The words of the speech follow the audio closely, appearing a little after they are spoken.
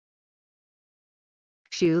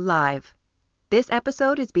TalkShoe Live. This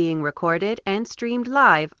episode is being recorded and streamed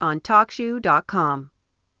live on TalkShoe.com.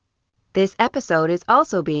 This episode is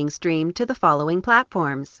also being streamed to the following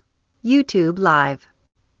platforms: YouTube Live.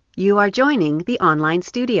 You are joining the online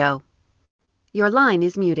studio. Your line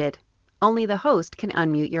is muted. Only the host can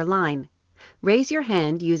unmute your line. Raise your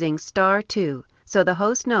hand using *2 so the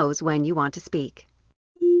host knows when you want to speak.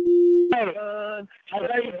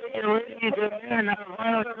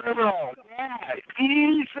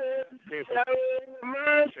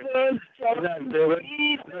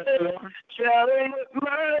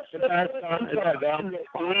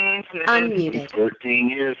 Unmuted. 14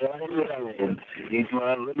 years old. He's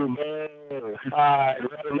my little man.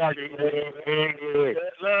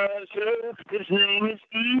 His name is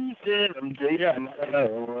Ethan. I'm Jason.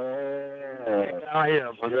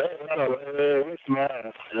 It's my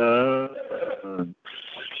son.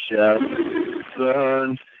 Shout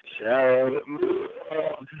son. Shout at me.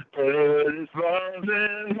 Put his balls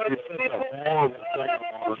in my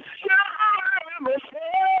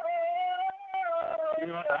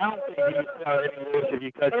I don't think he's sorry if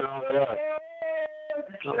you cut your own blood.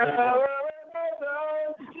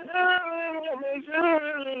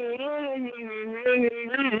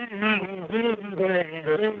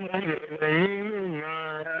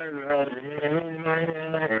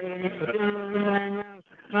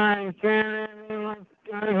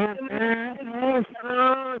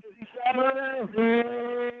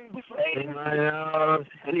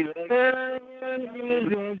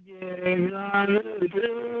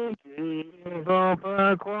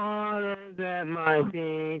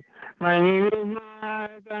 My name is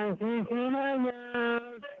Mark. I'm thinking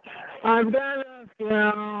I've got a skill.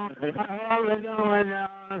 I always know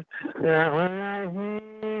that when I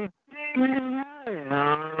hear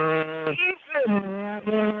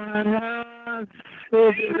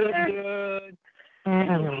this is good.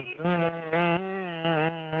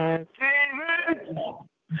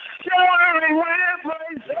 Showering with my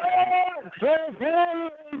soul.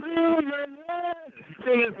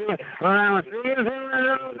 When I was singing, I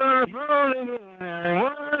was falling.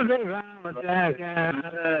 I'm here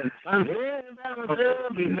by myself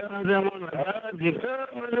because I want to have you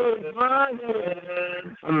come and find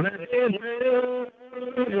I'm happy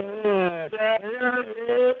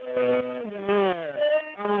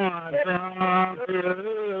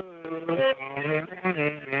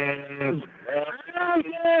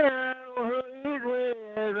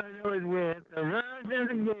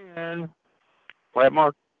Right,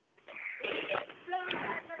 Mark?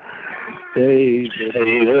 Hey,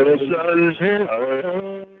 the sun's here.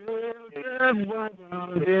 I'm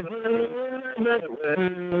out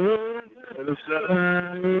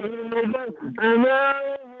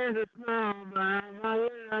in the snow,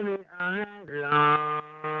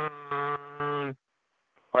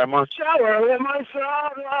 right, Mark? Shower with my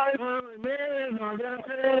sunlight.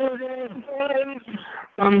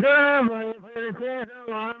 I'm done with the kiss of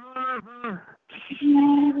my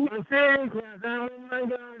I'm saying, I'm my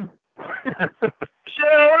gun.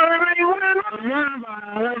 Shower me with my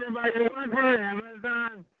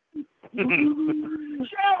Amazon.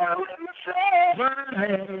 Shower with myself. My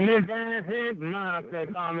name is Dancing Mark, they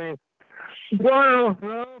call me. Whoa,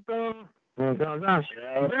 loco. Because I'm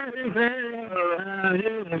very fair,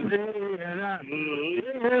 you can see it up. You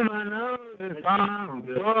my nose is on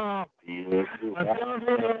the wall. I don't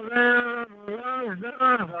feel down, I'm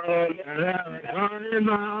done. And I'm on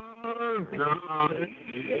my own song.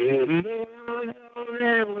 You know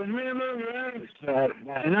that was me, my life.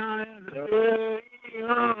 And I have to say, I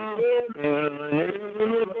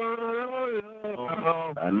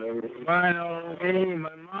never find all me,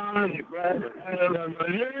 my mom, and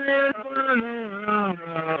my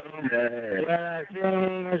I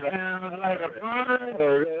sing it sounds like a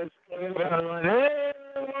fire.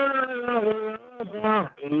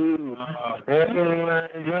 Everyone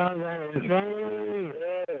young and sing.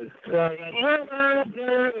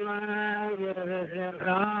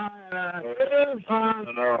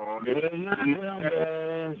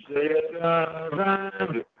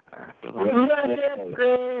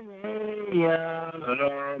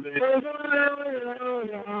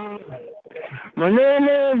 My name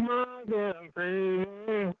is Morgan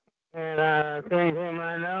Freeman, and I think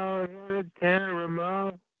my nose is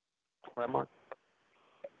terrible. Right, Mark?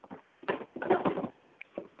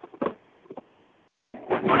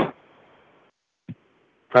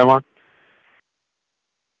 Right, Mark?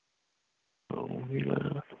 Oh, he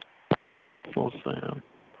left. Full Sam.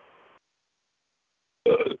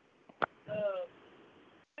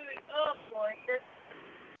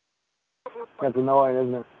 That's annoying,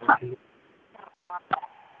 isn't it?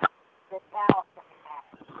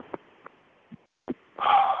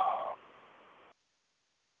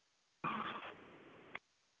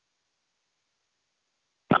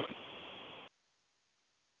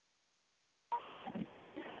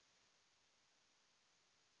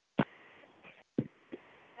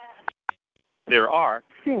 There are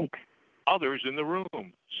 6. others in the room.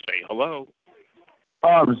 Say hello. Oh,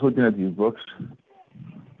 I'm just looking at these books.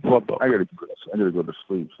 What book? I gotta go to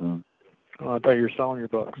sleep soon. Oh, I thought you were selling your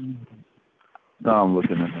books. No, I'm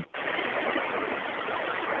looking at them.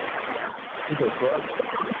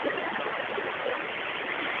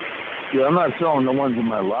 Yeah, I'm not selling the ones in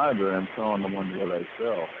my library. I'm selling the ones that I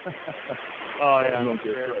sell. Oh, yeah. You don't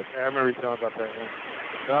get Yeah, it. I remember you talking about that. Yeah.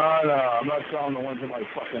 No, I'm not selling the ones in my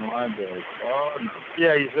fucking library. Oh, no.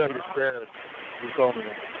 Yeah, you said you're scared. You told me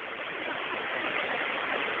that.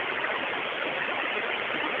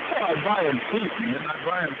 I buy them cheap, man. I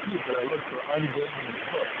buy them cheap, but I look for undamaged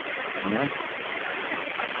books. You know?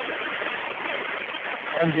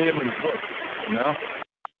 Undamaged books, you know?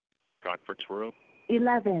 Conference room.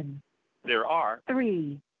 11. There are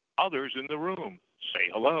 3. others in the room. Say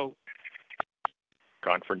hello.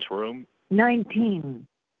 Conference room. 19.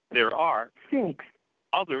 There are 6.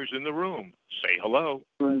 others in the room. Say hello.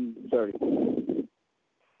 30.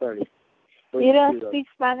 You don't speak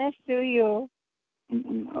Spanish, do you?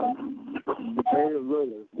 Very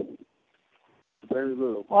little. Very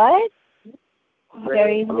little. What?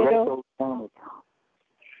 Very little.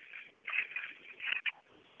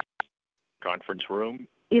 Conference room.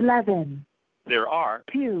 11. There are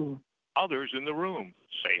 2. others in the room.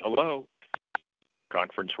 Say hello.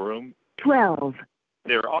 Conference room. 12.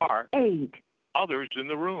 There are 8. others in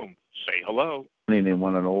the room. Say hello. They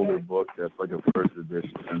want an older book that's like a first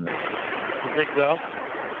edition. And You think so?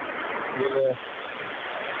 yeah.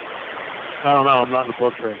 I don't know. I'm not in the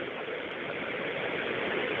book trade.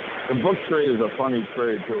 The book trade is a funny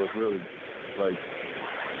trade, too. It's really, like,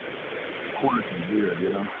 quirky weird, you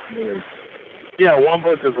know? Yeah, one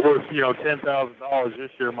book is worth, $10,000 this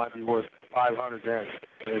year might be worth $500 then.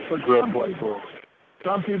 It's real quite cool.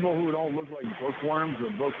 Some people who don't look like bookworms are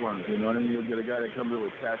bookworms, you know what I mean? You'll get a guy that comes in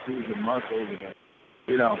with tattoos and muscles, and,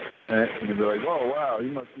 you know, and you'll be like, oh, wow, he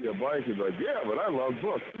must be a bike. He'll be like, yeah, but I love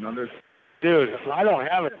books. You know, Dude, I don't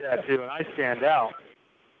have a tattoo, and I stand out.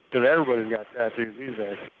 Because everybody's got tattoos these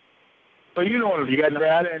days. but you know what You got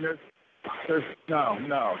that? and there's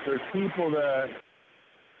people that,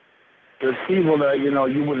 you know,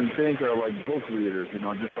 you wouldn't think are like book readers, you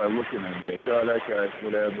know, just by looking at them. Like, oh, that guy,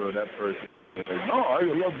 whatever, that person. Like, no, I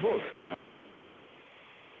love books.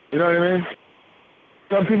 You know what I mean?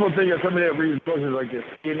 Some people think that somebody that reads books is like a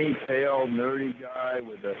skinny, pale, nerdy guy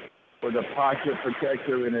with a pocket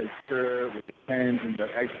protector in his shirt, with the pens and the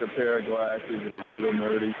extra pair of glasses. It's real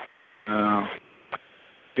nerdy.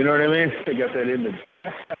 You know what I mean? They got that image.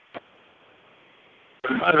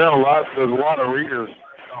 I know there's a lot of readers. A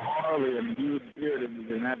Harley and a huge beard and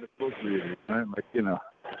an avid book reader, right? Like, you know.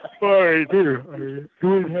 Well, I do. You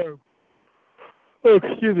wouldn't have. Oh,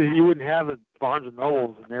 excuse me. You wouldn't have a Barnes and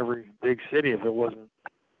Nobles in every big city if it wasn't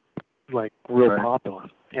like real popular.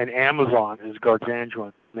 And Amazon is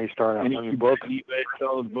gargantuan. They start out selling books. eBay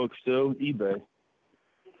sells books too. eBay.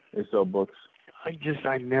 They sell books. I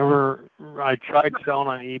tried selling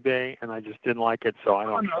on eBay and I just didn't like it, so I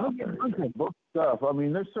don't. Look at book stuff. I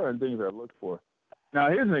mean, there's certain things I look for. Now,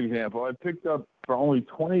 here's an example. I picked up for only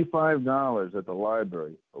 $25 at the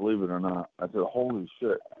library, believe it or not. I said, holy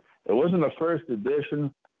shit. It wasn't a first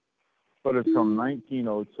edition, but it's from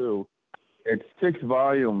 1902. It's 6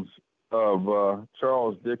 volumes of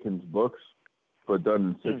Charles Dickens books, but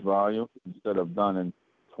done in 6 volumes instead of done in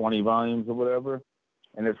 20 volumes or whatever.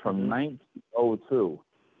 And it's from 1902.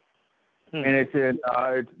 And it's in,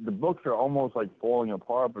 the books are almost like falling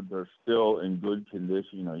apart, but they're still in good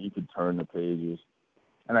condition. You know, you could turn the pages.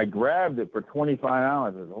 And I grabbed it for $25.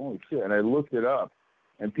 I said, holy shit. And I looked it up.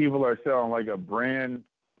 And people are selling like a brand,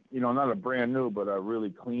 you know, not a brand new, but a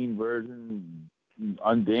really clean version,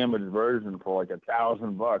 undamaged version for like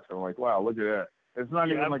 $1,000. I'm like, wow, look at that. It's not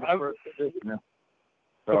even like a first edition.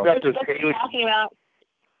 So, I've got this Talking about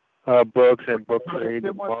books and book trade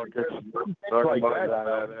and markets.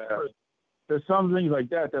 There's some things like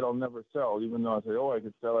that that'll never sell, even though I say, oh, I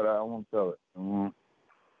could sell it. I won't sell it.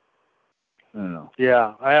 I don't know.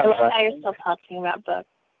 Yeah, I have. I love how you're still talking about books.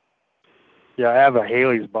 Yeah, I have a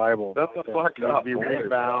Haley's Bible. That's the fuck that up. Be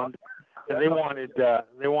rebound. And they wanted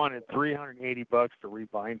 $380 to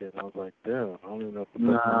rebind it. And I was like, dude, I don't even know if the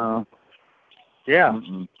book. No. Yeah.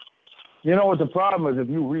 Mm-mm. You know what the problem is? If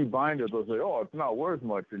you rebind it, they'll say, "Oh, it's not worth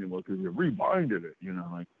much anymore because you rebinded it." You know,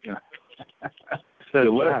 like you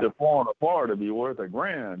left it falling apart to be worth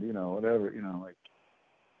 $1,000. You know, whatever. You know, like.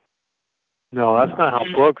 No, that's not how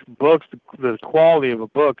books. The quality of a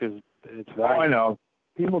book is it's valuable. Oh, I know.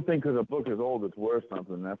 People think because a book is old, it's worth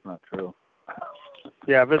something. That's not true.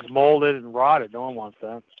 Yeah, if it's molded and rotted, no one wants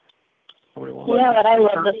that. Nobody wants Yeah, but I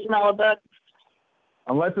love the smell of books.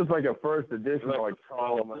 Unless it's like a first edition, Like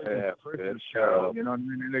column and a half. first It's, edition, you know what I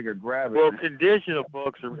mean? They could grab it. Well, conditional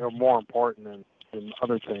books are more important than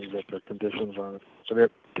other things that the conditions on it. So their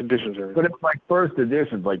conditions are. But it's like first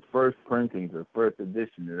editions, like first printings or first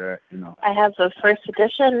edition of that, you know. I have the first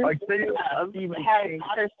edition Like say of Stephen the Harry King.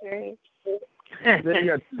 Potter series. Then you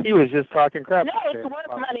got He was just talking crap. No, it's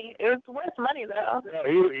worth money. It was worth money though. No,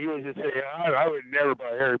 he was just saying, I would never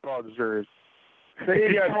buy Harry Potter series. say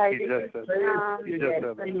you got He just said he just said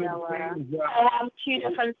that. Vanilla. I have two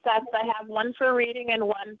different sets. I have one for reading and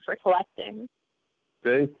one for collecting.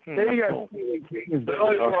 say you got Stephen King's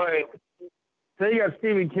say you got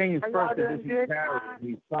Stephen King's first edition carry.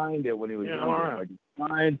 He signed it when he was young.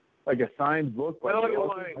 Like a signed book, like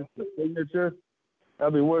the signature.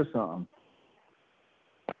 That'd be worth something.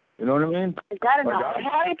 You know what I mean? Is that enough?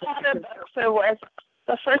 Harry Potter books are worth.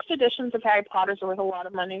 The first editions of Harry Potter are worth a lot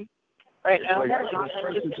of money right now. Like,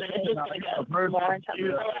 It's just gonna get more intense.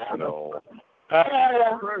 No.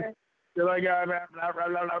 Till I got blah, blah,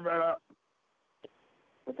 blah, blah, blah.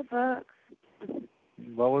 With the books.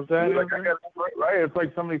 What was that? Right, it's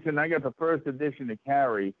like somebody said, I got the first edition to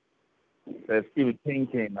carry that Stephen King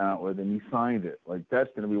came out with, and he signed it. Like, that's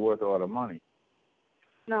going to be worth a lot of money.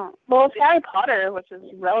 No. Well, it's Harry Potter, which is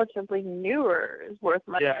relatively newer, is worth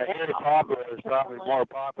money. Yeah, Harry Potter is probably more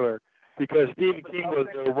popular because Stephen King was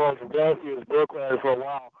the world's wealthiest book writer for a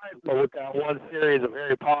while, but with that one series of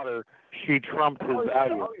Harry Potter, she trumped his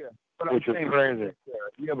value, which is crazy.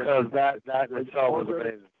 Yeah, Because that itself was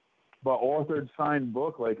amazing. But authored signed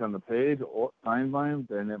book, like on the page, or signed by him,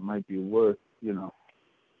 then it might be worth, you know.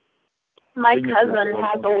 My cousin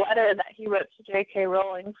has a letter that he wrote to J.K.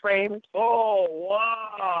 Rowling framed. Oh,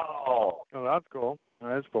 wow. Oh, that's cool.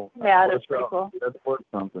 That's cool. Yeah, that's pretty cool. That's worth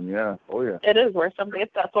something, yeah. Oh, yeah. It is worth something.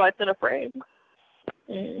 That's why it's in a frame.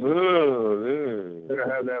 Ooh. They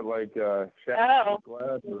have that, like, glass.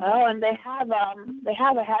 Oh, and they have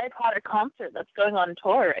a Harry Potter concert that's going on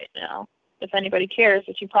tour right now. If anybody cares,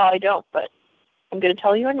 which you probably don't, but I'm going to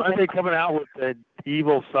tell you anyway. Aren't they coming out with the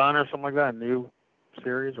Evil Son or something like that, a new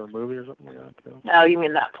series or movie or something like that, too? No, you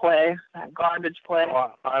mean that play, that garbage play?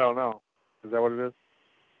 Oh, I don't know. Is that what it is?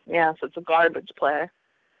 Yes, it's a garbage play.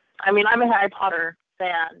 I mean, I'm a Harry Potter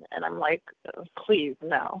fan, and I'm like, please,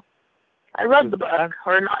 no. I read the book,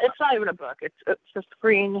 or not. It's not even a book. It's a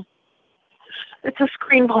screen. It's a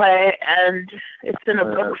screenplay, and it's in a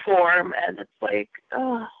book form, and it's like,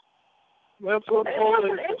 That's what it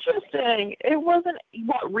wasn't interesting. It wasn't.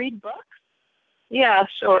 What, read books? Yeah,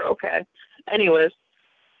 sure, okay. Anyways,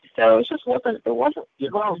 so it just wasn't. It wasn't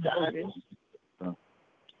well done.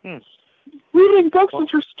 Reading books is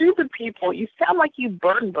for stupid people. You sound like you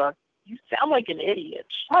burn books. You sound like an idiot.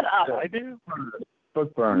 Shut up. I do.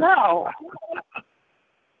 Book burn. No.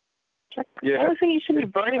 Yeah. The only thing you should be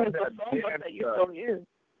burning is the phone book that you still use.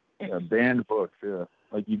 Yeah, banned books, yeah.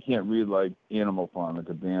 Like, you can't read, like, Animal Farm. It's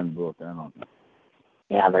a banned book. I don't know.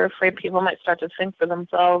 Yeah, they're afraid people might start to think for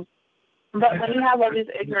themselves. But when you have all these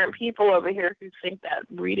ignorant people over here who think that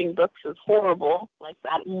reading books is horrible, like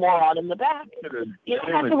that moron in the back, you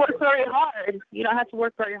don't have to work very hard. You don't have to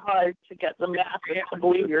work very hard to get the masses to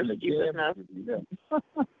believe your stupidness.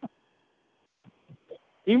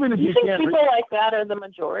 Even if you think can't people like that are the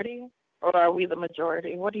majority? Or are we the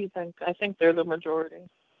majority? What do you think? I think they're the majority.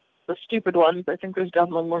 The stupid ones, I think there's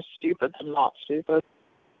definitely more stupid than not stupid.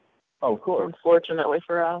 Oh, of course. Unfortunately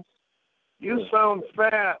for us. You sound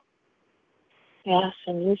fat. Yes,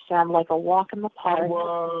 and you sound like a walk in the park.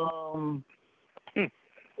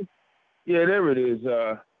 Yeah, there it is.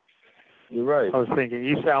 You're right. I was thinking,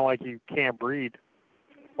 you sound like you can't breathe.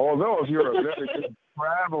 Although, if you're a very good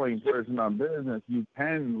traveling person on business, you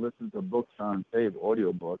can listen to books on tape,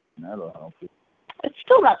 audiobooks, and that'll help you. It's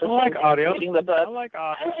still not the same like audio. reading the book. I like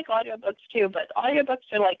audiobooks too, but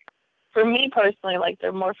audiobooks are like, for me personally, like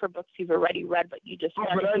they're more for books you've already read, but you just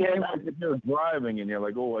want to hear them. If you're driving and you're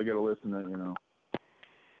like, oh, I got to listen to, you know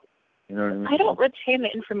what I mean? I don't retain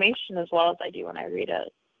the information as well as I do when I read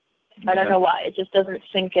it. I don't know why. It just doesn't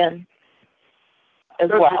sink in as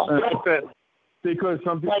well. Because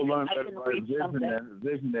some people learn I better can by read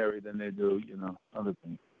visionary than they do, you know, other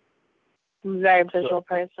things. I'm a very visual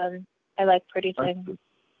person. I like pretty things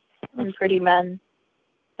and pretty men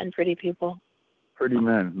and pretty people. Pretty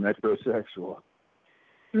men, metrosexual.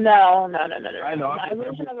 No. I know. My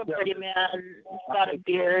version of a pretty man has got a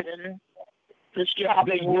beard and is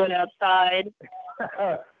chopping wood outside.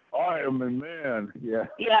 I am a man, yeah.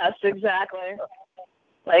 Yes, exactly.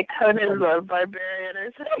 Like Conan the Barbarian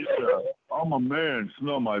or something. Yeah, I'm a man,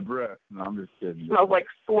 smell my breath. No, I'm just kidding. Smells like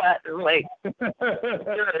sweat and like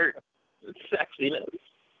dirt. Sexiness.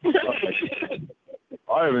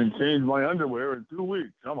 I I haven't changed my underwear in 2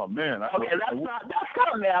 weeks. I'm a man. Okay, that's not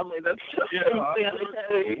manly. That's just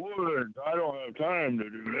insanity. I don't have time to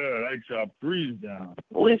do that. I chop trees down.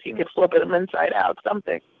 At least you could flip them inside out,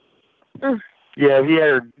 something. Yeah, if you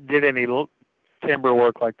ever did any timber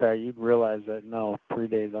work like that, you'd realize that no, 3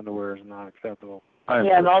 days underwear is not acceptable.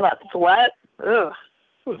 Yeah, and all that sweat. Ugh.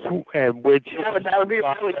 And which that would be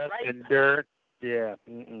really bright. And dirt. Yeah.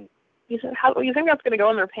 Mm-mm. You said, you think that's going to go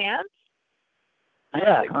in their pants?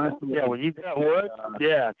 Yeah. Yeah, when you cut wood,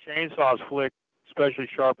 chainsaws flick, especially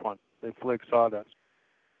sharp ones. They flick sawdust.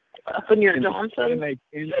 Up in your Johnson?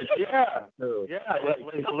 Yeah.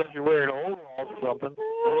 Unless you're wearing overalls or something.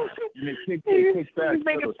 You make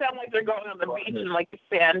it sound like they're going on the beach and like the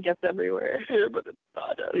sand gets everywhere. But it's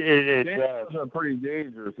sawdust. It does. Those are pretty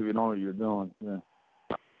dangerous if you know what you're doing. Yeah.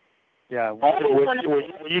 Yeah, when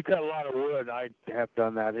you cut a lot of wood, I have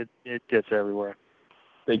done that. It gets everywhere.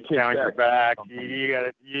 They kick down your back. You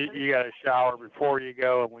gotta shower before you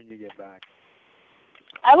go and when you get back.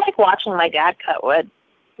 I like watching my dad cut wood.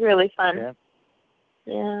 Really fun.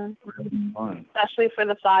 Yeah. Fun. Especially for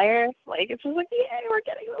the fire. Like it's just like, yay, we're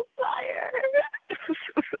getting the fire.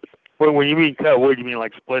 When you mean cut wood, you mean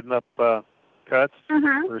like splitting up cuts,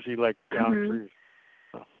 Mm-hmm. or is he like down trees?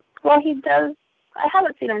 Oh. Well, he does. I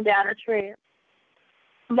haven't seen him down a tree,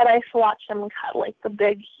 but I've watched him cut like the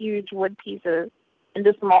big, huge wood pieces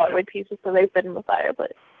into smaller wood pieces so they fit in the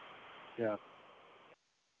fireplace. Yeah.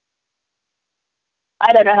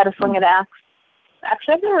 I don't know how to swing an axe.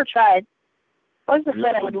 Actually, I've never tried. I was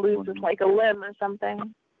afraid I would lose with like a limb or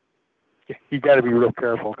something. You got to be real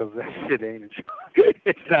careful because that shit ain't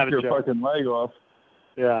it's not a your joke. fucking leg off.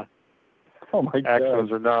 Yeah. Oh my God.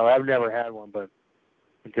 Axes or no, I've never had one, but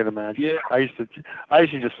I can imagine. Yeah. I used to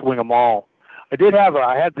just swing them all. I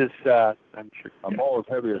had this. I'm sure. A maul is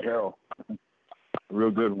heavy as hell. A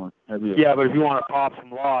real good one. Heavy. Yeah, but if you want to pop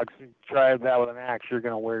some logs, try that with an axe. You're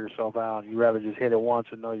gonna wear yourself out. You'd rather just hit it once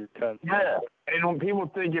and know you're cut. Yeah. And when people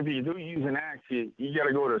think if you do use an axe, you got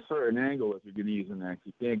to go to a certain angle if you're gonna use an axe.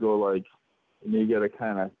 You can't go like, and you got to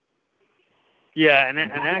kind of. Yeah, and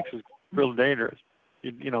an axe is real dangerous.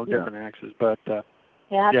 You know, different axes, but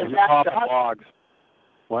you pop logs.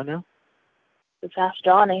 What now? Just ask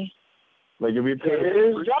Johnny. Like if you're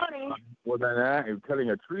Here's Johnny. With an axe, if you're cutting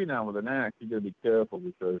a tree down with an axe, you gotta be careful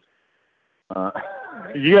because.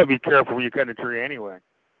 You gotta be careful when you cut a tree anyway.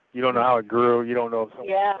 You don't know how it grew. You don't know if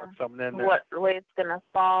something in there. What way it's gonna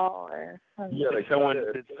fall or. Did someone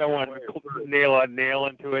nail a nail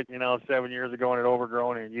into it? 7 years ago and it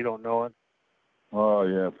overgrown and you don't know it. Oh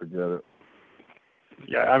yeah, forget it.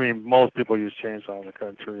 Yeah, I mean most people use chainsaws to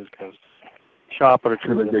cut trees because chopping a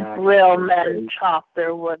tree with an axe. Real men chop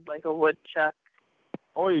their wood like a woodchuck.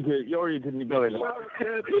 Or you can or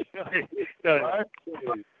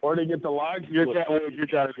they get the logs. You're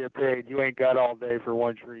trying to get paid. You ain't got all day for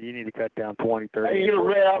one tree. You need to cut down 20, 30. Hey, you're a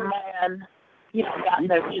real man. You don't got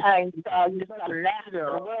no chainsaw. You just got a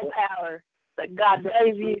natural willpower that God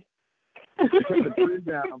gave you. You cut the tree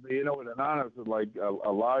down, but with an honest with like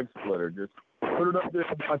a log splitter. Just put it up there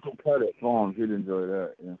and watch it cut it. Bones, you'd enjoy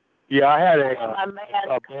that. Yeah. Yeah, I had a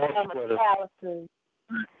bone splitter.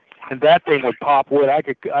 And that thing would pop wood. I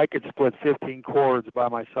could split 15 cords by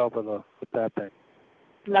myself with that thing.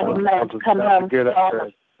 Like a man come home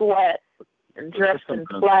all sweat and dressed in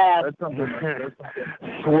plaid.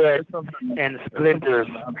 Sweat and splinters.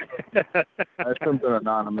 That's something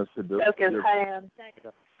anonymous to do. Soak his hand.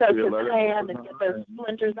 Soak his hand and get those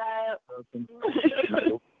splinters out.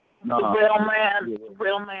 No.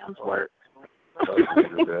 Real man's work. Why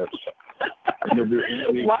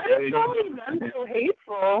is so many men so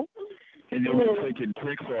hateful? And they were taking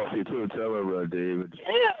ticks off you too. Tell her, David.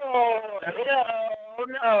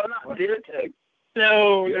 No, not deer ticks.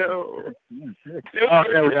 No. I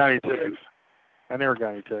never got any ticks. I never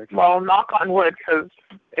got any ticks. Well, knock on wood, because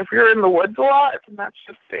if you're in the woods a lot, that's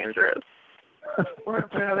just dangerous.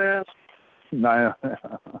 Whatever that is. Nah.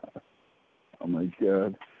 Oh my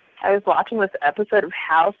God. I was watching this episode of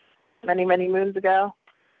House many, many moons ago,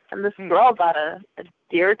 and this girl got a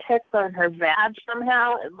deer tick on her vag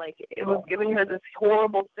somehow, and it was giving her this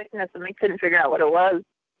horrible sickness, and they couldn't figure out what it was.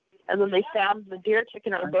 And then they found the deer tick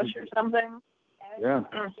in a bush or something. Yeah.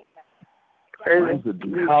 Crazy.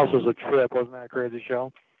 House was a trip. Wasn't that a crazy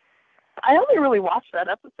show? I only really watched that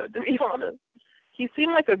episode, to be honest. He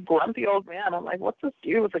seemed like a grumpy old man. I'm like, what's this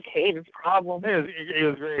dude with a cane's problem? He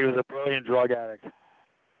was great. He was a brilliant drug addict.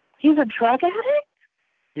 He's a drug addict?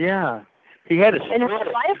 Yeah. He had a stroke. In his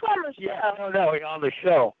life on the show? Yeah, no, on the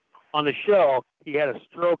show. On the show, he had a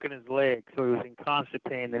stroke in his leg, so he was in constant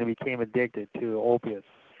pain, then he became addicted to opiates.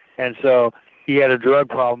 And so he had a drug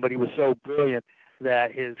problem, but he was so brilliant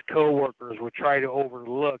that his coworkers would try to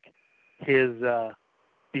overlook his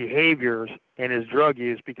behaviors and his drug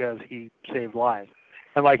use because he saved lives.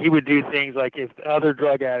 And like he would do things like if other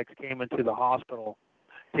drug addicts came into the hospital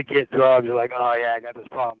to get drugs, they're like, oh yeah, I got this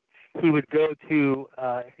problem. He would go to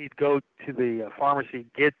the pharmacy,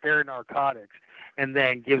 get their narcotics, and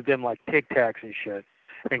then give them like Tic Tacs and shit,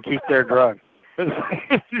 and keep their drugs.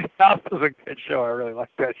 That was a good show. I really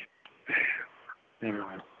liked that show. Anyway,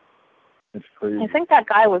 It's crazy. I think that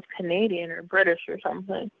guy was Canadian or British or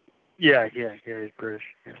something. yeah, he's British.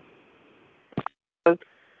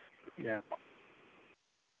 Yeah.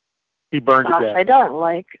 He burned to Gosh, death. I don't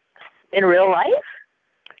like in real life.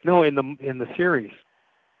 No, in the series.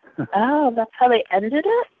 Oh, that's how they ended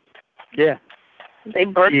it. Yeah. They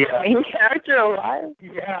burned the main character alive.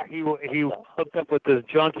 Yeah, he hooked up with this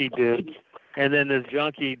junkie dude, and then this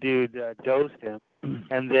junkie dude dosed him,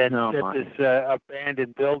 and then set this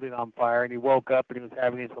abandoned building on fire. And he woke up and he was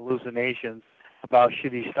having these hallucinations about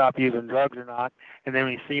should he stop using drugs or not. And then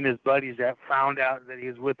when he seen his buddies that found out that he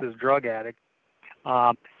was with this drug addict,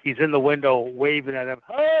 he's in the window waving at him,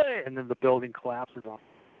 hey! And then the building collapses on him.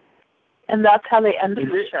 And that's how they ended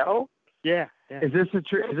the show. Yeah. Is this a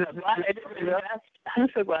true? I'm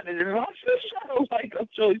so glad I didn't watch the show. Like, I'm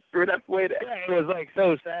really screwed up way to. Yeah, it was like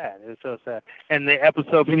so sad. It was so sad. And the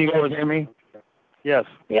episode. Can you guys hear me? Yes.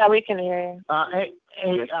 Yeah, we can hear you. Hey,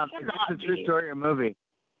 is this a true story or movie?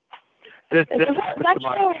 This Is was that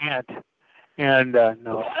my show? aunt, and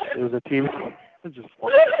no, it was a TV. It was just a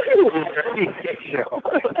TV show.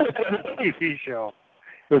 TV show.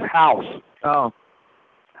 It was House. Oh,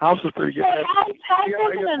 House was pretty good. House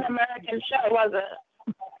wasn't an American show, was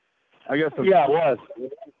it? I guess. Yeah, it was.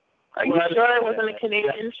 Are you sure it wasn't a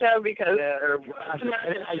Canadian show? Because go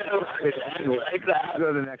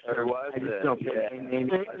to the next There one. was. I just don't get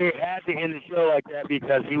it. They had to end the show like that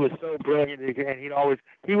because he was so brilliant, and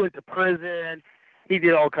he went to prison. He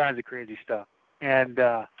did all kinds of crazy stuff, and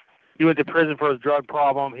he went to prison for his drug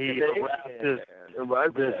problem. He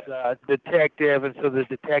harassed this detective, and so the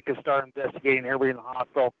detective started investigating everybody in the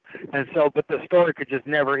hospital, and so but the story could just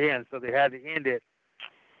never end, so they had to end it.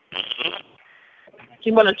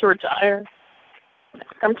 he wanted to retire.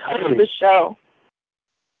 I'm tired of this show.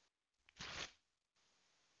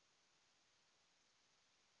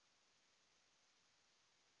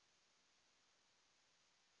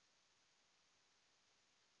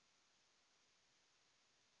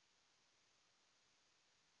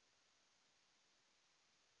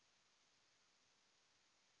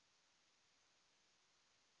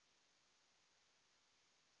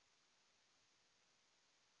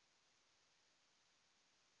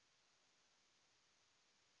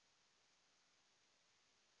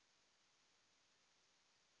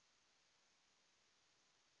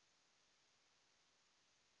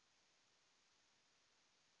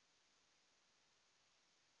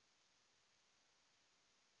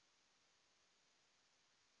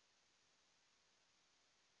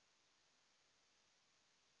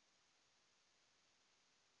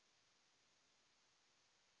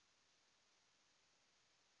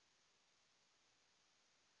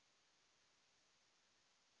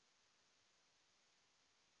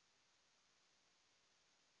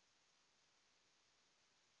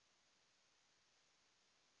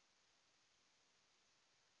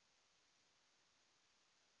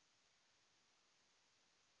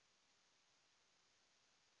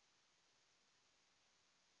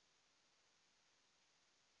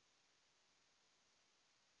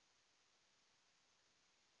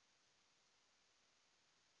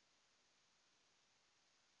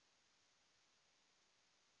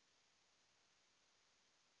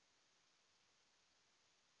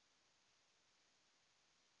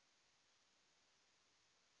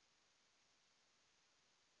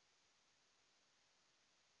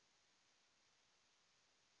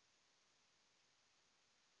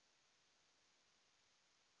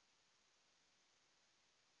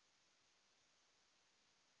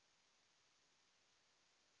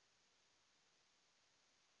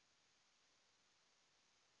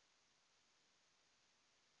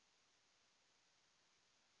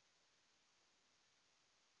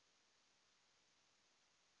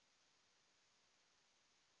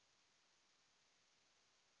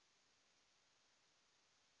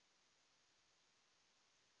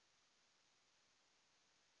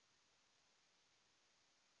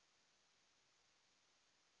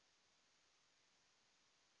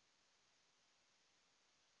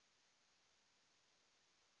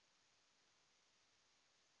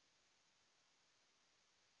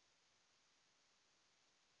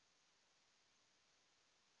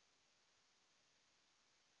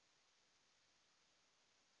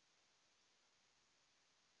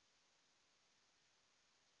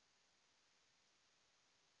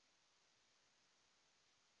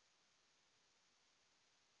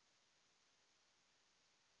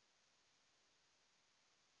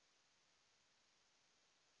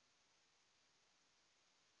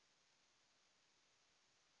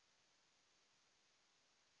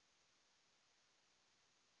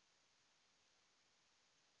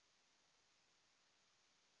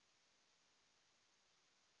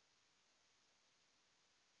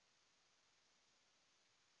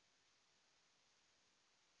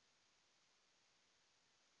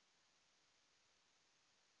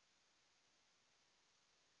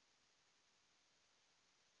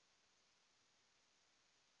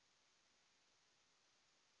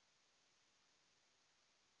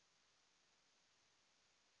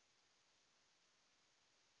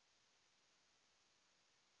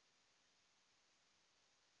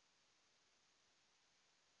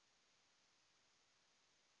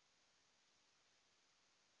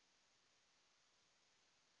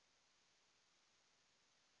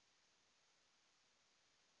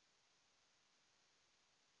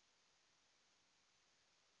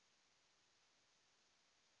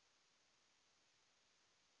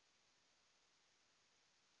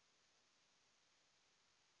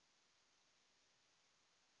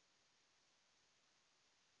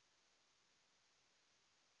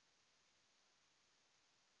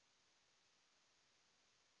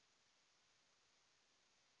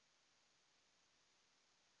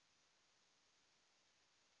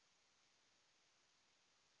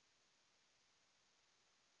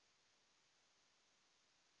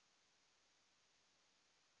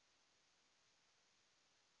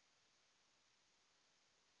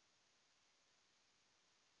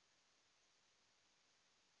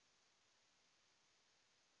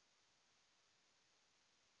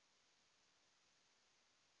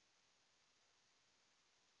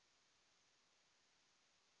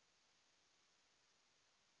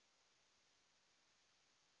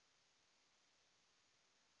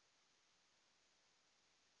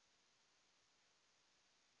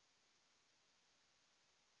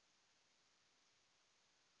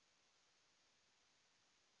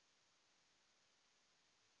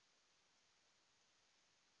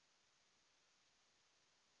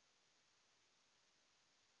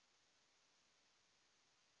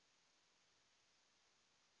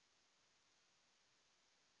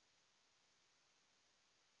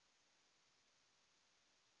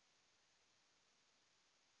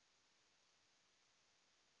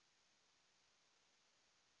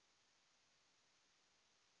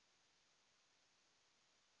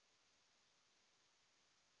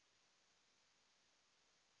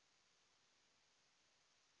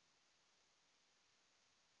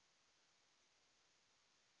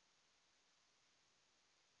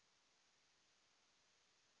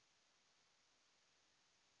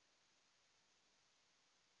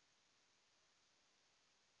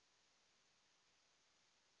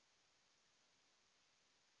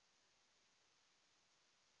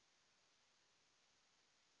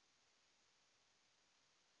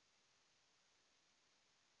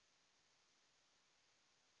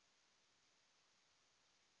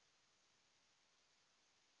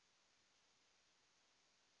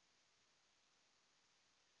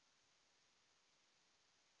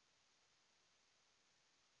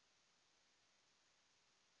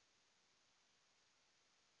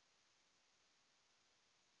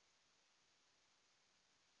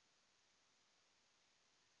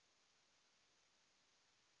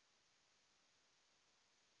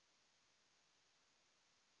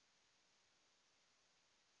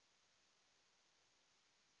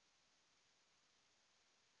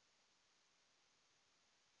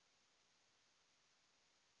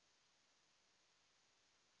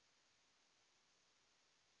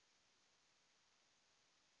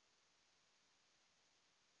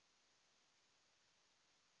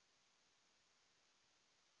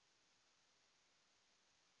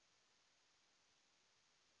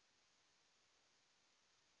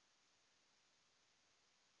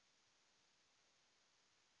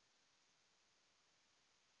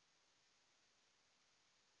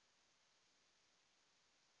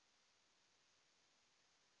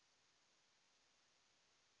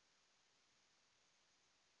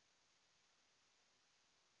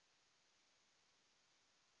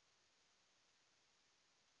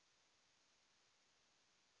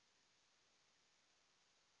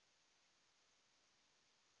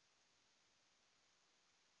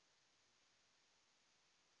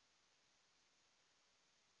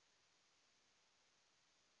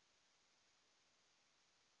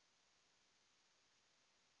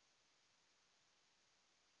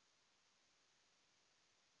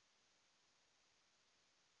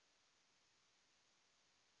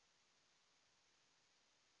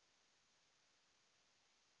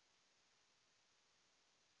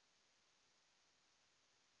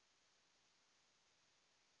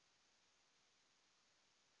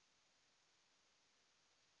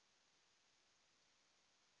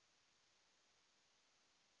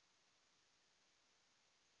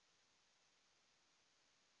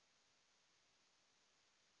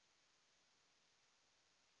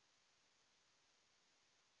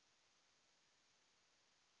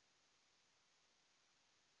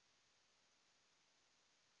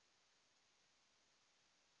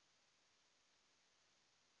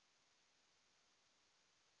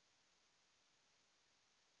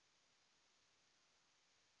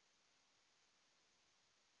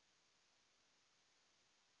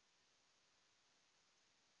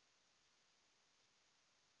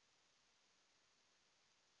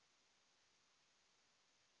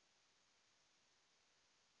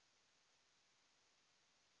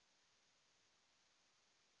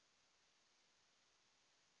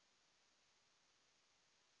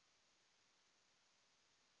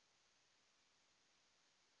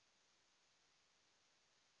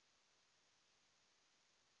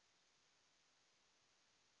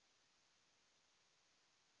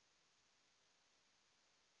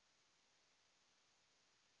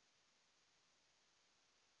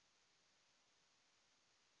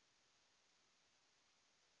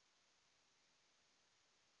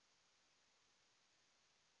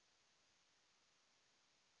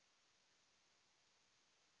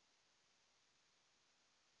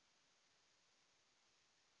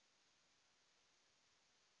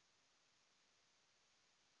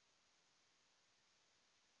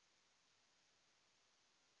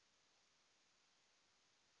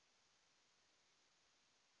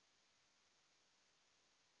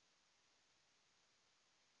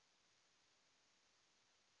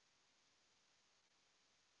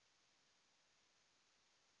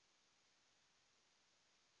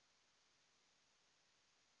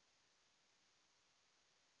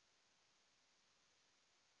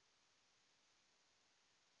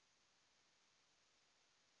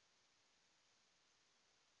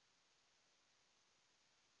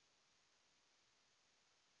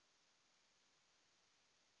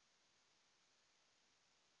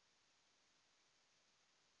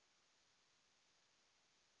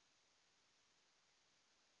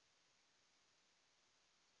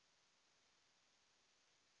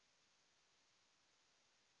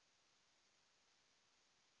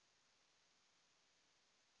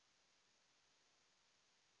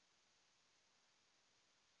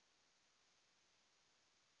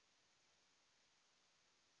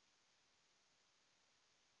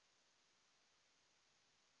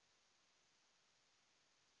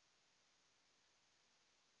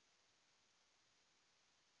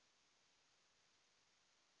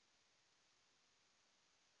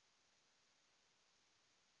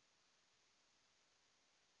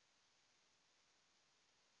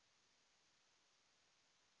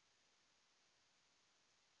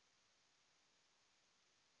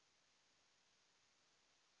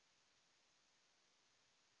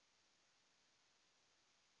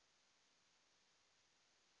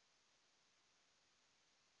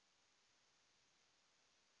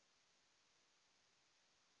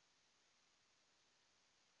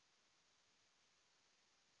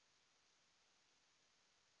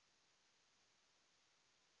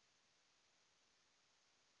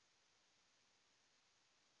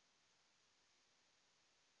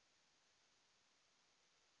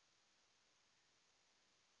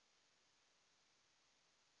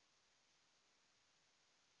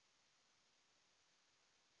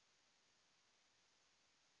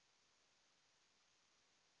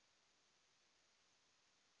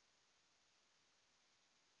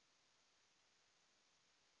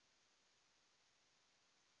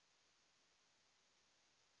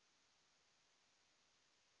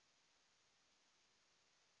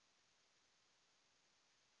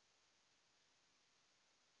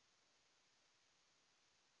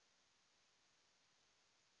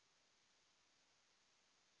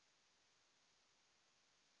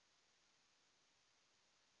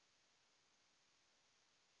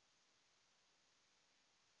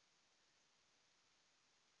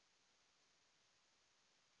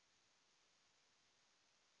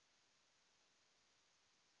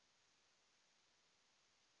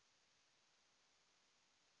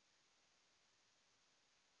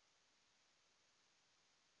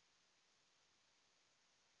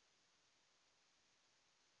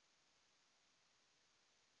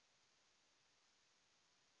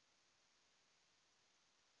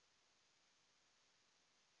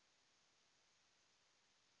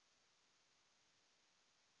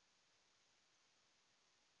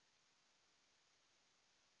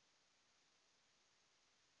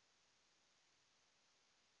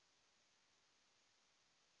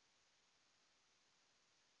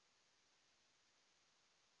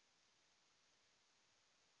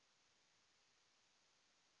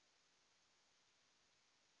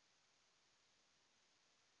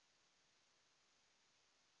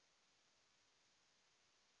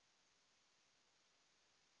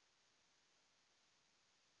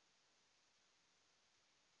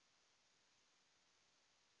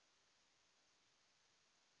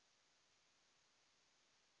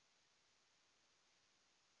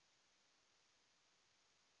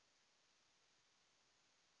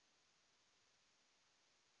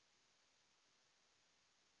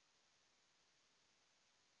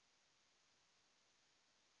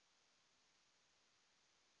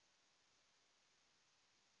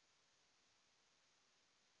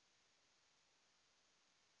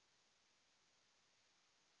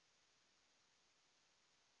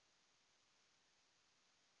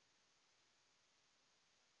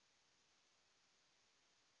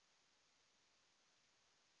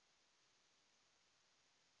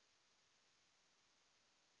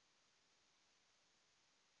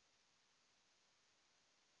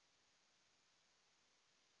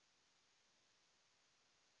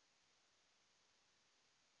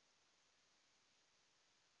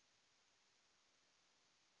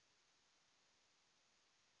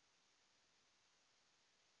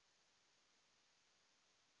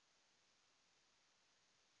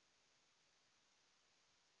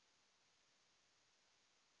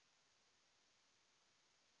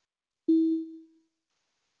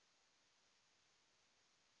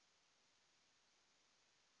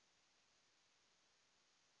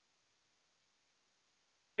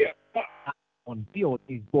 deal with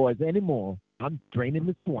these boys anymore. I'm draining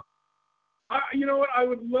the swamp. You know what? I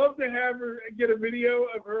would love to have her get a video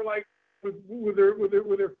of her like with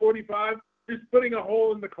her 45, just putting a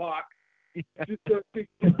hole in the clock.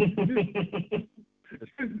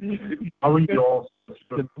 Are we all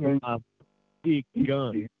Big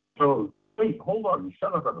gun. So wait, hold on,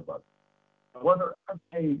 shut up, everybody. Whether I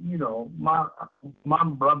say, my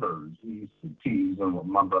brothers used to tease and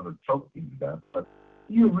my brother choked me to death, but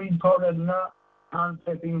you retarded not and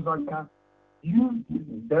say things like that. You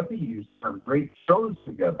and Debbie used to have great shows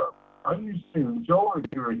together. I used to enjoy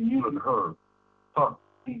hearing you and her talk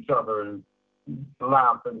to each other and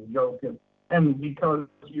laugh and joke. And because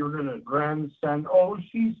you're in a grandstand,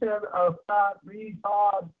 she said a fat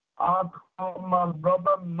retard. I call my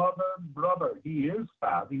brother. He is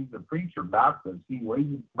fat. He's a preacher Baptist. He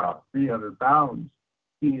weighs about 300 pounds.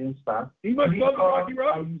 He is fat. He must love Rocky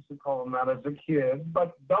Road. I used to call him that as a kid,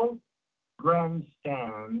 but don't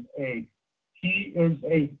grandstand he is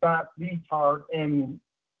a fat retard and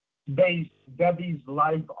base Debbie's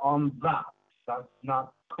life on that. That's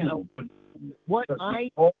not cool. What that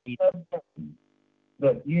I Oh,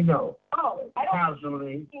 I don't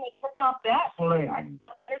casually it's not that. slang.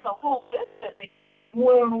 There's a whole system.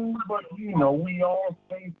 Well, but we all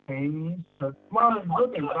say things that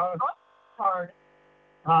look at us. Hard.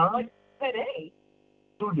 Huh? Like today.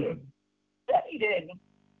 Who did? Debbie did.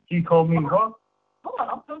 He called me hook? Hold on,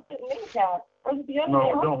 I'm supposed to name that. Or the other No,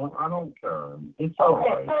 day. don't. I don't care. It's all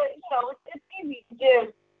Okay, right. but it's easy to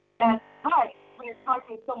give that advice when you're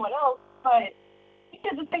talking to someone else, but he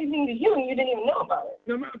did the same thing to you and you didn't even know about it.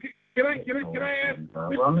 No, okay. Can I ask?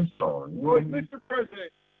 I'm sorry. Mr.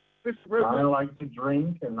 President. I like to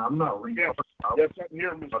drink, and I'm not retarded. Yes, I'm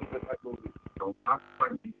here, Mr. I'm not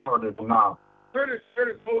retarded now. Curtis,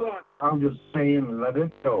 hold on. I'm just saying, let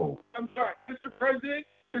it go. I'm sorry, Mr. President,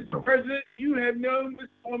 you have known this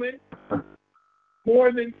woman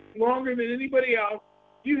longer than anybody else.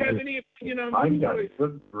 Do you have any opinion on I this? got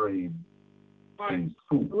good grade. Fine.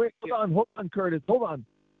 Wait, hold on, Curtis. Hold on.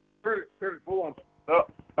 Curtis, hold on.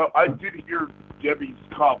 I did hear Debbie's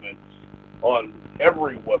comments on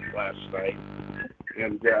everyone last night,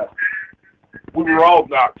 and we were all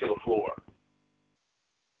knocked to the floor.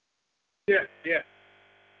 Yeah.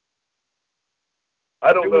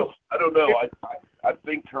 I don't know. I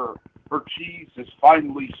think her cheese has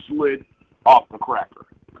finally slid off the cracker,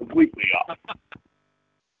 completely off.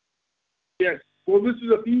 Yes. Well, this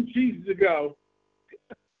is a few cheeses ago,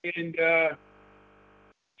 and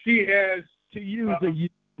she has To use a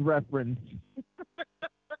youth reference.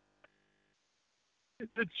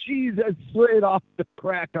 The cheese has slid off the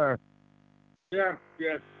cracker. Yeah.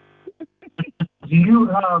 Do you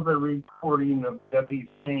have a recording of Debbie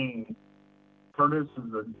saying Curtis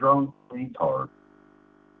is a drunk retard?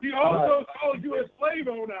 She also called you a slave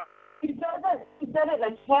owner. He said it in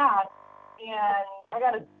the chat, and I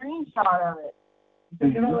got a screenshot of it.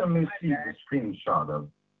 Let me see the screenshot of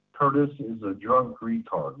Curtis is a drunk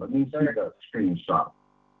retard. Let me see that screenshot.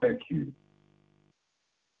 Thank you.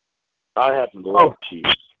 I happen to love cheese.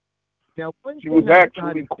 Now, She was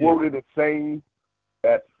actually quoted as saying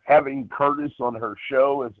that having Curtis on her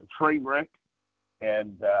show is a train wreck,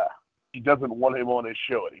 and she doesn't want him on his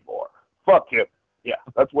show anymore. Fuck him. Yeah,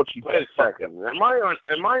 that's what she said. Wait a second. Am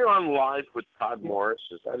I on live with Todd Morris?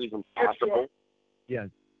 Is that even possible? Yes.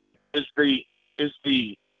 Is the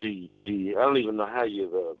I don't even know how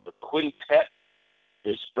the quintet,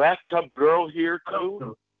 is Bathtub Girl here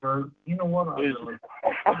too? You know what? Is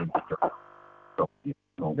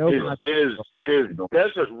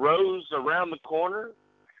Desert Rose around the corner?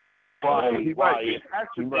 Why? It has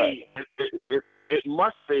to be. It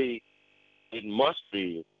must be. It must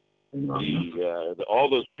be. All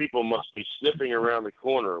those people must be sniffing around the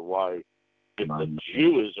corner. Why? If the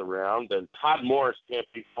Jew is around, then Todd Morris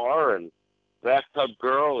can't be far, and Bathtub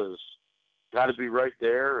Girl has got to be right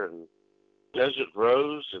there, and Desert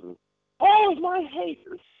Rose, and all of my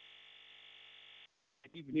haters.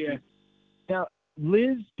 Yeah. Now,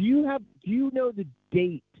 Liz, do you know the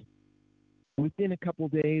date within a couple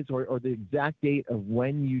days or the exact date of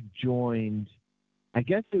when you joined? I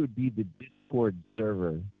guess it would be the Discord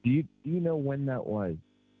server. Do you know when that was?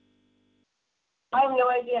 I have no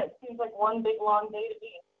idea. It seems like one big long day to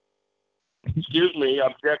me. Excuse me,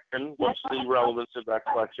 objection. What's the relevance of that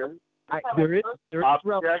question? There is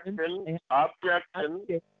Objection.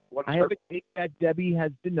 Objection. I have a date that Debbie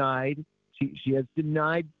has denied. She has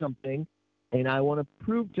denied something, and I want to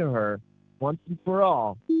prove to her once and for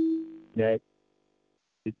all that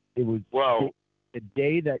it was the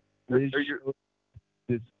day that Liz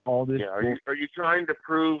showed all this. Yeah, are you trying to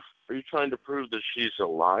prove that she's a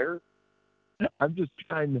liar? I'm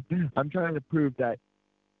trying to prove that,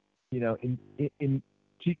 in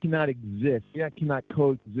she cannot exist. She cannot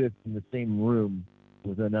coexist in the same room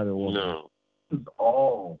with another woman. No. It's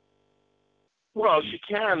all. Well, she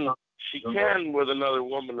can with another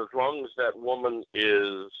woman as long as that woman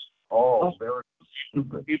is Very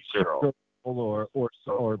stupid. girl. Or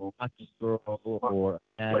Nazi girl or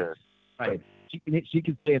right. She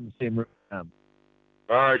can stay in the same room. All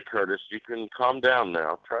right, Curtis, you can calm down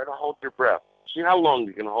now. Try to hold your breath. See how long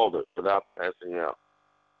you can hold it without passing out.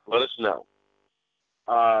 Let us know.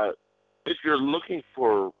 If you're looking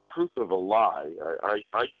for proof of a lie,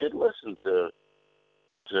 I did listen to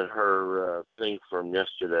her thing from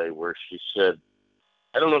yesterday where she said,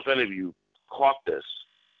 I don't know if any of you caught this,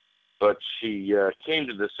 but she came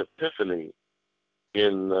to this epiphany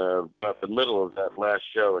in about the middle of that last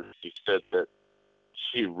show, and she said that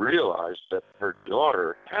she realized that her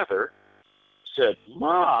daughter, Heather, said,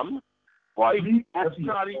 Mom, why that's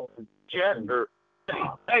not even jet or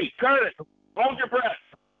hey, Curtis, hold your breath.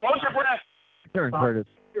 Hold your breath. Turn, Curtis.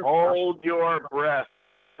 Hold your breath.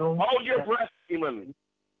 Hold your breath, demon.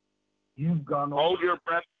 You've gone Hold your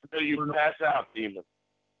breath until you pass out, demon.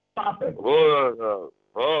 Stop it. Oh,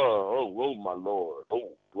 my Lord.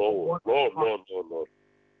 Oh, Lord.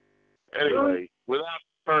 Anyway,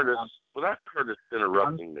 without Curtis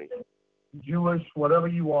interrupting me. Jewish, whatever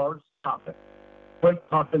you are, stop it. Quit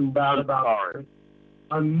talking bad about sorry.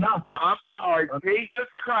 Enough. I'm sorry. Jesus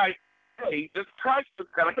Christ is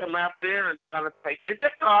going to come out there and going to take your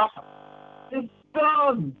dick off. It's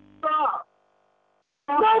done. Stop.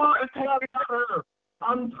 I'm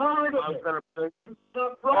tired of it.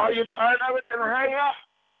 Are you tired of it? Then hang up.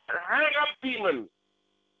 Hang up, demon.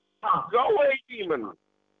 Stop. Go away, demon.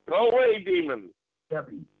 Go away, demon.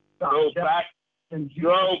 Debbie, stop. Go Debbie. back. And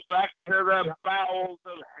Go back to the bowels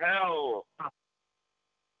of hell.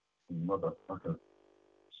 Motherfucker.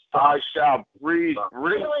 I shall breathe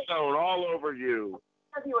brimstone all over you.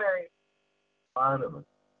 February. Tired of it.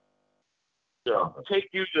 So take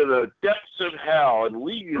you to the depths of hell and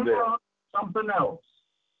leave you there. Something else.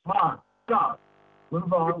 My God.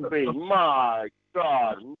 Move on. Me, my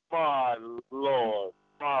God, my Lord,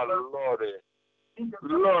 my Lordy.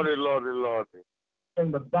 Lordy.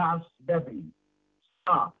 And the bass, Debbie.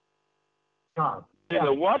 Stop. Stop. You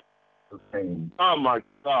know what? Oh my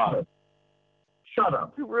God. Shut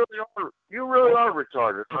up. You really are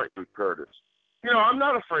retarded, aren't you, Curtis? I'm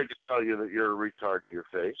not afraid to tell you that you're a retard to your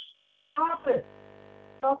face. Stop it.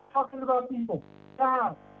 Stop talking about people.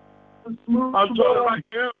 Stop. I'm talking about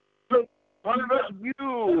you. I'm talking about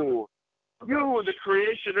you. You, the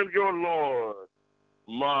creation of your Lord.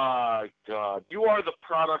 My God. You are the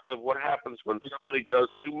product of what happens when somebody does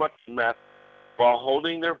too much meth while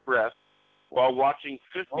holding their breath while watching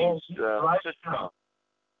 50s sitcoms.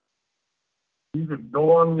 He's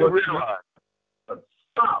ignoring You what realize. But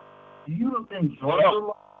stop. Do you enjoy your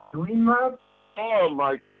life doing that? Oh,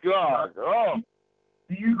 my God. Oh.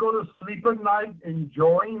 Do you go to sleep at night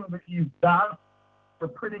enjoying that you dance the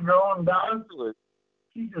pretty girl and dance?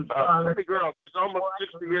 She just pretty girl. She's almost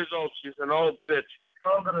 60 years old. She's an old bitch.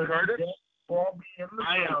 Curtis,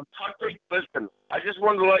 I am touching. Listen, I just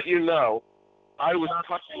wanted to let you know I was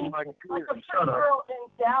touching my penis. Shut up. Girl in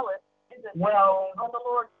Dallas. Well, on the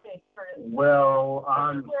Lord's sake, Curtis. Well,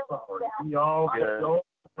 I'm sorry. Y'all don't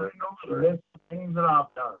list things that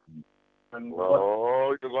I've done. And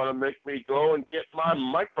you're going to make me go and get my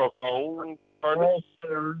microphone. But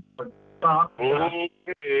stop.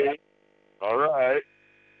 Okay. All right.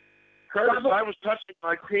 Curtis, I was touching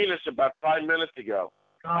my penis about 5 minutes ago.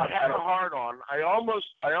 I had a hard on. I almost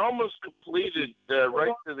completed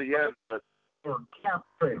right to the end, but camp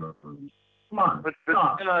trailer. Come on. But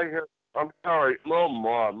then I hear, I'm sorry, oh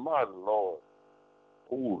my Lord.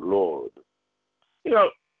 Oh Lord.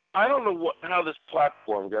 I don't know how this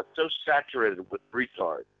platform got so saturated with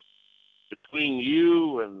retards. Between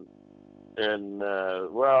you and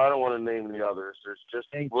I don't want to name the others. There's just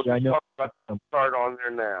we'll just talk about the retard on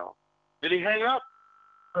there now. Did he hang up?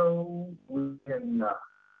 So we can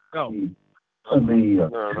the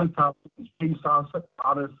Space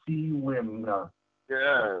Odyssey when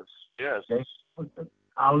yes.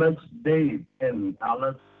 Alex Dave and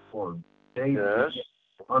Alex or Dave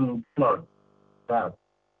unplugged that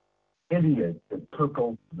idiot that took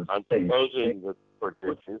over the I'm stage. closing the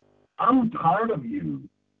prediction. I'm tired of you.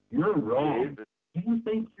 You're wrong. Do you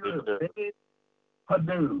think you're a big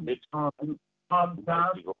Hadoop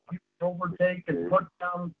podcast? You overtake and put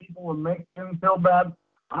down people and make them feel bad.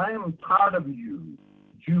 I am tired of you,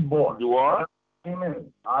 Jew boy. You are?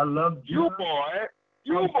 Amen. I love you.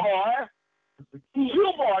 You boy.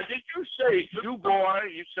 Shoe Boy, did you say Shoe Boy?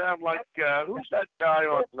 You sound like, who's that guy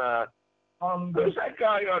on, who's that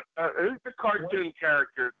guy on, who's the cartoon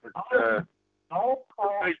character? I'll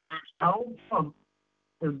come.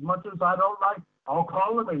 As much as I don't like, I'll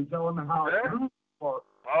call him and tell him how to work.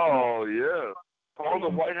 Oh, yeah. Call the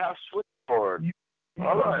White House switchboard.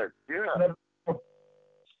 All right, yeah.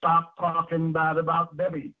 Stop talking bad about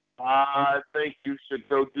Debbie. I think you should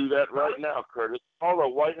go do that right now, Curtis. Call the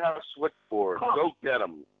White House switchboard. Go get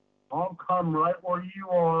them. I'll come right where you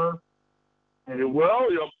are. You will.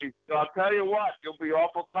 I'll tell you what. You'll be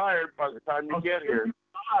awful tired by the time you get here.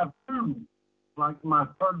 I too. Like my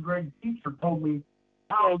third grade teacher told me.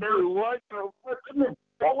 What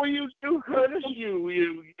will you do, Curtis?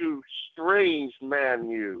 You strange man,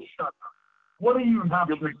 you. Shut up. What do you have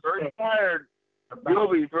You'll be very tired.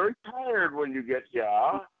 You'll be very tired when you get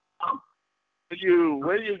here.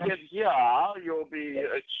 When you get here, you'll be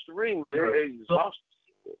extremely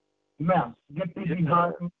exhausted. Mess. Get me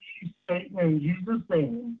behind me, Satan, in Jesus'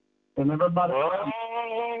 name. And everybody. Oh,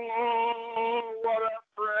 what a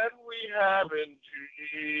friend we have in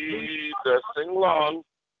Jesus. Sing along.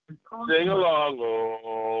 Sing along.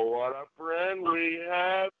 Oh, what a friend we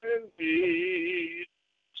have indeed.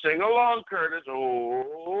 Sing along, Curtis. Oh,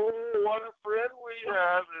 what a friend we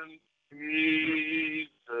have in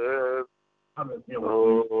Jesus. How to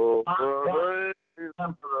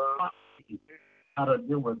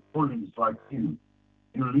deal with bullies like you.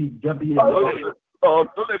 You leave Debbie alone. Oh,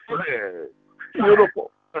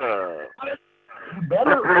 beautiful. You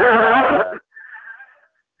better.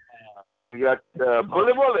 We got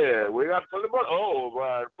bully. We got bully. Oh,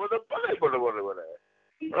 bully.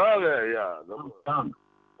 Oh, there, yeah. Done.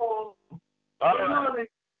 All right.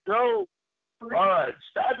 So, all right.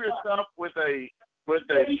 Stab yourself with a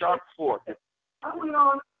sharp fork. I went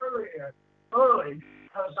on early,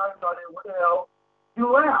 because I thought it would help. You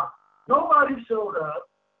laughed. Nobody showed up.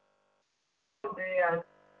 At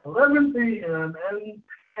 11 p.m.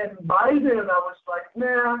 and by then I was like,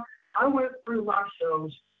 nah. I went through my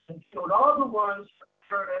shows and killed all the ones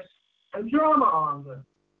Curtis and drama on them.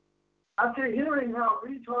 After hearing how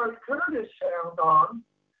retard Curtis sound on,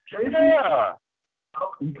 JD. Yeah.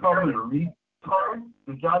 Oh, you call me a retard?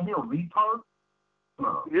 Did y'all hear retard?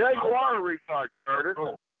 No. Yeah, you are a retard, Curtis.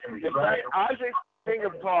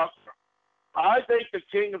 I think the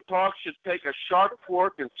King of Talk should take a sharp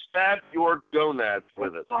fork and stab your gonads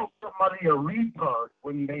with it. Call somebody a retard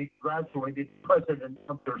when they graduated president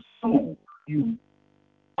of their school. You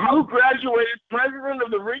graduated president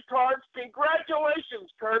of the retards?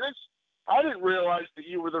 Congratulations, Curtis. I didn't realize that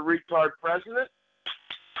you were the retard president.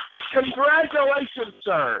 Congratulations,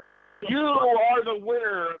 sir. You are the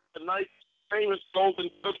winner of tonight's famous golden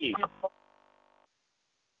cookie.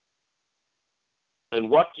 And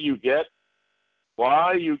what do you get?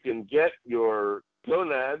 Why, you can get your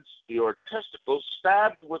gonads, your testicles,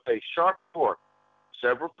 stabbed with a sharp fork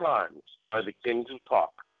several times by the Kings of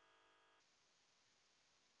Talk.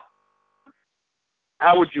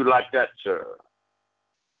 How would you like that, sir?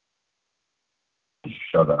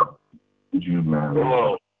 shut up. You man.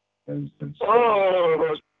 Oh,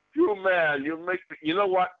 you man. You know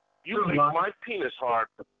what? You make my penis hard.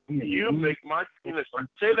 You make my penis hard.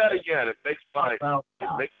 Say that again. It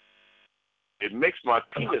makes my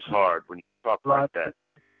penis hard when you talk like that.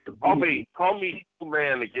 Call me Jew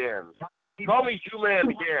man again. Call me Jew man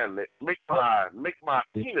again. Make my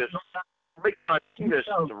penis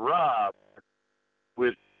throb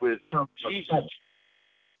with Jesus.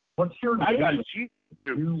 What's your name? I got Jesus.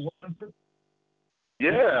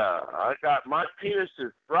 Yeah, I got my penis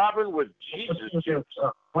is throbbing with Jesus juice.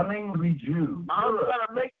 One angry Jew. I'm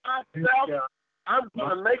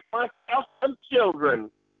gonna make myself some children.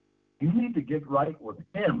 You need to get right with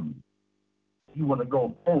him. You want to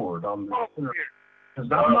go forward on this.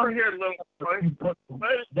 Because I'm not here, little boy. You put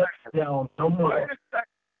that down no more. Wait a second.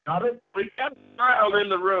 Got it? We got a child in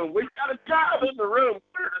the room. We got a child in the room.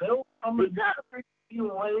 We got to be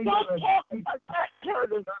Stop talking like that,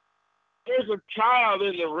 Curtis. There's a child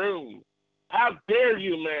in the room. How dare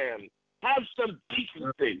you, man? Have some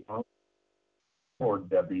decency. Poor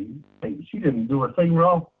Debbie. Hey, she didn't do a thing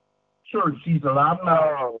wrong. Sure, she's allowed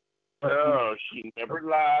now. No, she never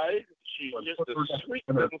lied. She's just a sweet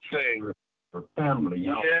little thing. Her family.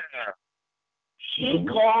 Yeah. She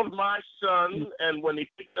called my son, and when he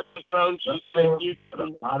picked up the phone, she said, You've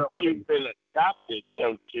been adopted,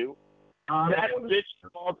 don't you? That bitch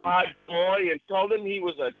called my boy and told him he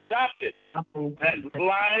was adopted. That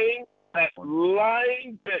lying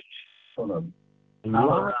bitch.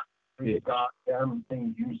 The goddamn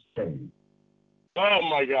thing you say. Oh,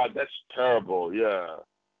 my God, that's terrible, yeah.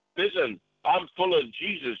 Listen, I'm full of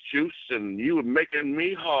Jesus juice, and you were making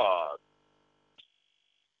me hard.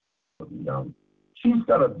 She's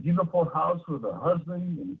got a beautiful house with a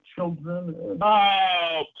husband and children. And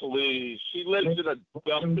oh, please. She lives in a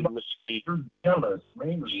dumping mesquite. You're jealous,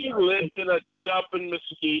 man. She lives in a dumping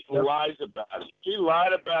mesquite and lies about it. She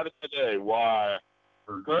lied about it today. Why?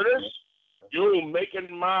 Curtis, you're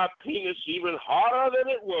making my penis even harder than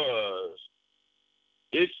it was.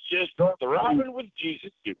 It's just throbbing with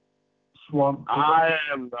Jesus juice. I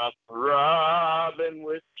am not throbbing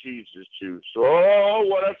with Jesus juice. Oh,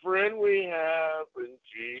 what a friend we have in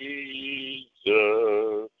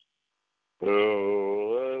Jesus.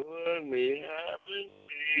 Oh, what we have in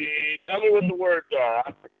Jesus. Tell me what the words are.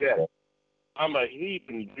 I forget it. I'm a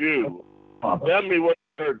heathen Jew. Tell me what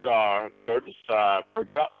the words are. Curtis, I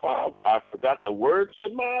forgot the words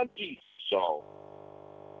of my Jesus song.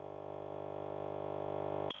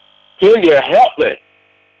 Can you help me?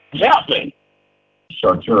 Help me.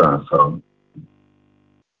 Shut your ass up.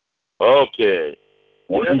 Okay.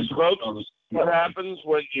 Yes, folks, what happens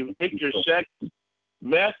when you intersect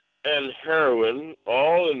meth and heroin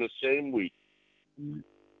all in the same week? You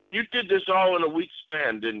did this all in a week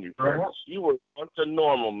span, didn't you, Curtis? You were once a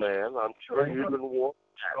normal man. I'm sure you've been warned.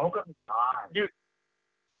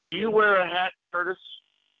 You wear a hat, Curtis?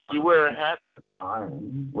 You wear a hat?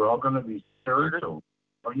 We're all going to be spiritual.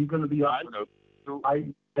 Are you going to be I know.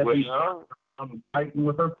 I'm fighting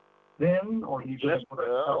with her then, or you just I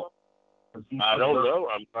don't know.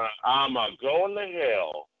 I'm going to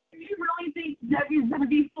hell. Do you really think Debbie's going to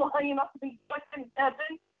be flying up and fucking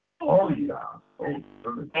heaven? Oh, yeah.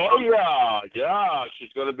 Oh, yeah.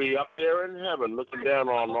 She's going to be up there in heaven looking down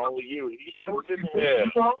on all of you. He's in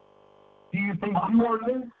hell. Do you think you are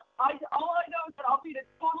Liz? All I know is that I'll be in a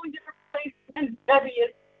totally different place than Debbie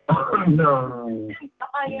is. No.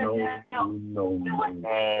 I am now.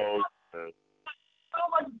 No. So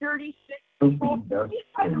much dirty shit. He's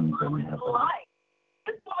trying to ruin life.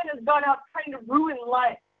 This woman has gone out trying to ruin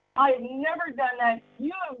life. I have never done that.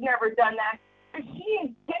 You have never done that. But she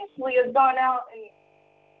intentionally has gone out and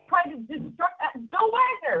tried to destruct Bill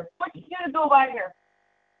Wagner. What you do to Bill Wagner?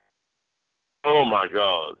 Oh, my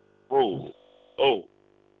God. Oh,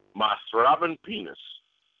 my throbbing penis.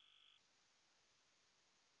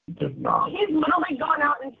 He's literally gone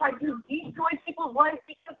out and tried to destroy people's lives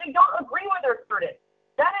because they don't agree with her, Curtis.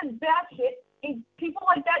 That is bad shit. And people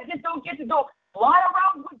like that just don't get to go fly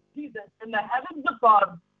around with Jesus in the heavens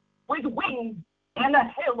above with wings and a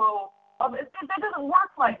halo. That doesn't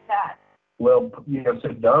work like that. Well, yes,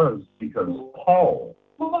 it does, because Paul.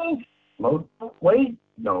 No,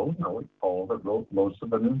 it's Paul that wrote most of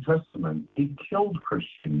the New Testament. He killed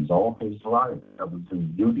Christians all his life. That was his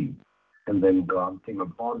duty. And then God came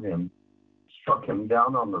upon him, struck him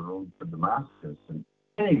down on the road to Damascus. And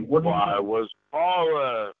hey, why was Paul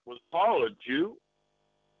a Jew?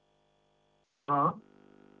 Huh?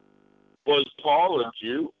 Was Paul a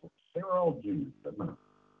Jew? They were all Jews, but no.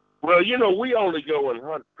 Well, we only go and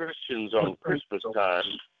hunt Christians on Christmas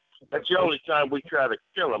time. That's the only time we try to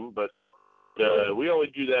kill them, but we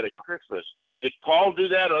only do that at Christmas. Did Paul do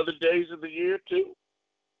that other days of the year, too?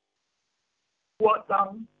 What,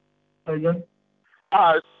 Tom? Again?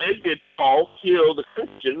 Did Paul kill the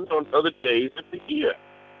Christians on other days of the year?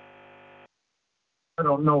 I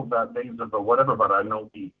don't know about days of the whatever, but I know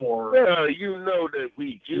before. Well, you know that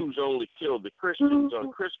we Jews only kill the Christians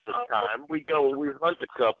on Christmas time. We hunt a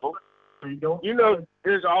couple.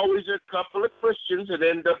 There's always a couple of Christians that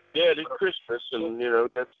end up dead at Christmas, and,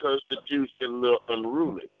 that's because the Jews get a little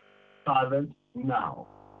unruly. Silence now.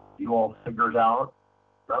 You all figured out?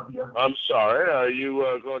 I'm sorry. Are you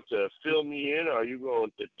going to fill me in? Are you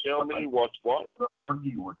going to tell me what's what?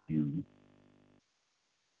 Argue with you.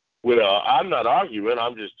 Well, I'm not arguing.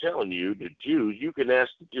 I'm just telling you, the Jews, you can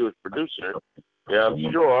ask the Jewish producer. Yeah,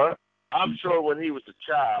 I'm sure when he was a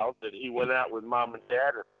child that he went out with mom and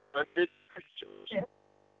dad and hunted Christians.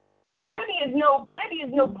 Debbie is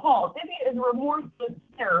no Paul. Debbie is a remorseless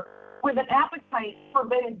sinner with an appetite for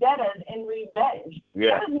vendettas and revenge.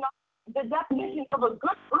 Yeah. That is not the definition of a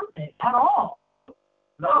good person at all.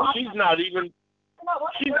 No, she's not even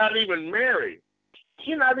married.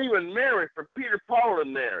 She's not even married for Peter, Paul,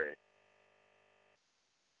 and Mary.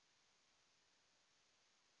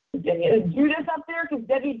 Is Judas up there? Because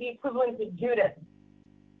Debbie's the equivalent to Judas.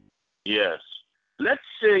 Yes. Let's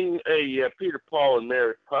sing a Peter, Paul, and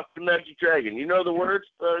Mary, Puff the Magic Dragon. You know the words,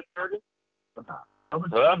 Curtis? Puff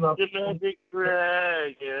the Magic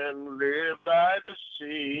Dragon, live by the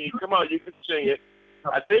sea. Come on, you can sing it.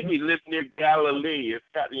 I think he lived near Galilee. It's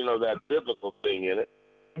got, that biblical thing in it.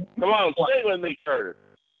 Come on, sing with me, Curtis.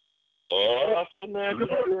 Off the Magic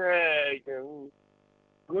Dragon.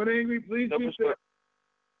 What angry, please do say.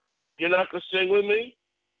 You're not going to sing with me?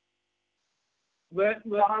 Let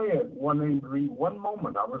one angry, one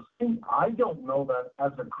moment. I was thinking, I don't know that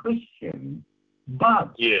as a Christian,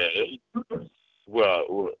 but yeah.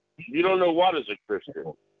 Well, you don't know what as a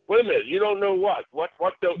Christian. Wait a minute, you don't know what? What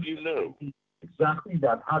don't you know? Exactly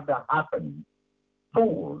that had to happen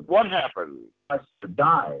for what happened? Us to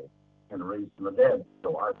die and raise from the dead.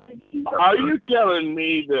 So I think are you telling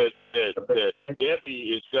me that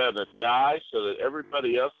Debbie is gonna die so that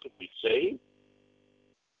everybody else can be saved?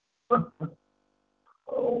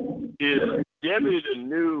 Is Debbie the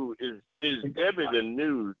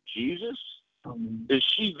new Jesus? Is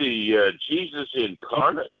she the Jesus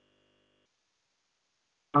incarnate?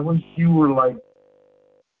 I wish you were like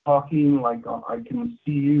talking like I can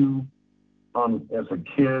see you as a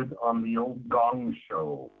kid on the old Gong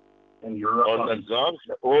Show, and you're on the Gong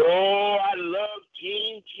Show. Oh, I love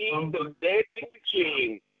Gene, the dancing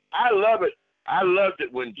Gene. I love it. I loved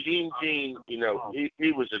it when Gene, he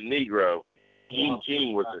was a Negro.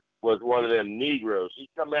 Gene was one of them Negroes. He'd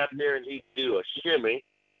come out there and he'd do a shimmy,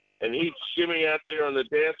 and he'd shimmy out there on the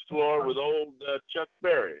dance floor with old Chuck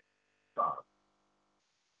Berry.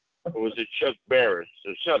 Or was it Chuck Barris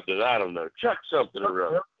or something? I don't know. Chuck something or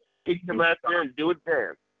other. He'd come out there and do a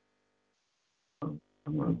dance.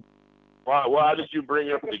 Why did you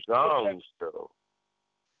bring up the gongs, though?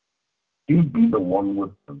 You'd be the one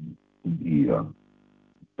with the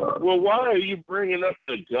well, why are you bringing up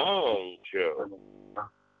the gong, Joe?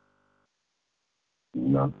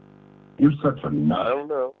 No. You're such a nut. I don't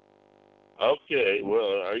know. Okay,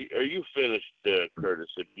 well, are you finished, Curtis?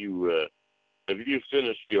 Have you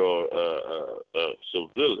finished your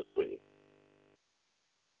soliloquy?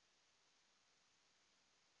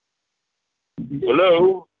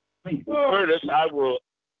 Hello, Curtis. I will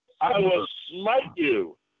smite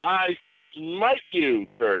you. I smite you,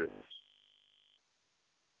 Curtis.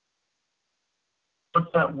 What's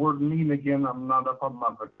that word mean again? I'm not up on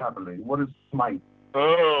my vocabulary. What is smite?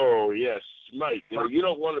 Oh yes, smite. You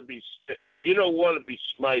don't want to be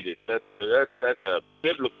smited. That's a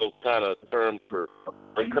biblical kind of term for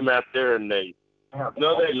they come out there and they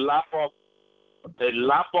lop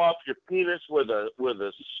off your penis with a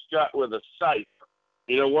scythe.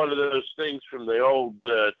 You know, one of those things from the Old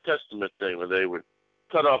Testament thing where they would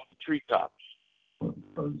cut off the treetops.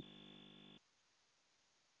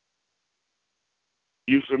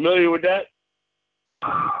 You familiar with that?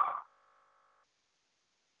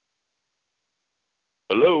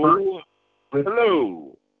 Hello?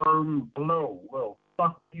 Hello? Blow. Well,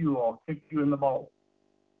 fuck you. I'll kick you in the balls.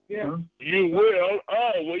 Yeah. You will?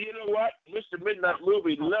 Oh, well, you know what? Mr. Midnight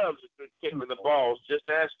Movie loves a good kick in the balls. Just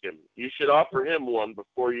ask him. You should offer him one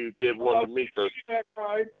before you give one to me.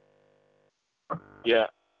 Yeah.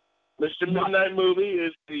 Mr. Midnight Movie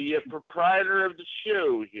is the proprietor of the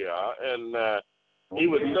show here, and he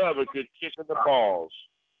would love a good kick in the balls.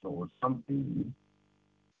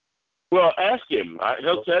 Well, ask him.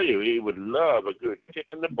 He'll tell you he would love a good kick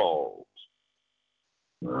in the balls.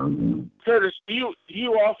 Curtis, do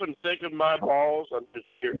you often think of my balls? I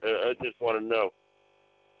just want to know.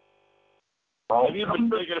 Have you been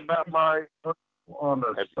thinking about my? Have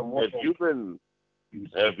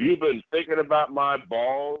you been thinking about my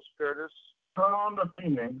balls, Curtis? Turn on the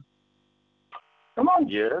Phoenix. Come on.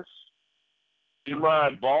 Yes. Do my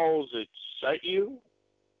balls excite you?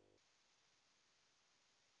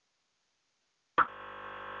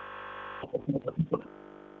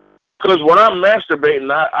 Because when I'm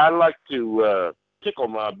masturbating, I like to tickle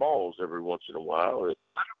my balls every once in a while. It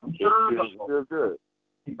feels real good.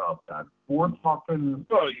 About that. We're talking.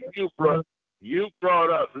 Well, you brought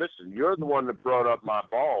up. Listen, you're the one that brought up my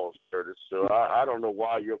balls, Curtis. So I don't know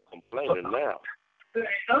why you're complaining now.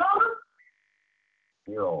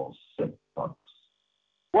 You're all sick fucks.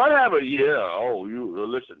 What happened? Yeah. Oh, you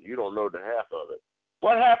listen. You don't know the half of it.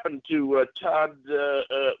 What happened to Todd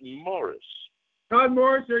Morris? Todd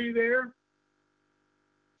Morris, are you there?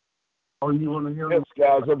 Oh, you want to hear? Yes,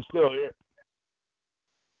 guys, I'm still here.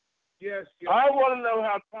 Yes. I want to know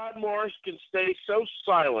how Todd Morris can stay so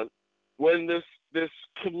silent when this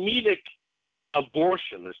comedic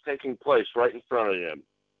abortion is taking place right in front of him.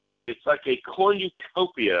 It's like a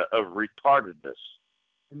cornucopia of retardedness.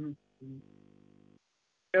 Mm-hmm.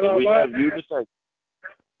 And we have you to thank.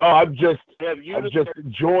 Oh, I'm just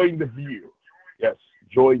enjoying the view. Yes,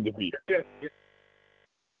 enjoying the view. Yes.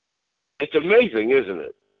 It's amazing, isn't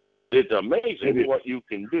it? It's amazing what you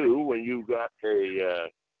can do when you got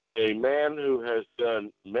a man who has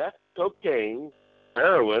done meth, cocaine,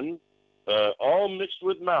 heroin, all mixed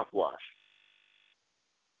with mouthwash.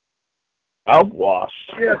 Mouthwash.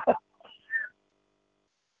 Yeah.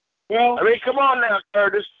 Well, I mean, come on now,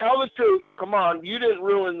 Curtis. Tell the truth. Come on. You didn't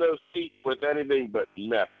ruin those teeth with anything but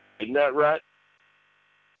meth. Isn't that right?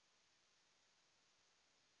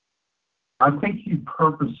 I think he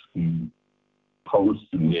purposely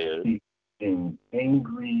posted in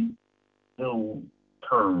angry, ill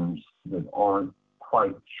terms that aren't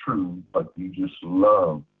quite true, but you just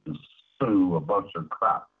love to spew a bunch of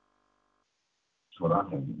crap. That's what I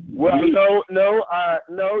think. Well, no,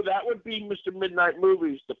 that would be Mr. Midnight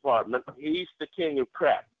Movies department. He's the king of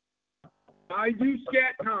crap. I do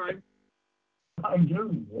scat time. I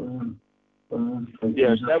do.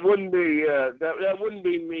 Yes, that wouldn't be that wouldn't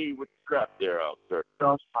be me with the crap there, sir.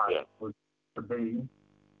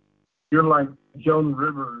 You're like Joan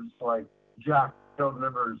Rivers, like Jack Joan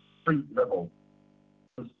Rivers, street level.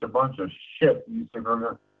 Just a bunch of shit. You say,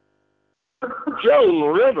 Joan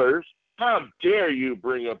Rivers? How dare you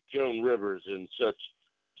bring up Joan Rivers in such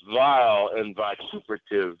vile and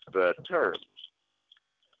vituperative terms?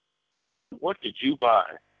 What did you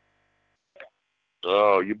buy?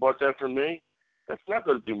 Oh, you bought that from me? That's not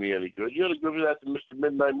going to do me any good. You ought to give that to Mr.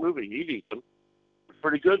 Midnight Movie. He'd eat them. They're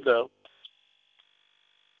pretty good, though.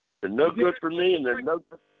 They're no good for me, and they're no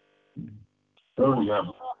good.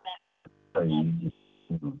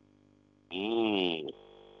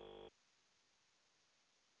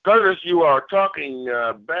 Curtis, you are talking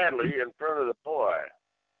badly in front of the boy.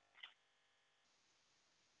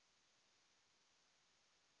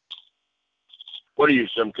 What are you,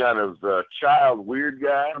 some kind of child weird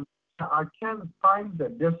guy? I can't find the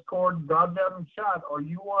Discord goddamn chat. Are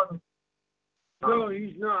you on? No,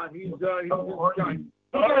 he's not. He's No.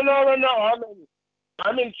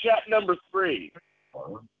 I'm in chat number 3.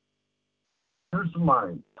 Here's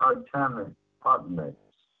my Titanic hot mix.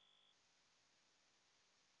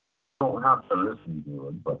 Don't have to listen to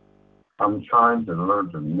it, but I'm trying to learn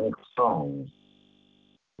to mix songs.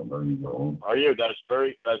 So there you go. Oh, yeah, that's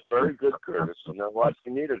very good, Curtis. You know what?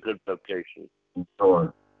 You need a good vocation.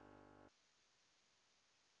 Sure.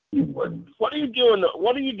 What do you do in the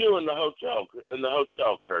hotel? In the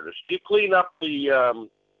hotel, Curtis, do you clean up the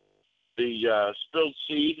spilled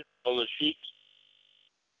seed on the sheets?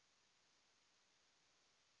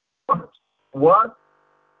 What?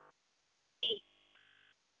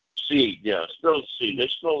 Seed, yeah, spilled seed. They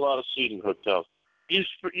spill a lot of seed in hotels.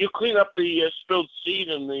 You clean up the spilled seed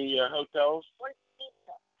in the hotels?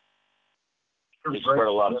 They spread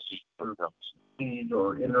a lot of seed in hotels. Seed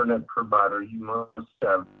or internet provider, you must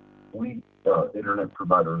have weak internet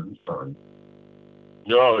provider. I'm sorry.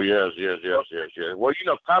 Oh, yes. Well, you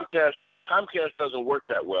know, Comcast doesn't work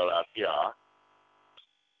that well out here.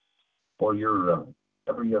 Or your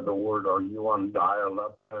every other word. Are you on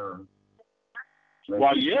dial-up there?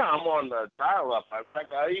 Well, yeah, I'm on the dial-up. In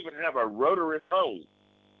fact, I even have a rotary phone.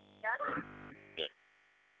 Yeah.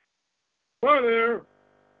 Hi there.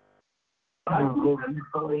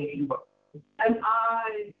 An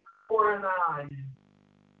eye for an eye.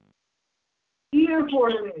 Ear for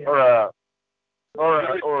an ear. Or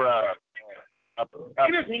a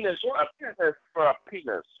penis for a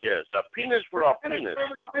penis. Yes, a penis for a penis.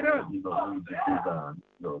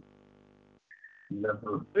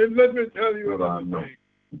 And let me tell you another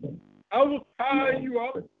thing. I will tie you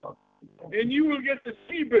up, and you will get the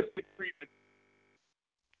sea biscuit treatment.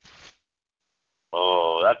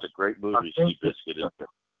 Oh, that's a great movie, Seabiscuit, isn't it?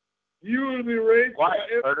 You will be raised by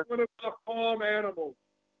Curtis. one of the farm animals.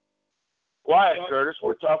 Quiet, Curtis.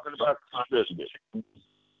 We're talking about Seabiscuit.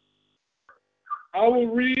 I will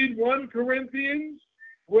read 1 Corinthians,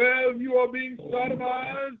 where you are being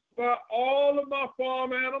sodomized by all of my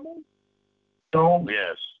farm animals. Don't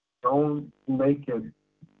make it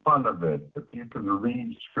fun of it. If you can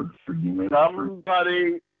read scripture, you may.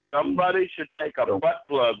 Somebody should take a butt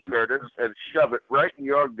plug, Curtis, and shove it right in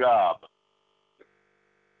your gob.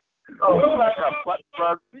 Would you like a butt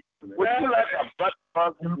plug? Would you like a butt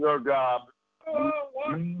plug in your gob?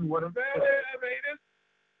 What is that, Avenus?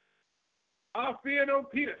 I fear no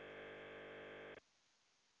penis.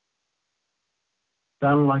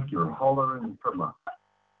 Sound like you're hollering from a.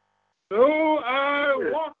 So I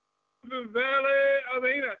walk through the valley of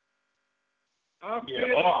Anus.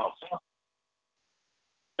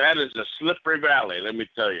 That is a slippery valley, let me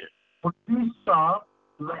tell you. Would you stop?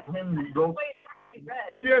 Let him go.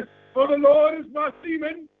 Yes, for the Lord is my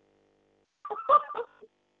seaman.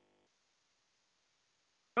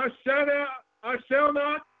 I shall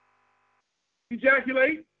not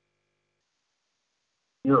ejaculate.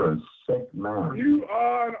 You're a sick man. You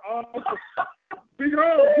are an awful. Speak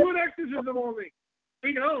home. Do an exorcism on me.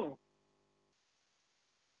 Speak home.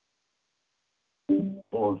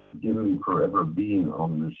 or forgive me for ever being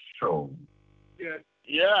on this show. Yes.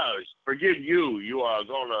 Yeah, forgive you. You are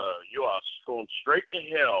going straight to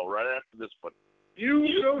hell right after this one.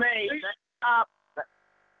 You may.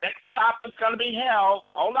 Next stop is going to be hell.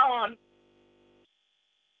 Hold on.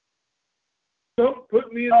 Don't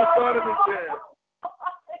put me in the front of the chair.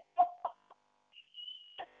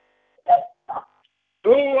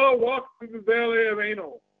 Though I walk through the valley of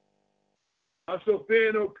anal, I shall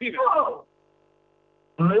fear no peanut.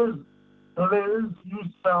 Liz, you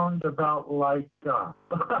sound about like For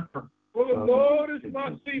the Lord is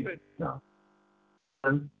my seaman,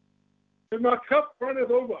 and my cup runneth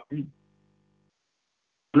over.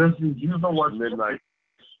 Listen, you know what? Mr.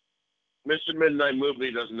 Midnight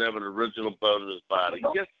Movie doesn't have an original bone in his body.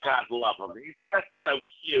 Just God love him. He's just so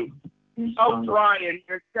cute. O'Brien,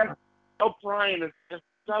 O'Brien is just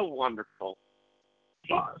so wonderful.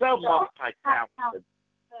 He's so multi-talented.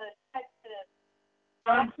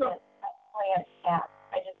 I'm so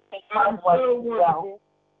wonderful.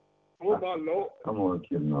 Oh, my Lord. I'm only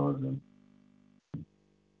kidding, Arden.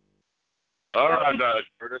 All right,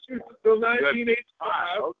 Curtis. Till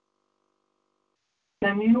 1985.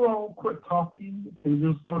 Can you all quit talking and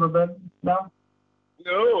just go to bed now?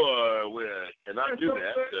 No, we cannot do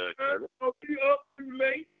that, Curtis. I'll be up too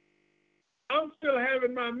late. I'm still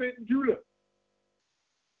having my mint julep.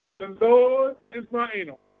 The Lord is my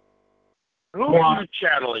anal. Who are you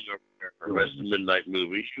channeling over there for Mr. Midnight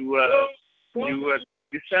Movies? You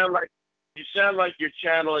sound like you're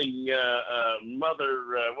channeling Mother.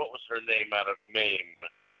 What was her name out of Maine?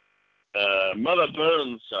 Mother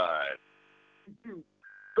Burnside.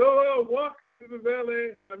 So walk to the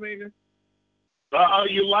valley. Oh,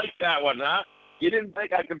 you like that one, huh? You didn't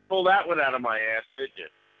think I could pull that one out of my ass, did you?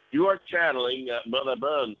 You are channeling Mother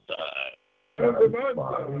Burnside.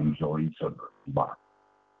 Enjoy each other. Bye.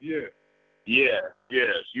 Yeah. Yeah,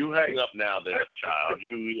 yes. You hang up now there, child.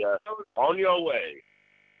 You on your way.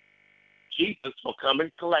 Jesus will come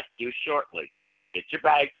and collect you shortly. Get your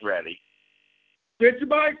bags ready. Get your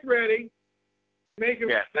bikes ready. Make it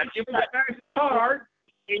nice hard.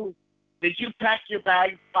 Did you pack your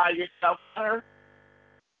bags by yourself, sir?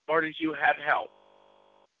 Or did you have help?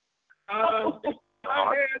 I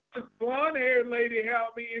had this blonde-haired lady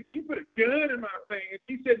help me, and she put a gun in my thing, and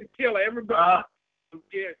she said to kill everybody.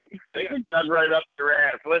 They can done right up your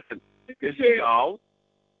ass. Listen, She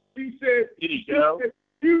said,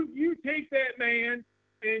 you take that man,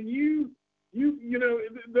 and you know,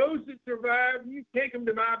 those that survive, you take them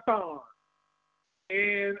to my farm.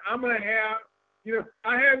 And I'm going to have,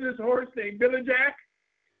 I have this horse named Billy Jack,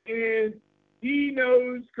 and he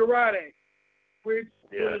knows karate,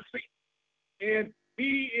 and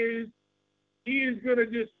he is going to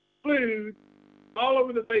just flute all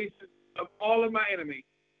over the faces of all of my enemies.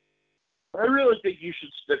 I really think you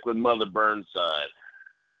should stick with Mother Burnside.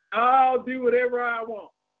 I'll do whatever I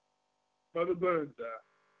want. Mother Burnside.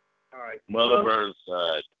 All right. Mother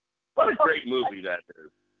Burnside. What a great movie that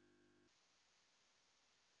is.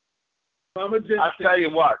 I'll tell you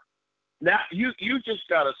what. Now, you just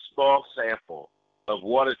got a small sample of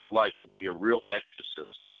what it's like to be a real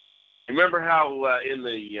exorcist. Remember how in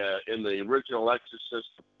the original Exorcist,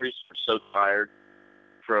 the priests were so tired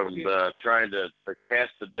from trying to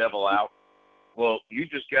cast the devil out? Well, you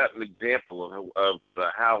just got an example of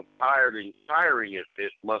how tiring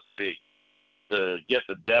it must be to get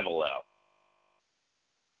the devil out.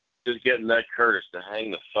 Just getting that Curtis to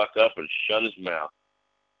hang the fuck up and shut his mouth.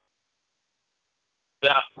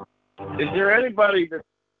 Now, is there anybody that...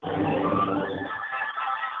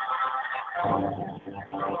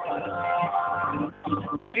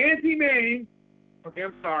 Auntie May. Okay,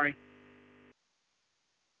 I'm sorry.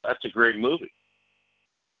 That's a great movie.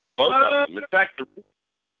 Both of them. In fact,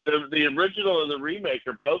 the original and the remake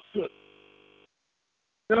are both good.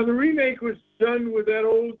 Now, the remake was done with that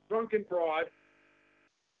old drunken broad.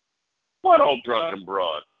 What old drunken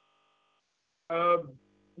broad?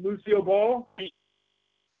 Lucille Ball.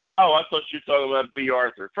 Oh, I thought you were talking about B.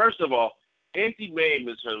 Arthur. First of all, Auntie Mame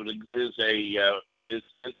is an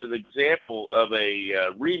example of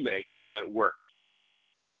a remake that worked.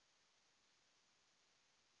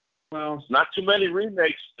 Well, not too many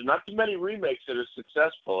remakes that are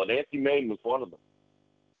successful, and Auntie Mame was one of them.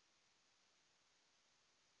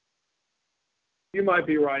 You might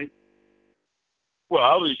be right.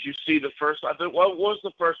 Well, did you see the first? I think what was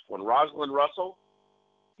the first one? Rosalind Russell.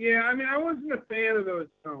 Yeah, I mean, I wasn't a fan of those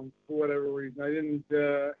films for whatever reason. I didn't,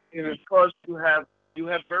 Because you have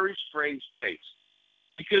very strange tastes.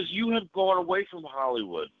 Because you have gone away from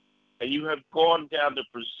Hollywood, and you have gone down to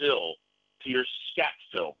Brazil to your scat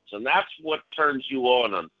films, and that's what turns you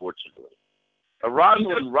on, unfortunately. a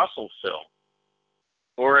Rosalind Russell film,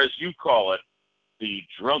 or as you call it, the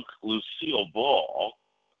drunk Lucille Ball,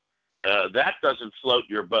 that doesn't float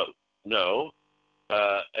your boat. No,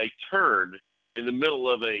 a turd in the middle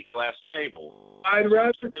of a glass table. I'd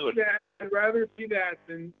rather see that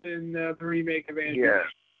than the remake of Andrew.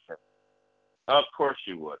 Yeah. Of course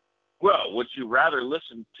you would. Well, would you rather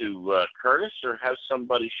listen to Curtis or have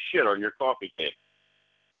somebody shit on your coffee table?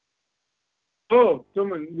 Oh,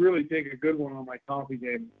 someone really take a good one on my coffee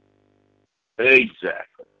table.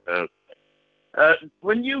 Exactly. Okay.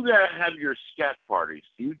 When you have your scat parties,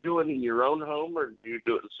 do you do it in your own home or do you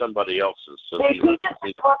do it in somebody else's? So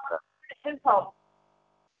His home.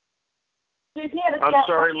 I'm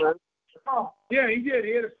sorry, Liz? Oh. Yeah, he did.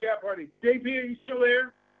 He had a scat party. JP, are you still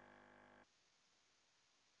there?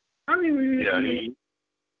 I mean, yeah,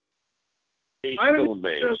 he's I still don't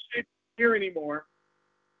amazed. here anymore.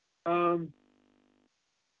 You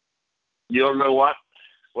don't know what?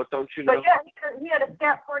 What don't you know? But yeah, he had a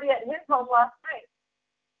scat party at his home last night.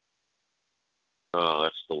 Oh,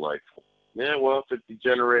 that's delightful. Yeah, well, if it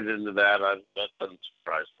degenerated into that, that doesn't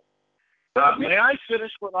surprise me. May I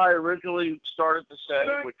finish what I originally started to say,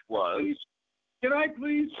 which was... Can I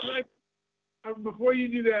please, before you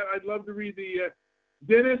do that, I'd love to read the...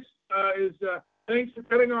 Dennis is, thanks for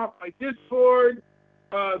cutting off my Discord.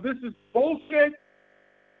 This is bullshit.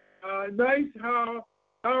 Nice how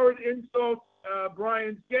Howard insults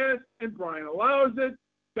Brian's guest, and Brian allows it.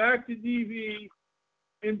 Back to DV.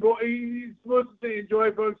 He's supposed to say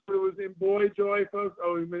enjoy, folks, but it was in boy joy, folks.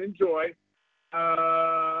 Oh, he meant enjoy.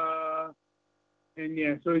 And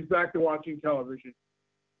yeah, so he's back to watching television.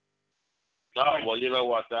 Oh well, you know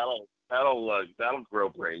what? That'll grow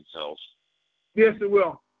brain cells. Yes, it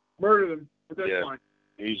will. Murder them, but that's fine.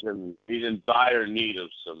 He's in dire need of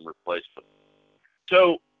some replacement.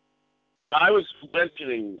 So I was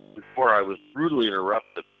mentioning before I was brutally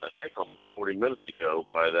interrupted, I think almost 40 minutes ago,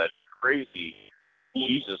 by that crazy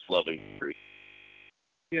Jesus-loving freak.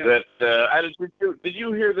 Yeah. Did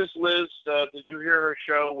you hear this, Liz? Did you hear her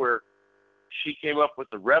show where she came up with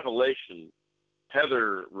the revelation?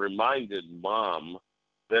 Heather reminded Mom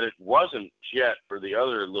that it wasn't Jet or the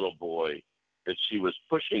other little boy that she was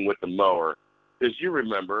pushing with the mower, because you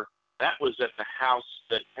remember, that was at the house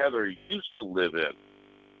that Heather used to live in.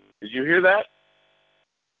 Did you hear that?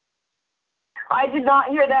 I did not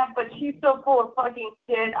hear that, but she's so full of fucking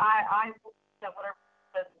shit. I that whatever.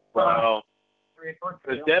 Well,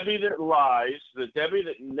 the Debbie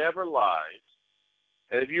that never lies.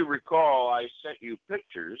 And if you recall, I sent you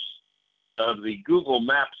pictures of the Google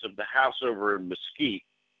Maps of the house over in Mesquite,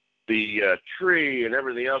 the tree and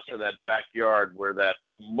everything else in that backyard where that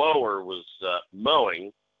mower was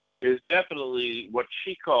mowing is definitely what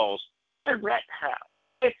she calls the rat house.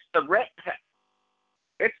 It's the rat house.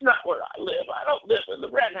 It's not where I live. I don't live in the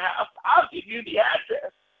rat house. I'll give you the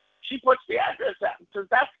address. She puts the address out and says,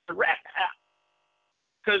 that's the rat house.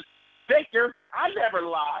 Because, Victor, I never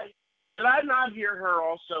lie. Did I not hear her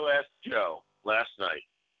also ask Joe last night?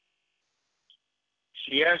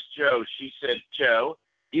 She asked Joe, she said, Joe,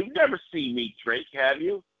 you've never seen me drink, have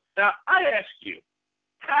you? Now, I ask you,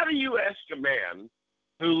 how do you ask a man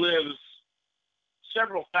who lives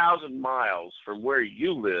several thousand miles from where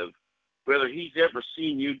you live whether he's ever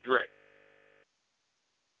seen you drink?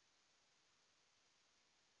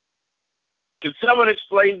 Can someone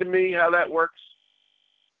explain to me how that works?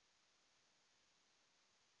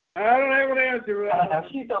 I don't have an answer for that.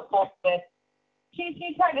 She's so bullshit.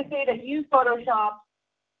 She tried to say that you photoshopped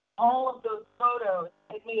all of those photos.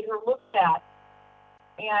 It made her look fat.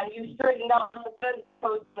 And you straightened out the fence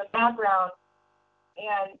post in the background.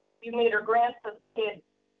 And you made her grandson's kid,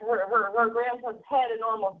 her grandson's head a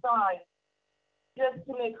normal size just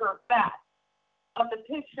to make her fat. But the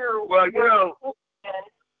picture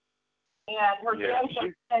and her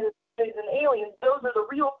grandson's head is an alien. Those are the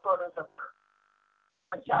real photos of her.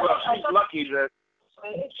 She's lucky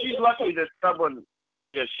that someone,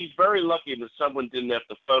 she's very lucky that someone didn't have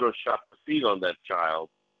to Photoshop the feet on that child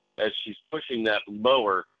as she's pushing that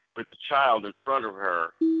mower with the child in front of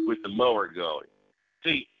her with the mower going.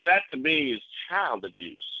 See, that to me is child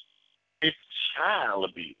abuse. It's child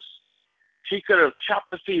abuse. She could have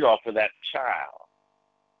chopped the feet off of that child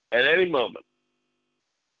at any moment.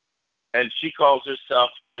 And she calls herself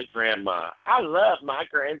the grandma. I love my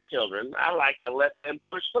grandchildren. I like to let them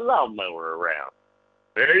push the lawnmower around.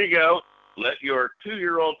 There you go. Let your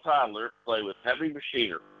 2-year-old toddler play with heavy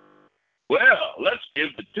machinery. Well, let's give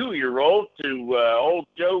the 2-year-old to old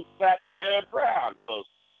Joe Fat Brown. So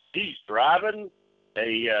he's driving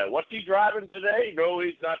what's he driving today? No,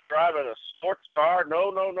 he's not driving a sports car.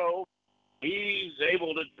 No. He's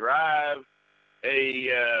able to drive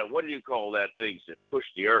what do you call that things that push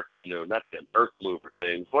the earth? Not them earth mover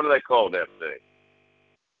things. What do they call that thing?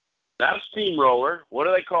 Not a steamroller. What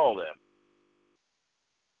do they call them?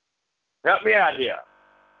 Help me out here.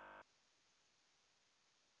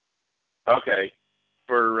 Okay.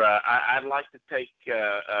 I'd like to take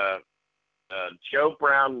Joe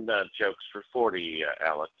Brown jokes for 40,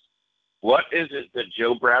 Alex. What is it that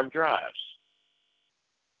Joe Brown drives?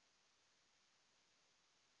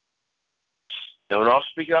 Don't all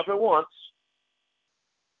speak up at once.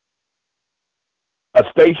 A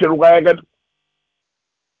station wagon?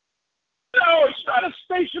 No, it's not a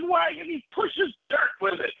station wagon. He pushes dirt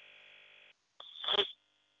with it.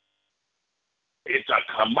 It's a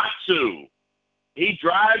Komatsu. He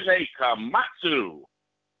drives a Komatsu.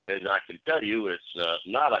 And I can tell you it's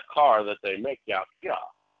not a car that they make out here.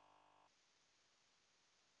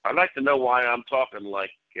 I'd like to know why I'm talking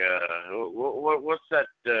like, what's that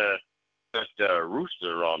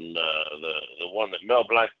rooster on the one that Mel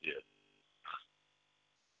Blanc did?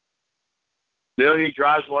 He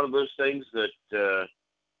drives one of those things that,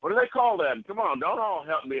 what do they call them? Come on, don't all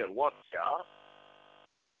help me at once, y'all.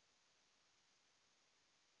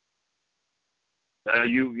 Now,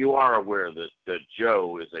 you are aware that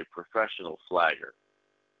Joe is a professional flagger.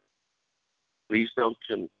 Please don't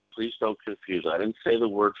confuse. I didn't say the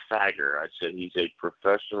word fagger. I said he's a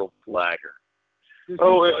professional flagger.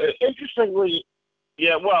 Interestingly,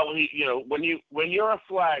 yeah. Well, when you're a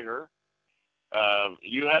flagger,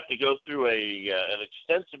 you have to go through an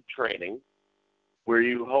extensive training where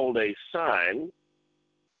you hold a sign,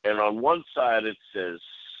 and on one side it says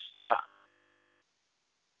stop,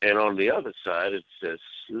 and on the other side it says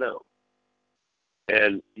slow.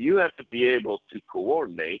 And you have to be able to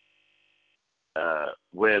coordinate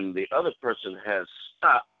when the other person has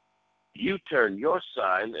stopped. You turn your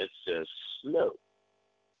sign that says slow,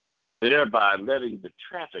 thereby letting the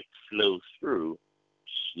traffic flow through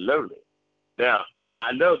slowly. Now,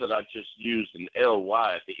 I know that I just used an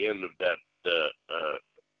ly at the end of that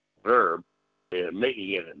verb,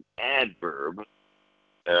 making it an adverb,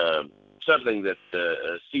 something that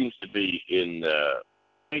seems to be in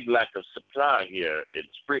big lack of supply here in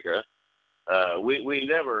Spreaker. We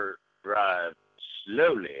never drive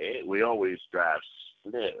slowly. We always drive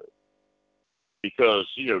slow. Because,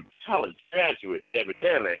 college graduate,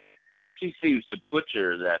 evidently, she seems to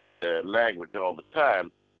butcher that language all the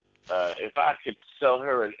time. If I could sell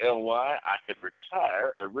her an ly, I could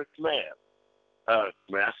retire a rich man.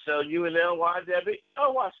 May I sell you an ly, Debbie?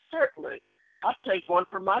 Oh, why, certainly. I'll take one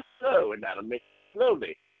for my slow, and that'll make it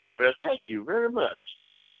slowly. Well, thank you very much.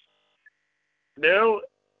 No,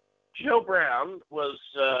 Joe Brown was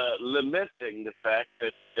lamenting the fact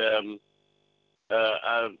that,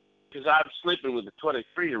 because I'm sleeping with a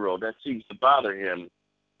 23-year-old, that seems to bother him,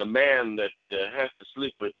 the man that has to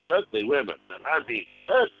sleep with ugly women. And I mean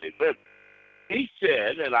ugly women. He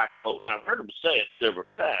said, and I quote, I've heard him say it several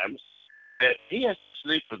times, that he has to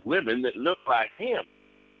sleep with women that look like him.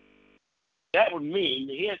 That would mean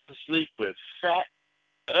he has to sleep with fat,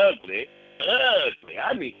 ugly,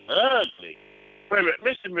 I mean ugly. Wait a minute,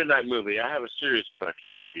 Mr. Midnight Movie, I have a serious question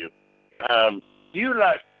for you. Do you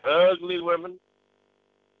like ugly women?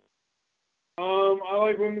 I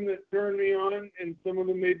like women that turn me on, and some of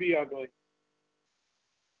them may be ugly.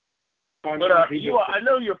 But I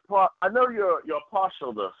know you're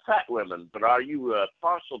partial to fat women, but are you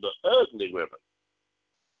partial to ugly women?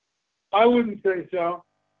 I wouldn't say so.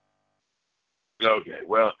 Okay,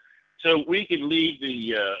 well, so we can leave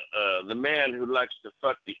the man who likes to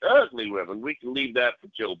fuck the ugly women. We can leave that for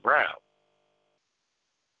Joe Brown.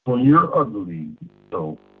 Well, you're ugly,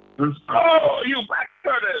 so. Oh, you back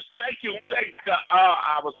Curtis. Thank you.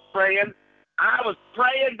 I was praying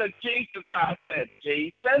to Jesus. I said,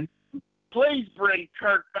 Jesus, please bring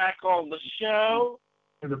Kurt back on the show.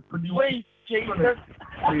 Please, Jesus.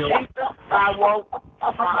 Jesus, I won't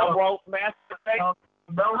masturbate.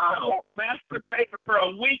 I won't masturbate for a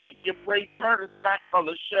week if you bring Curtis back on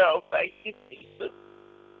the show. Thank you, Jesus.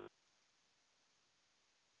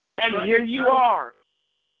 And here you are.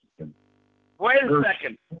 Wait a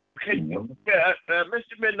second.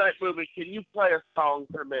 Mr. Midnight Movie, can you play a song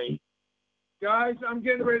for me? Guys, I'm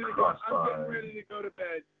getting ready to go. To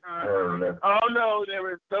bed. Oh no,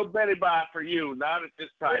 there is no Betty Bye for you. Not at this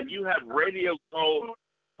time. You have Radio Gold.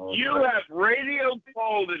 You have Radio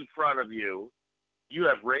Gold in front of you. You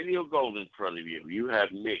have Radio Gold in front of you. You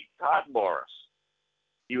have me, Todd Morris.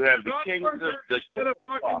 You have the Kings of the. Not a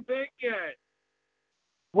fucking thing yet.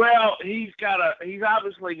 Well, he's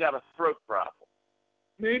obviously got a throat problem.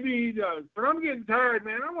 Maybe he does, but I'm getting tired,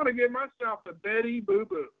 man. I want to get myself to Betty Boo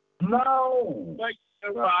Boo. No. Like,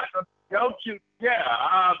 Don't you? You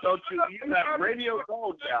have radio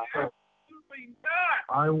gold now.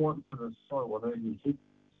 I want to destroy whatever you keep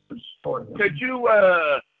destroying. Could you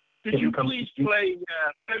please play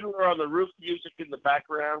Fiddler on the Roof music in the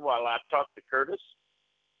background while I talk to Curtis?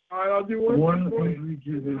 All right, I'll do one. Hold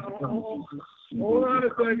on a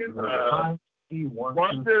second.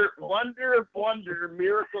 Wonder of Wonder,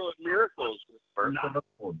 Miracle of Miracles.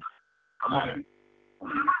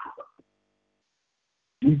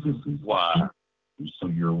 Jesus is Wow. So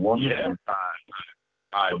you're one. Yeah,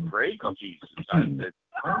 I prayed to Jesus. I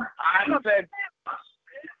said,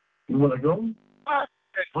 you want to go?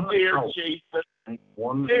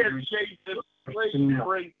 Dear Jesus, please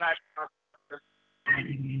bring back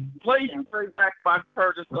my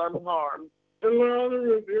Curtis unharmed. Fiddler on the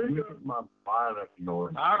Roof. Here we go. My mind up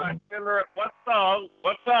north. All right, Fiddler. What song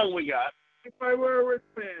we got? If I Were a Rich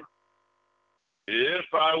Man. If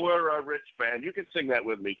I Were a Rich Man. You can sing that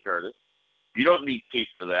with me, Curtis. You don't need teeth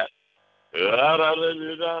for that.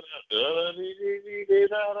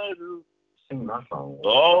 Sing that song.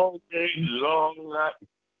 All day long.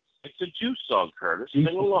 It's a Jew song, Curtis. Sing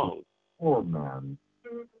along. Poor man.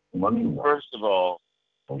 Money. First of all,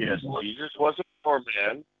 yes, Jesus was a poor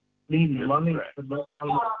man. Need money. Let's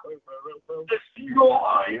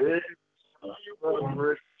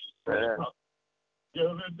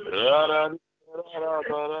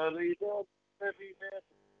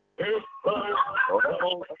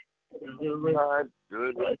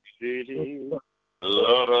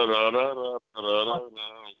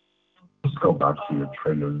go back to your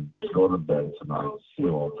trailer. Go to bed tonight. See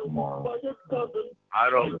you all tomorrow. I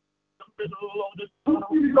don't.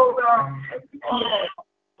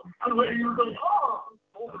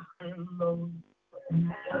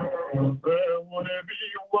 Whatever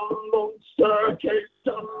you want, Lord, staircase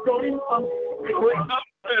just going up. Going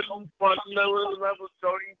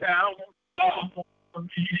down.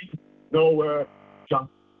 Nowhere, just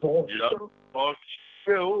for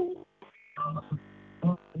you.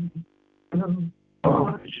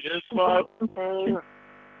 Yes, my friend.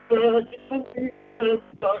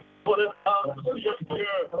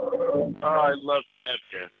 I love that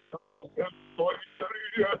kid.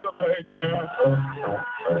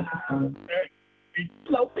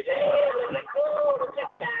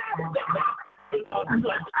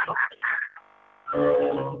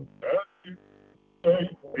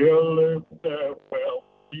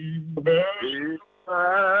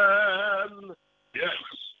 Yes.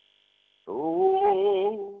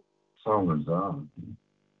 Oh. Song is on.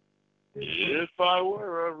 If I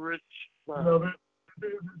were a rich man.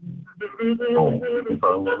 If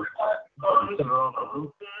I were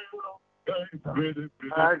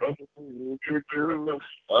I could do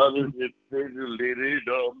other than lady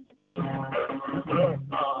dumb.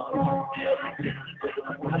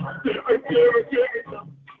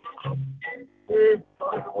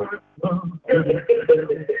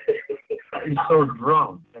 He's so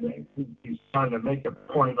drunk, and he's trying to make a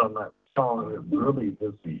point on that song that really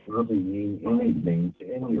doesn't really mean anything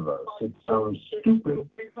to any of us. It sounds stupid,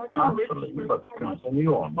 actually, but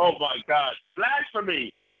continue on. Oh my God,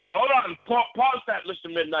 blasphemy! Hold on, pause that,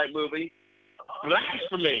 Mr. Midnight Movie.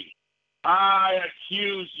 Blasphemy! I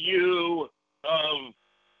accuse you of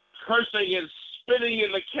cursing and spitting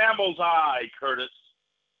in the camel's eye, Curtis.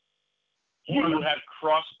 You have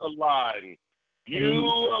crossed the line. You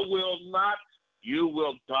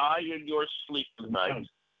will die in your sleep tonight.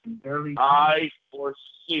 I foresee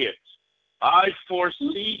it. I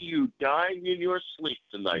foresee you dying in your sleep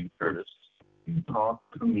tonight, Curtis. Talk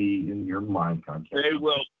to me in your mind context. They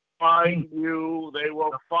will find you. They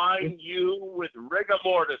will find you with rigor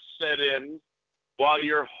mortis set in while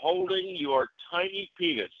you're holding your tiny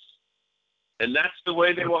penis. And that's the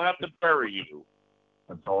way they will have to bury you.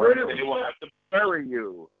 That's all. They will have to bury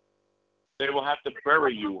you. They will have to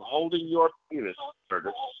bury you holding your penis,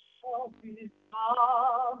 Curtis.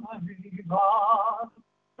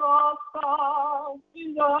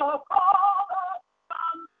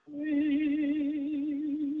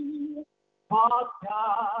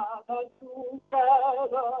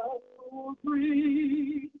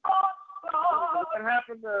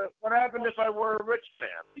 What happened if I were a rich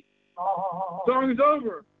man? Song's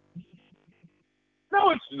over. No,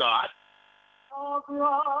 it's not.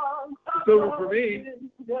 It's over for me.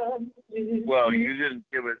 Well, you didn't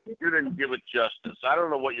give it justice. I don't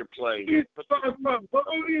know what you're playing. What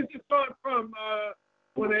movie is this song from?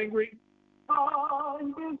 When Angry?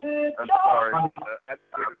 I'm sorry.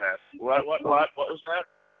 What was that?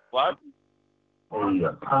 What? A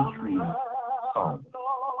country song.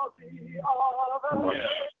 Yeah.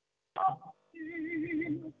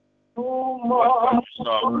 What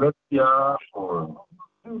song?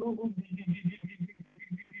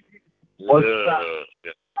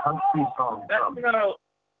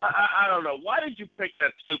 don't know. Why did you pick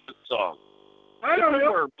that stupid song? I don't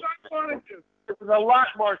know. I wanted to. It was a lot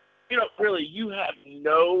more. Really, you have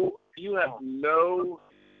no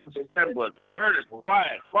semblance. Curtis,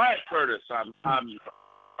 quiet, Curtis. I'm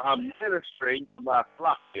ministering to my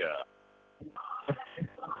flock here.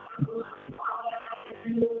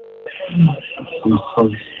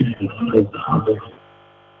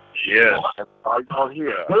 Yes, y'all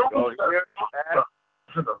here.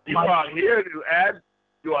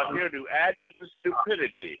 You are here to add to the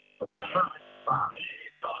stupidity.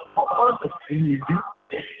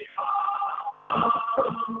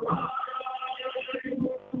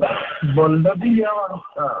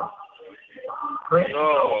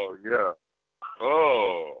 Oh, yeah.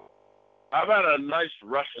 Oh. How about a nice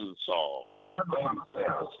Russian song?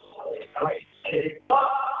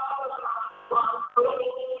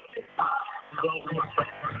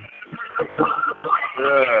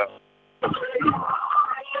 Yeah.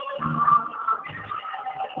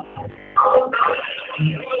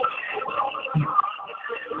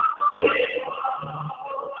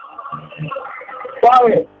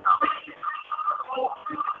 Quiet.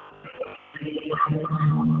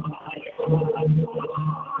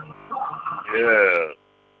 Yeah.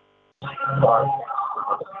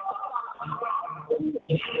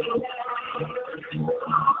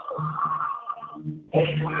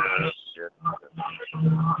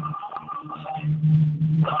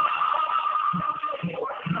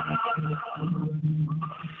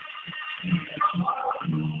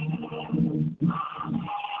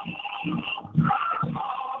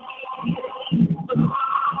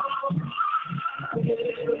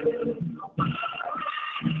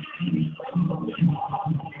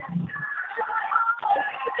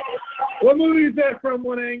 What movie is that from,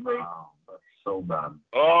 One Angry? Wow, that's so bad.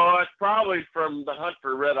 Oh, it's probably from The Hunt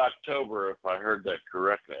for Red October, if I heard that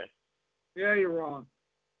correctly. Yeah, you're wrong.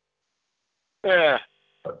 Yeah.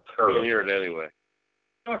 You can hear it anyway.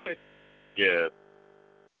 Okay. Yeah.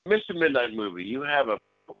 Mr. Midnight Movie, you have a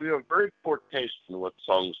very poor taste in what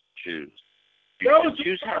songs to choose. You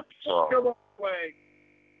choose happy songs. Go away.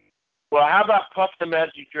 Well, how about Puff the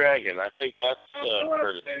Magic Dragon? I think that's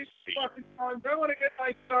Curtis' speech. I want to get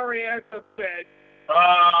my sorry ass to bed.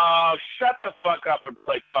 Oh, shut the fuck up and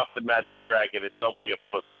play Puff the Magic Dragon and don't be a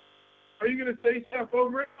pussy. Are you going to say stuff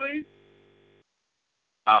over it, please?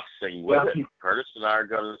 I'll sing with it. Curtis and I are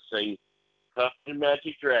going to sing Puff the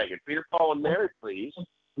Magic Dragon. Peter, Paul, and Mary, please.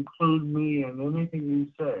 Include me in anything you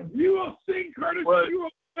say. You will sing, Curtis. What? You will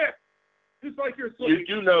sing. Just like you're You singing.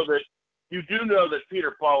 do know that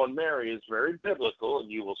Peter, Paul, and Mary is very biblical, and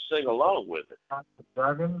you will sing along with it.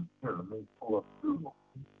 Dragon? Here, let me pull up Google.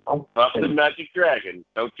 Puff the Magic Dragon.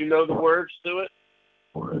 Don't you know the words to it?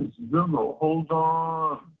 Where's Google? Hold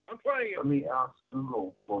on. I'm playing Let it. me ask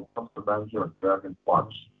Google for Puff the Magic Dragon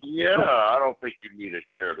watch. Yeah, I don't think you need it,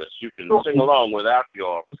 Curtis. You can sing along without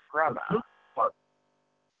your crowd out.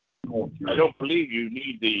 I don't believe you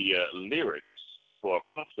need the lyrics for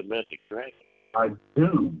Puff the Magic Dragon. I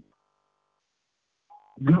do.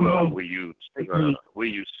 Well, Google. will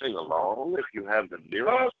you sing along if you have the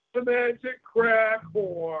lyrics? Puff the Magic Crack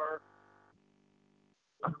Whore.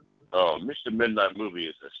 Oh, Mr. Midnight Movie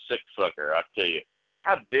is a sick fucker, I tell you.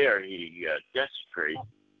 How dare he desecrate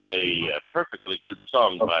a perfectly good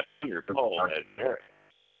song by Peter, Paul, and Mary.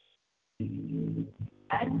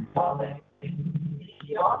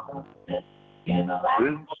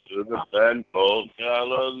 To the band called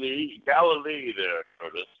Galilee there,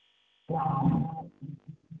 Curtis.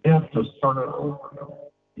 You have to start it over.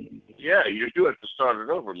 Yeah, you do have to start it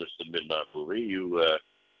over, Mr. Midnight Movie.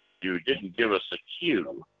 You didn't give us a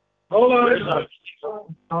cue. Hold on.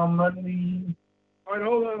 Comedy. All right,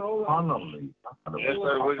 hold on. Connolly. Yes,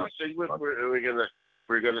 sir, we're gonna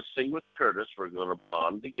sing with Curtis. We're gonna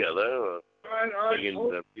bond together. All right.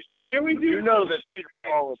 Singing, Can we do? you know that Peter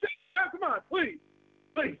Paul. Come on, please.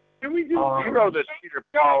 Can we do? You know that Peter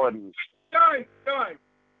Paul and. Guys,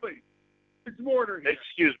 please. It's Mortar here.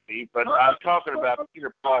 Excuse me, but I'm talking about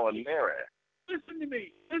Peter, Paul, and Mary. Listen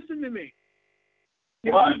to me.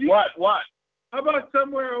 What? How about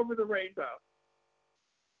Somewhere Over the Rainbow?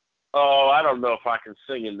 Oh, I don't know if I can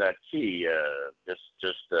sing in that key.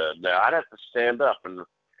 Now I'd have to stand up, and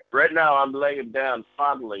right now I'm laying down,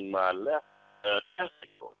 fondling my left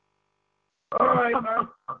testicle. All right.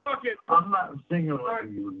 Fuck it. I'm not singing like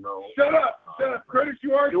you know. Shut up. Curtis,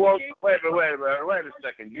 you are You won't. singing. Wait a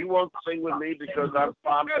second. You won't sing with me because I'm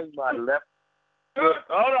fondling my left. Hold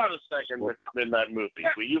on a second, Mr. Midnight Movie.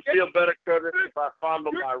 Will you feel better, Curtis, if I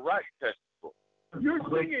fondle my right testicle? You're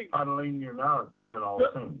singing. Fondling your nose, and I'll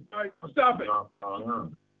sing. All right, stop it.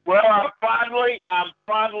 Well, I'm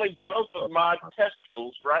fondling both of my testicles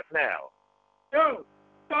testicles right now. No,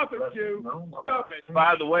 stop it, Jew. Stop it.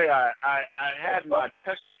 By the way, I had my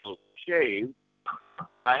testicles shaved.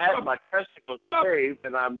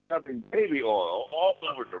 And I'm rubbing baby oil all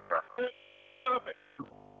over the front. Stop it.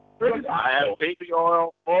 I have baby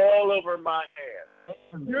oil all over my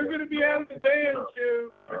hands. You're going to be out of the band,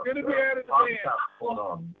 Jew. You're going to be out of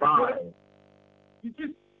the band. You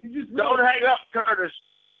just Don't hang up, Curtis.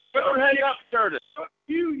 Don't hang up, Curtis.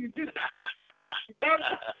 You just. What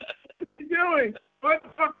are you doing? What the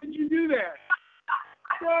fuck did you do that?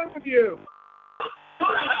 What's wrong with you?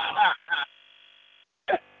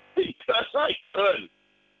 Because I could.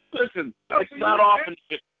 Listen, it's not often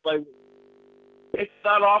you get to play. It's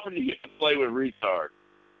not often you get to play with retards.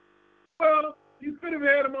 Well, you could have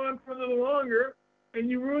had him on for a little longer, and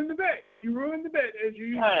you ruined the bet. You ruined the bet as you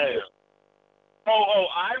usually Hey. do. Oh,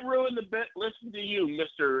 I ruined the bet. Listen to you,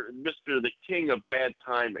 Mr. the King of Bad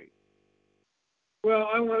Timing. Well,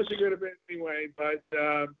 I wanted to go to bed anyway, but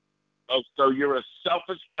Oh, so you're a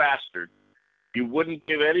selfish bastard. You wouldn't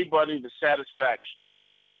give anybody the satisfaction.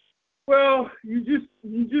 well, you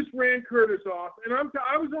just ran Curtis off, and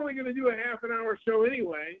I was only going to do a half-an-hour show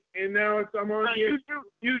anyway, and now I'm on Now, here.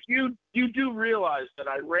 you do realize that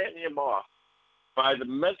I ran him off by the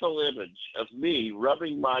mental image of me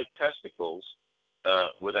rubbing my testicles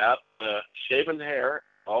without shaven hair,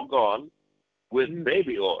 all gone, with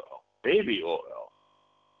baby oil. Baby oil.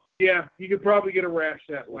 Yeah, you could probably get a rash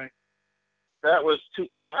that way. That was too.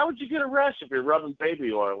 How would you get a rash if you're rubbing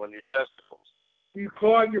baby oil on your testicles? You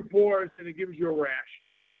clog your pores, and it gives you a rash.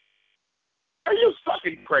 Are you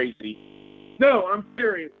fucking crazy? No, I'm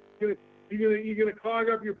serious. You're gonna clog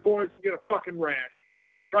up your pores and get a fucking rash.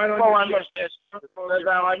 Right on Well, your I must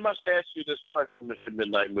ask you this question, Mr.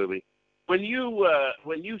 Midnight Movie. When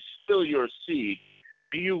you spill your seed,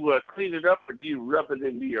 do you clean it up or do you rub it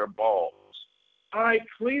into your balls? I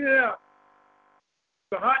clean it up.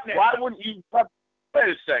 The hot net. Why wouldn't you? Wait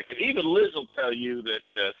a second. Even Liz will tell you that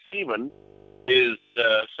semen is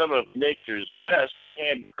some of nature's best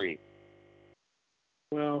hand cream.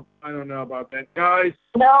 Well, I don't know about that, guys.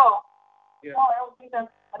 No. Yeah. No,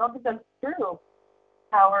 I don't think that's true.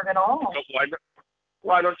 Howard at all.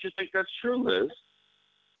 Why don't you think that's true, Liz?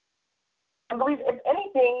 I believe if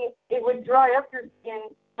anything, it would dry up your skin.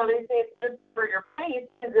 So they say it's good for your face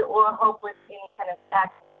because it will help with any kind of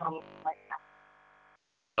acne or something like that.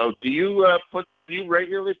 Oh, do you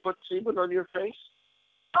regularly put semen on your face?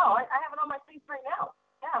 Oh, I have it on my face right now.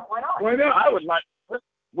 Yeah, why not? Why not? I would like.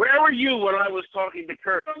 Where were you when I was talking to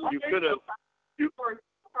Kurt? You could have.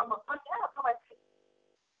 From my face.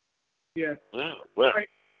 Yeah. Well,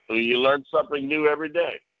 you learn something new every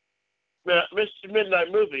day. Now, Mr.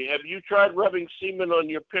 Midnight Movie, have you tried rubbing semen on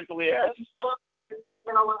your pimply ass? It's all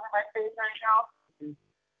over my face right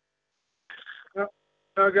now.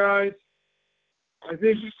 Now, guys, I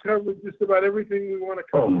think we covered just about everything we want to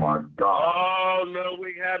cover. Oh, my God. Oh, no,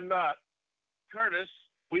 we have not. Curtis,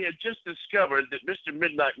 we had just discovered that Mr.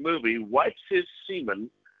 Midnight Movie wipes his semen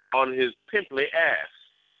on his pimply ass.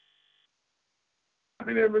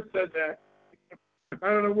 I never said that. I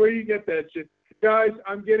don't know where you get that shit. Guys,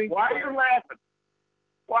 I'm getting... Why are you laughing?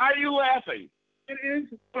 Why are you laughing? It is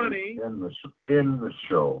funny. In the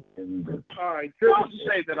show. All right, Don't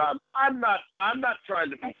say that I'm not trying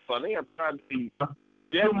to be funny. I'm trying to be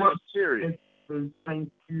deadly serious. Thank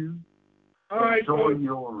you. All right, Enjoy folks,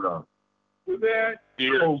 your with that,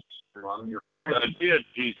 Dear on dear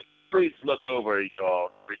Jesus, please look over your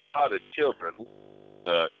retarded children,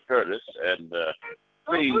 Curtis, and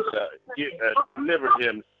please deliver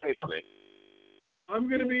him safely. I'm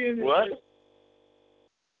going to be in... What?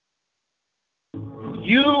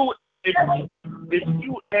 If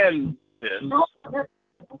you end this,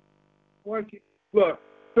 Look,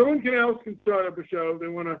 someone else can start up a show if they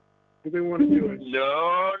want to do it.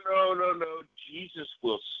 no. Jesus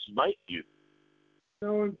will smite you.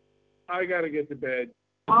 I got to get to bed.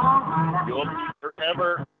 You'll be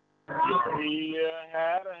forever. He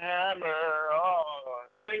had a hammer. Oh,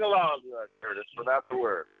 sing along, Curtis, without the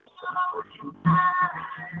word.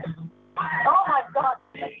 Oh my God.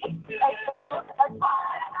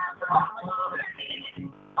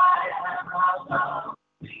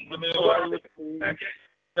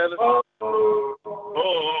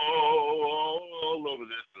 All over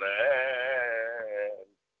this land.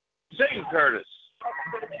 Sing, Curtis.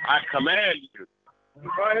 I command you.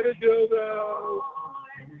 If I had a dildo,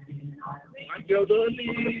 my dildo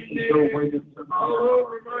needed all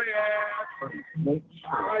over my ass.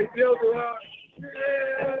 I dildo out.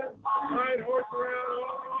 Yeah, I'd horse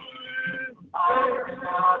around.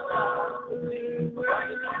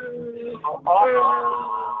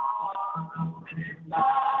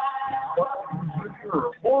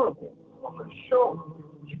 You're horrible on the show.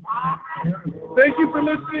 Thank you for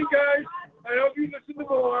listening, guys. I hope you listen to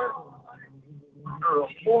more. You're a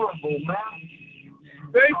horrible man.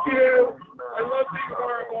 Thank you. I love being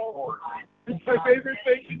horrible. It's my favorite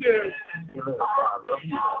thing to do.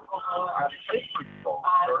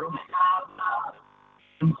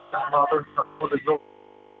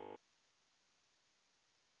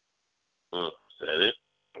 Is that it?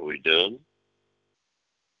 Are we done?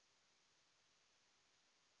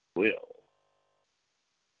 Well.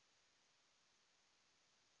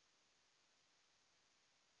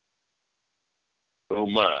 Oh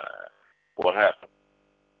my. What happened?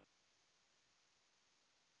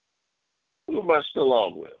 Who am I still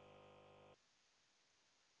on with?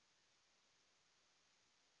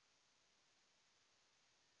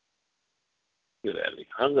 Get at me.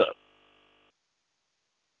 Hung up.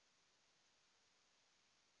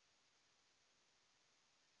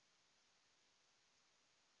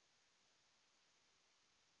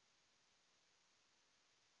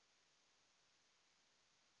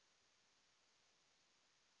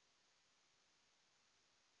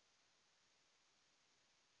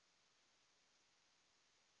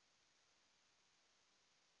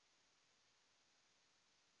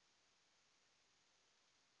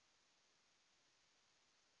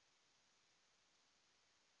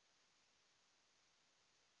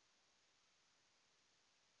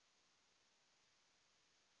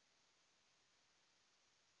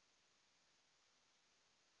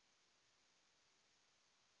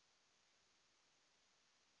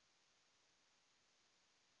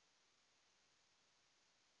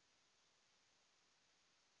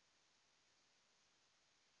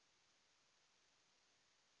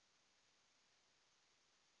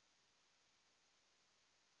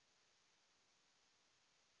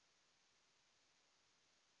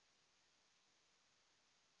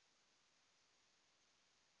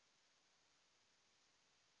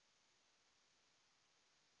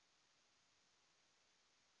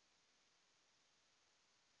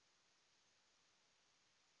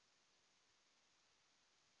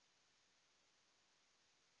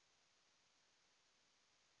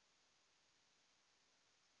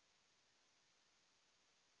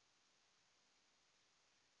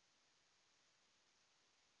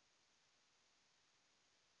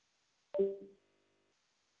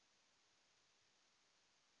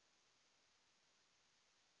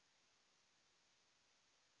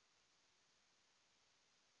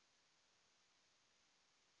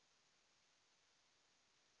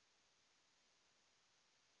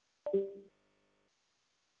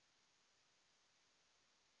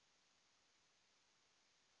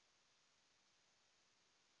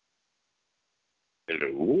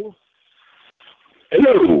 Hello?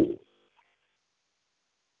 Hello?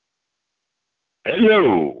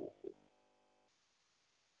 Hello?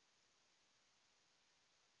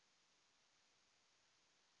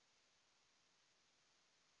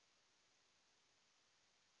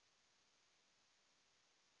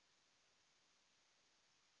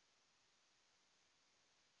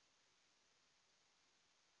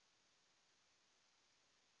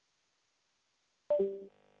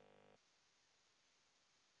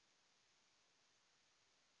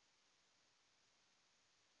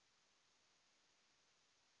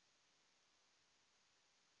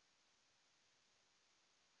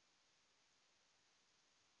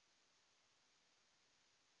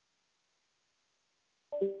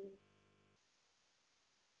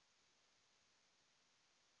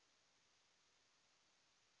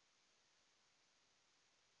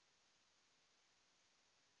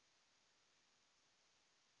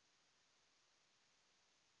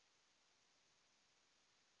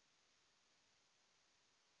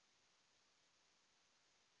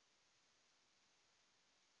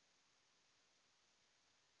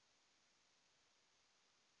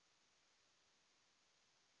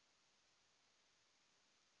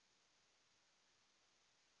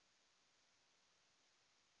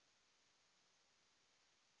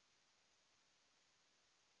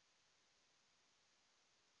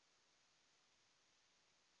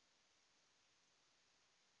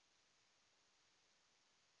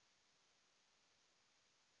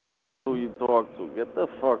 Who you talk to? Get the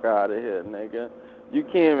fuck out of here, nigga. You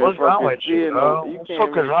can't even What's wrong fucking with see you, in bro? the. You What the can't fuck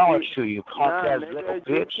is even wrong with see. you, you Nah, punk-ass little nigga,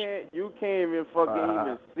 bitch? you can't even fucking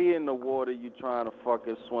even see in the water you trying to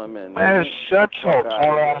fucking swim in, Man, nigga. shut your Fuck outta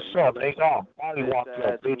tall here, ass up. nigga. They gonna body walk Bitch your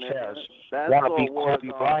ass bitch nigga. ass. That Wanna be salt water Kobe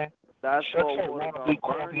gonna. Bryant? That Shut salt your water wanna gonna be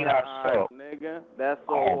burn Kobe your ass eyes, up. nigga. That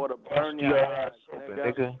salt Oh, water bust burn your your eyes, ass open,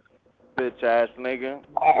 nigga. nigga. Bitch ass nigga.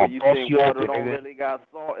 Oh, What you bust think you water open, don't nigga. really got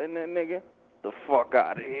salt in it, nigga? The fuck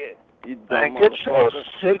out of here. You Man, dumb get your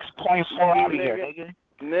motherfucker. 6.4 out of here, nigga.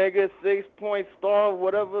 Nigga, 6-point star,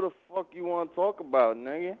 whatever the fuck you want to talk about,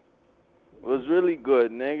 nigga. It was really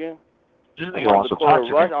good, nigga. This nigga wants to talk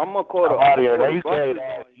to me. I'm gonna call the You gay, Russians though.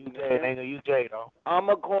 on You gay, nigga. You gay, though. I'm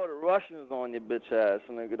gonna call the Russians on your bitch ass,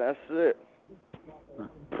 nigga. That's it.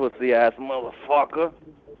 Pussy ass motherfucker.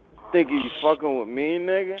 Think you fucking with me,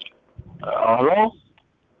 nigga? Hello?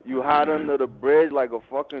 You hide under the bridge like a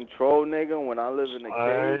fucking troll, nigga. When I live in a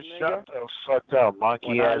cave, nigga. Shut the fuck up,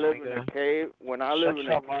 monkey ass nigga. When I live in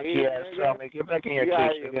a cave, nigga. Get back in your You cage,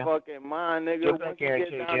 out of your nigga. fucking mind, nigga. Get back in your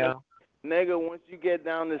cage, yeah. Nigga, once you get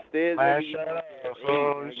down the stairs, Man, nigga, shut up.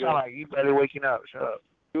 you Sound like you barely waking up. Shut up.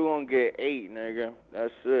 you gonna get 8, nigga.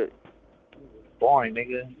 That's it. Boring,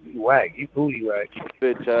 nigga. You whack. You booty whack.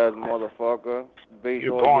 Bitch ass motherfucker. Base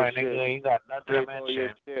You're all boring, your nigga. shit. You got nothing to Base all your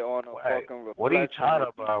mention. shit on a fucking reflection. What are you talking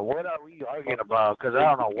about? What are we arguing about? Because I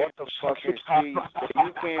don't know what the fuck you're talking about.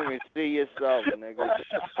 You can't even see yourself, nigga. Get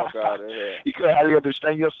the fuck out of here. You can't hardly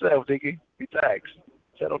understand yourself, nigga. Relax.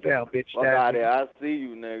 Settle down, bitch. Fuck out of here. I see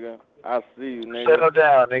you, nigga. I see you, nigga. Settle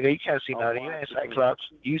down, nigga. You can't see nothing. You ain't Cyclops.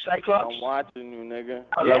 You Cyclops? I'm watching you, nigga.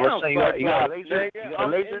 Yeah, I'm you got a laser? nigga. You got a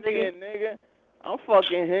laser, Indian, nigga? I'm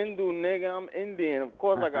fucking Hindu, nigga. I'm Indian. Of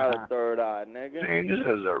course I got a third eye, nigga. Man, this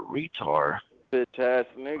is a retard. Bitch ass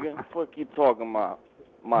nigga. Fuck you talking about?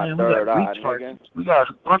 My Man, third eye, retards. nigga. We got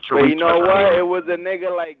a bunch of But retards. you know what? Here. It was a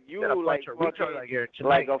nigga like you,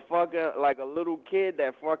 like fucking, like a little kid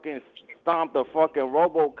that fucking stomped a fucking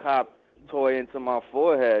RoboCop toy into my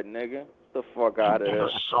forehead, nigga. Get the fuck out of there.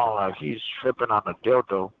 Sound like he's tripping on a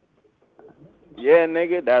dildo. Yeah,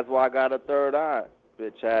 nigga. That's why I got a third eye,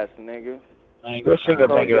 bitch ass nigga. Man, go sing a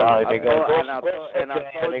nigga eye, nigga. And I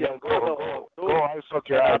told your mother off too. Go eye fuck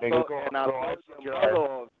your eye, nigga. And I told your mother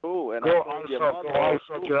off too. And I told your mother off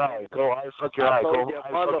too. Go eye fuck your eye. I told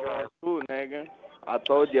your mother off too, nigga. I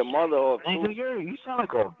told your mother off too. Nigga, you sound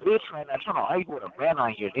like a bitch right now. Trying to argue with a man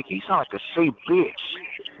on here, nigga. You sound like a straight bitch.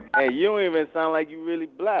 Hey, you don't even sound like you really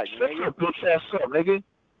black, Shut nigga. your bitch ass up, nigga.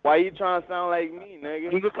 Why you trying to sound like me, nigga?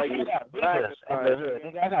 Nigga, like you got niggas in the hood,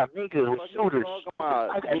 nigga. I got niggas with shooters.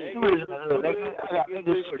 I got shooters in the hood, nigga. I got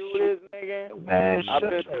niggas for shooters, nigga. Man, I've shut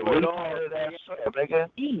been your through it all, retarded ass up,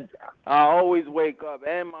 nigga. I always wake up,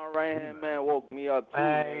 and my right hand man woke me up too,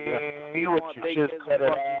 Man, nigga. you what you just cut it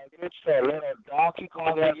out. Get that little Donkey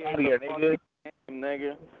Kong ass out of here, nigga.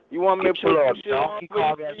 Nigga. You want me to Get put your your little shit on? Donkey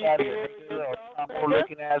Kong ass out of here, nigga. Little Sambo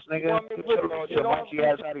looking ass nigga. Get your little Jumanji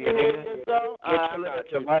ass out of here, nigga. Get your little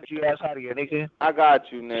Jumanji ass out of here, nigga. I got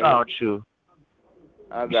you, nigga. Sound you.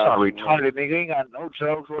 I You got sound you, retarded, nigga. You ain't got no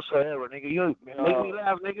jokes whatsoever, nigga. You make me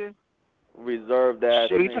laugh, nigga. Reserved ass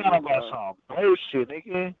Shit, you nigga. talking about some bullshit,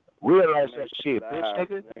 nigga. Realize that shit, bitch,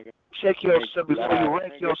 nigga. Check yourself before you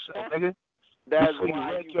wreck yourself, nigga. That's before you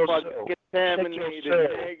why wreck you yourself. fucking contaminated,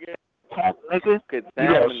 nigga. Punk, nigga. You little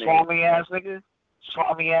Contaminated. swami ass nigga.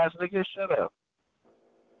 Swami ass nigga. Shut up.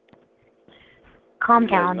 Calm You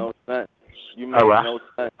make down. no sense. You make no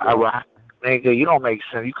sense. Alright. Nigga, you don't make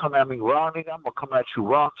sense. You come at me wrong, nigga. I'm gonna come at you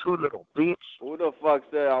wrong too, little bitch. Who the fuck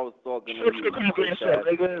said I was talking to Shut you? your goddamn self,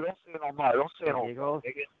 nigga. Don't say no more. Don't say no more,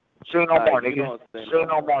 nigga. Say no Alright, more, you nigga. don't Say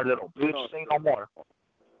no more, little bitch. Say no more.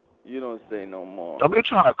 You don't say no more. Don't be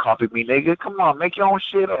trying to copy me, nigga. Come on, make your own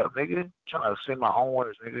shit up, nigga. Trying to say my own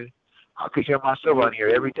words, nigga. I could hear myself on here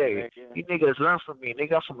every day. You niggas learn from me,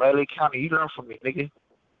 nigga. I'm from LA County. You learn from me, nigga.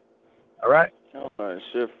 Alright? I don't learn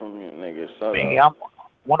shit from you, nigga. Shut Man, up. I'm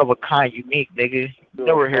one of a kind, unique, nigga. You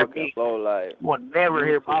never hear me. Low life. You will never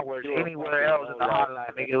hear my words anywhere else in the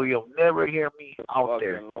hotline, nigga. You'll never hear me out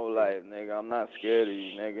there. Low life, nigga. I'm not scared of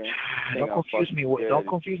you, nigga. Don't confuse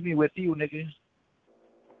me with you, nigga.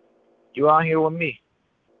 You out here with me.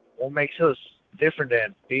 What makes us different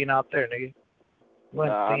than being out there, nigga? We're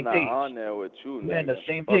on the same page. I'm not on there with you, nigga. We're on the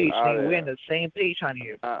same page, nigga. We're on the same page on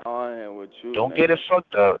here. Not on here with you, Don't nigga. get it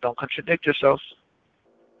fucked up. Don't contradict yourselves.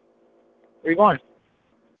 Where you going?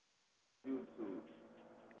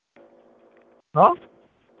 Huh?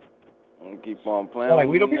 I'm gonna keep on playing Like with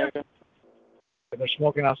weed you, up here? nigga. They're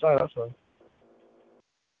smoking outside, that's why.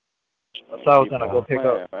 That's what I was gonna go pick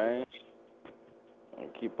up. Right?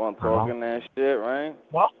 Keep on talking that shit, right?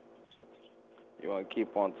 What? You wanna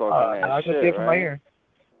keep on talking that I shit, just get from my right? ear.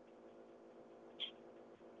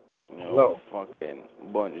 You fucking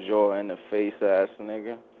bonjour in the face ass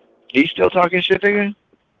nigga. You still talking shit, nigga?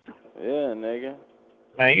 Yeah, nigga.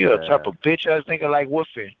 Man, you a type of bitch ass nigga like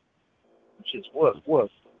woofing. Just woof.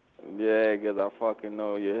 Yeah, 'cause I fucking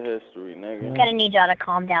know your history, nigga. I'm gonna need y'all to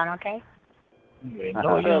calm down, okay?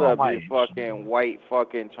 No, Shut up, you fucking white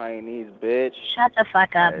fucking Chinese bitch. Shut the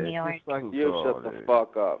fuck up, New York. You shut the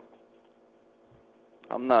fuck up.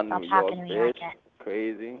 I'm not Stop New York, talking to me like bitch. that.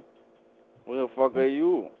 Crazy. Who the fuck are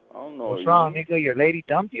you? I don't know What's you. wrong, nigga? Your lady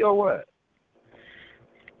dumped you or what?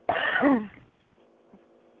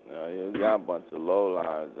 No, you got a bunch of low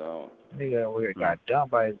lives, though. Nigga over here got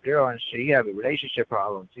dumped by his girl and shit. You have a relationship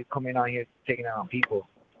problems. You coming out here taking out on people.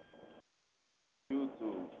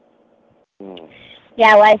 YouTube.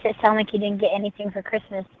 Yeah, why does it sound like you didn't get anything for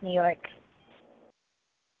Christmas, New York?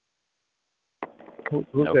 Who's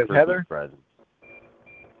No this, Christmas Heather? presents.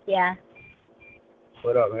 Yeah,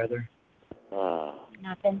 What up, Heather?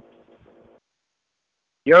 nothing.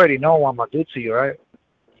 You already know what I'm gonna do to you, right?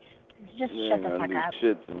 Just You shut ain't the gonna fuck do up.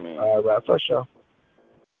 shit to me. Right, for sure.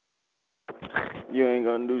 You ain't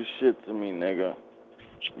gonna do shit to me, nigga.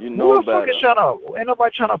 You Who know the fuck better. is trying to? Ain't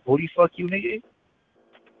nobody trying to booty fuck you, nigga.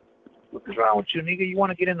 What is wrong with you, nigga? You want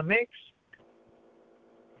to get in the mix?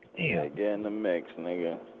 Yeah, Damn. get in the mix,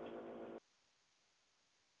 nigga.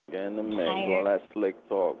 Get in the mix. Tired. All that slick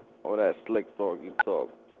talk. All that slick talk you talk.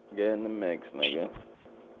 Get in the mix, nigga.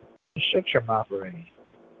 Shut your mouth already.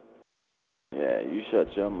 Yeah, you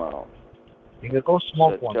shut your mouth. Nigga, go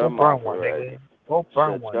smoke Shut one. your Go burn mouth one, already. nigga. Go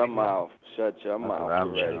burn Shut one, your nigga. mouth. Shut your That's mouth what I'm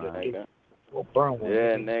already, doing. nigga. Go burn one,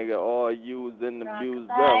 Yeah, nigga. nigga, all used and abused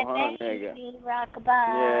Rockabye, up, huh, nigga? baby,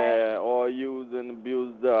 rockabye. Yeah, all used and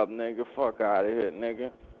abused up, nigga. Fuck out of here,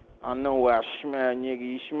 nigga. I know where I smell, nigga.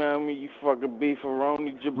 You smell me, you fucking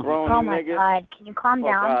beefaroni, jabroni, Oh my nigga. God, can you calm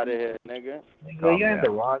Fuck down? out of here, nigga. Nigga, you ain't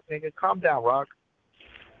the Rock, nigga. Calm down, Rock.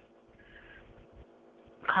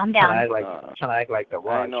 Calm Trying down. to act like the I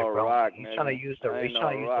Rock, ain't no jabroni. rock, He's nigga. trying to use the. I He's ain't no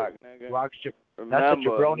trying to use rock, the nigga. Rock's. That's the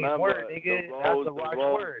jabroni's word, the nigga. That's rose, the Rock's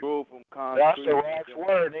rose word. grew from concrete. That's the Rock's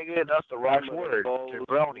word, nigga. That's the Rock's word.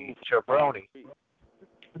 Jabroni. Jabroni.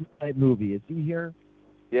 That movie. Is he here?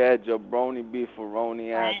 Yeah, jabroni,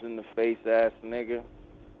 beefaroni, ass in the face, ass nigga.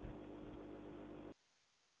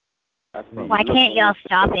 Why can't y'all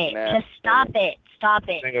stop it? Just stop it. Stop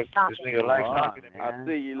it. Stop This it. nigga likes talking to me. I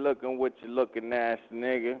see you looking with your looking ass,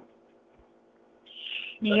 nigga.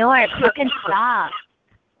 New York, fucking stop.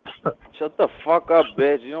 Shut the fuck up,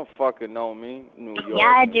 bitch. You don't fucking know me, New York.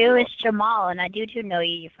 Yeah, I do. It's Jamal, and I do too know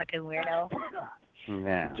you, you fucking weirdo.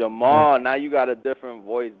 Yeah. Jamal, now you got a different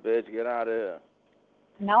voice, bitch. Get out of here.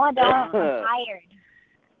 No, I don't. I'm tired.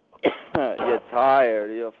 You're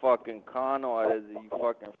tired. You're a fucking con artist. You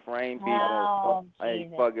fucking frame people. Oh, And you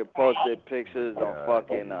Jesus fucking posted pictures on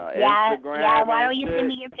fucking Yeah, Instagram. yeah. Why and don't you shit. send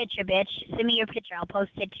me your picture, bitch? Send me your picture. I'll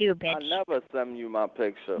post it too, bitch. I never send you my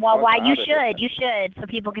picture. Well, Fuck why? You outta here. should. You should, so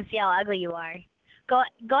people can see how ugly you are.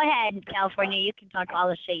 Go ahead, California. You can talk all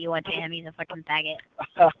the shit you want to him. He's a fucking faggot.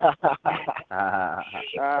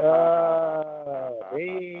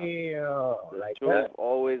 Damn. The Like truth that.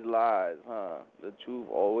 always lies, huh? The truth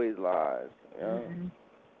always lies. Yeah. Mm-hmm.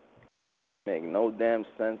 Make no damn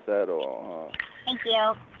sense at all, huh? Thank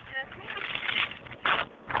you.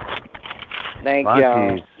 Thank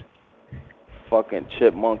y'all. Fucking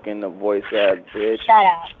chipmunk in the voice ass bitch. Shut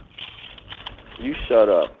up. You shut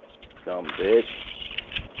up, dumb bitch.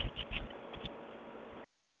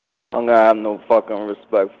 I'm gonna have no fucking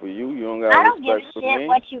respect for you. You don't got I don't give respect a for me. shit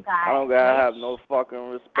what you got. I don't gotta bitch. have no fucking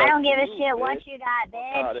respect. I don't give for a you, shit bitch. what you got,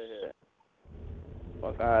 Fuck out bitch. of here.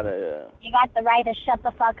 Fuck out of here. You got the right to shut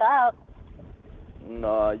the fuck up.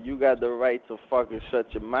 No, you got the right to fucking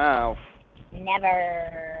shut your mouth.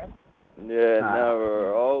 Never. Yeah, Nah.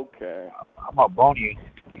 never. Okay. I'm a bone you.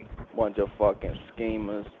 Bunch of fucking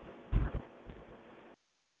schemers.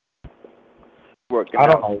 Working I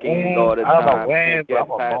don't out know schemes when, all the I don't know time. when, Can't but get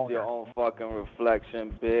I'm a past boner. your own fucking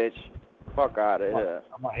reflection, bitch. Fuck out of here.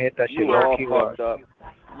 I'm gonna hit that shit You all low-key fucked hard. up.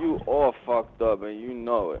 You all fucked up and you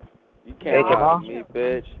know it. You Hey, can't lie Jamal? to me,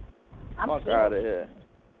 bitch. I'm Fuck cute. out of here.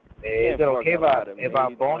 Hey, is Can't it okay fucking lie to if me, I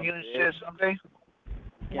you bone dumb you and bitch. shit someday?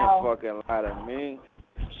 Can't No. fucking lie to me.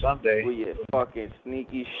 Someday. With your fucking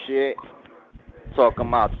sneaky shit. Talking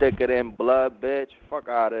about thicker than blood, bitch. Fuck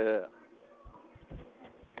out of here.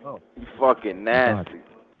 Oh. You fucking nasty.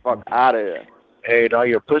 Fuck out of here. Hey, dog,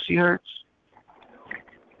 your pussy hurts?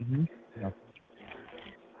 Mm-hmm. Yeah.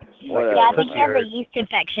 Whatever, Yeah, I think he has man. a yeast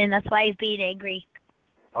infection. That's why he's being angry.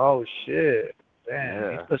 Oh, shit. Damn, Yeah.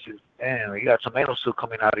 these pussies. Damn, you got tomato soup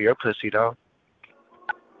coming out of your pussy, dog.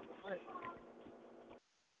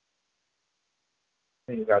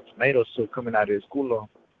 You got tomato soup coming out of his culo.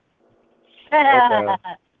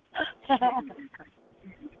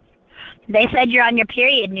 They said you're on your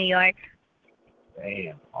period, New York.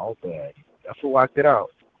 Damn, all bad. That's who walked it out.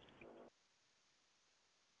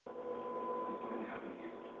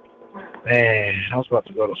 Man, I was about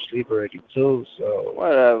to go to sleep already, too, so.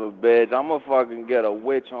 Whatever, bitch. I'ma fucking get a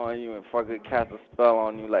witch on you and fucking cast a spell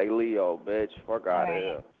on you like Leo, bitch. Fuck out of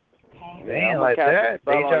here. Okay. Yeah, Damn, I'ma like cast that? a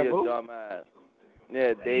spell Deja on your vu? dumb ass.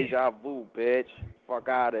 Yeah, deja vu, bitch. Fuck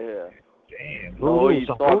out of here. Damn. Know who you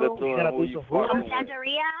Some talking voodoo? to You and gotta who do you some fucking voodoo? with.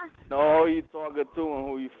 Santeria? Know who you talking to and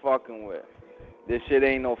who you fucking with. This shit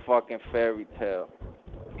ain't no fucking fairy tale.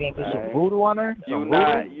 You gotta do some Alright? voodoo on her? You Some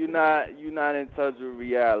not voodoo? you not in touch with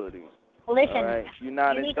reality. Listen, Alright? You're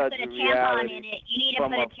not you in need to touch put a with tampon reality. in it. You need to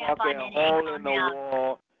From put a a tampon fucking in it and hole calm in the down.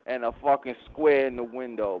 wall and a fucking square in the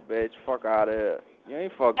window, bitch. Fuck out of here. You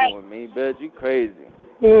ain't fucking with me, bitch. You crazy.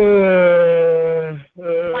 Why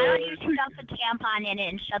don't you stuff a tampon in it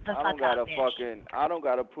and shut the I fuck don't up, bitch? I don't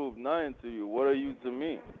gotta prove nothing to you. What are you to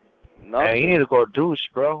me? Hey, Nothing. you need to go douche,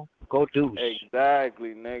 bro. Go douche.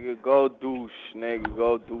 Exactly, nigga. Go douche, nigga.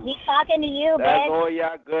 Go douche. He's talking to you, That's bitch. all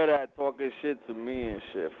y'all good at, talking shit to me and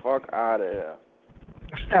shit. Fuck out of here.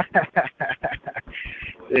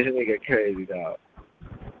 This nigga crazy, dog.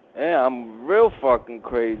 Yeah, I'm real fucking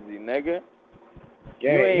crazy, nigga.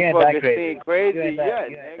 Yeah, you ain't that fucking crazy. seen crazy You ain't that- yet,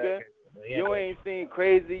 you ain't nigga. that crazy. You ain't seen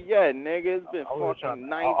crazy yet, nigga. It's been fucking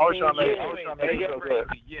 19 years, nigga.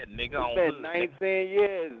 It's been 19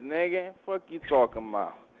 years, nigga. Fuck you talking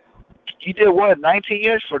about? You did what, 19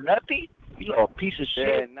 years for nothing? You little piece of Yeah,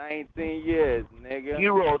 shit. 19 years, nigga.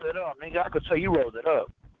 You rolled it up, nigga. I could tell you rolled it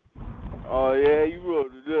up. Oh, yeah, you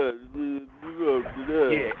rolled it up. You rolled it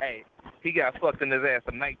up. Yeah, hey, he got fucked in his ass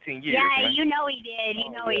for 19 years, Yeah, man. you know he did.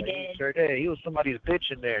 You know he did. He sure did. He was somebody's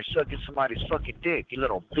bitch in there, sucking somebody's fucking dick, you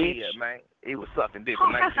little bitch. Yeah, man. He was sucking dick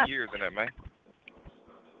for 19 years in there, man.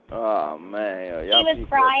 Oh, man. Yo, He y'all was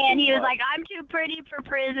people crying. too He was much. like, I'm too pretty for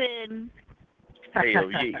prison.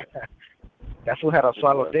 Hell yeah. That's what had a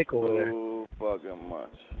swallow dick over there. Too fucking much.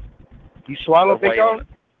 You swallow, That's why big he on dog?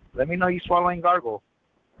 Let me know you swallowing gargle.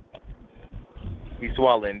 He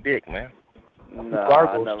swallowing dick, man. Nah,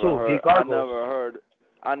 gargles, I never too. heard. He gargles.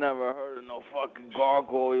 I never heard of no fucking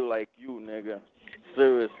gargoyle like you, nigga.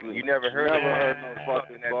 Seriously. You never heard no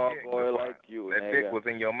fucking gargoyle like you, That nigga. dick was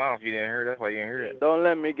in your mouth. You didn't hear. That's why you didn't hear it. Don't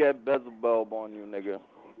let me get Beelzebub on you, nigga.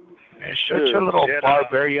 Man, shut your little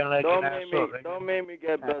barbarian like Don't ass make me, up, nigga. don't make me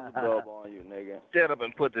get Beelzebub on you, nigga. Shut up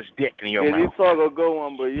and put this dick in your Yeah, you mouth. talk a good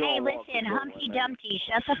one, but you Hey, don't walk listen, a good Humpty one, Dumpty,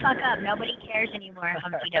 shut the fuck up. Nobody cares anymore,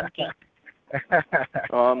 Humpty Dumpty.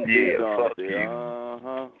 Humpty fuck Dumpty, you.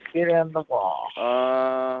 uh-huh. Get in the wall.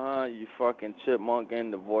 Uh-huh, you fucking chipmunk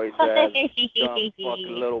in the voice ass, dumb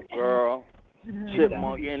fucking little girl.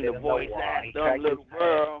 Chipmunk in the voice ass, dumb little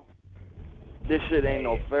girl. This shit ain't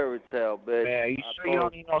no fairy tale, bitch. Man, you sure you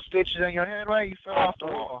don't need no stitches in your head, right? You fell off the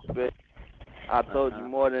wall. Bitch. I told you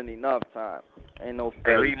more than enough time. Ain't no Hey,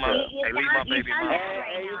 fairy leave my, tale. hey, leave my baby mama.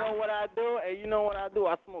 Hey, you know what I do? Hey, you know what I do?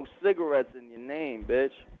 I smoke cigarettes in your name,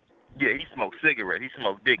 bitch. Yeah, he smoked cigarettes. He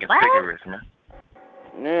smoked dick and What? cigarettes, man.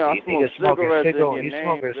 Yeah, I smoke cigarettes in your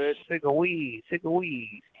name, bitch. Cigar weed.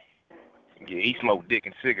 Yeah, he smoked dick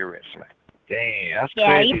and cigarettes, man. Damn, that's Yeah,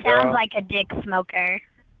 crazy, he sounds dog. like a dick smoker.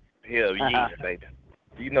 Hell yeah, baby.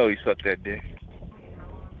 You know he sucked that dick.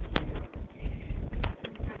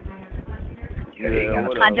 Yeah,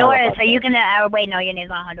 what else? Honduras, are you gonna, wait, no, your name's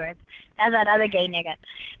not Honduras. That's that other gay nigga.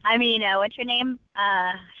 I mean, what's your name?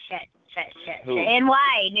 Shit. Who?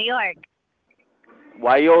 NY, New York.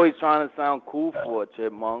 Why you always trying to sound cool for,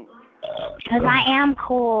 chipmunk? Because I am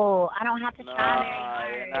cool. I don't have to try very Nah,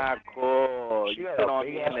 hard. you're not cool. You sit on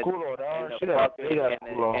me in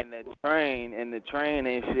the train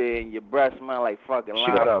and shit, and your breath smell like fucking She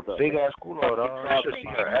got a lobster. big ass culo, dog. You should see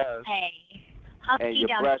her ass. Hey, And Humpty your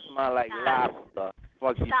breath Dumpty, smell like stop. lobster.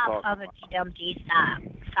 Fuck you Stop, talking. Humpty Dumpty,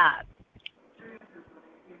 stop.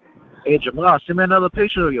 Hey, Jamal, send me another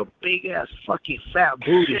picture of your big ass fucking fat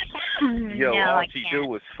booty. Yo, No, all I she can't.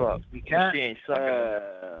 do is fuck. You can't? She ain't sucking.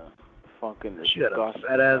 Fucking She got a disgusting.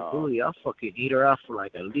 fat ass dog. booty. I'll fucking eat her out for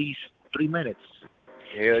like at least 3 minutes.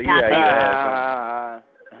 Hell yeah, you ass.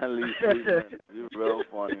 At least 3 minutes. You real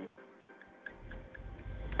funny.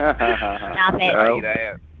 Stop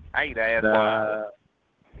it. I eat ass for hours.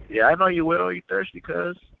 Yeah, I know you will. You thirsty,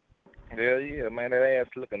 cuz. Hell yeah, man. That ass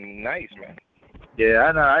looking nice, man. Yeah,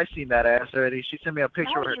 I know. I seen that ass already. She sent me a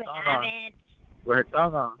picture No, with her you thong on. haven't. With her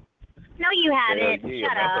thong on. No, you haven't. yeah,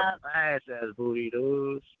 Shut man. up. Nice ass booty,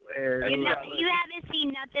 dude. Swear. You haven't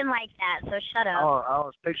seen nothing like that, so shut up. I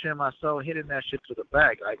was picturing myself hitting that shit to the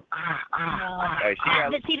back, like Hey,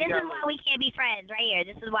 But see, this is why we can't be friends, right here.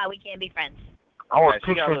 This is why we can't be friends. I was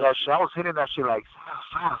She got picturing a- that shit. I was hitting that shit like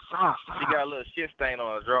She got a little shit stain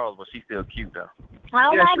on her drawers, but she's still cute though.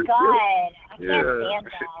 Oh Yes, my you god. I can't Yeah. stand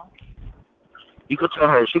that. You could tell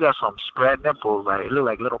her she got some spread nipples, like it look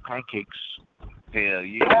like little pancakes. Hell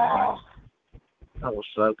yeah. That was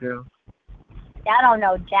up, girl. Y'all don't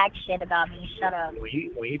know jack shit about me. Shut up. When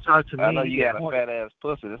you talk to me, I know you get got a fat ass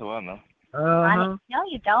pussy. That's what I know. Uh-huh. No,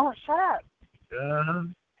 you don't. Shut up. Uh-huh.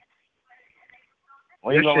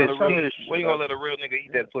 When you gonna let a real nigga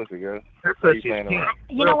eat that pussy, girl? Her pussy.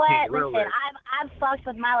 You know what? Listen, I've fucked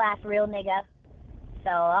with my last real nigga. So,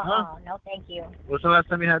 no, thank you. What's the last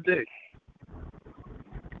time you had dick?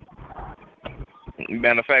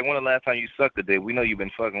 Matter of fact, when the last time you sucked a dick? We know you've been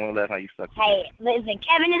fucking. When the last time you sucked a dick? Hey, listen,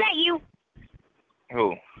 Kevin, is that you?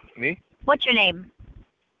 Who? Me? What's your name?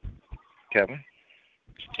 Kevin.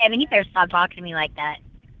 Kevin, you better stop talking to me like that.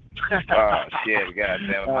 Oh shit!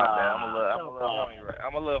 Goddamn, my bad.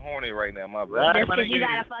 I'm a little horny right now, my bad. Just because you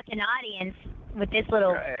got a fucking audience with this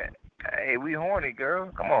little. Hey, we horny,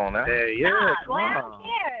 girl. Come on now. Hey, yeah. Well, I don't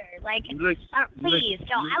care. Like, please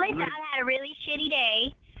don't. I had a really shitty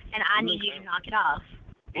day, and I need you to knock it off.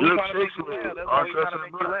 We trying to make you laugh. That's why we trying to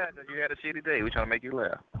make you laugh. That you had a shitty day. We trying to make you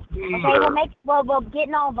laugh. Okay, well,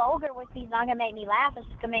 getting all vulgar with me's not gonna make me laugh. It's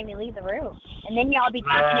just gonna make me leave the room, and then y'all be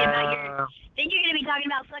talking about your. Then you're gonna be talking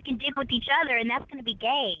about sucking dick with each other, and that's gonna be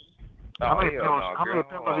gay. How many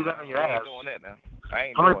pimples you got on your ass?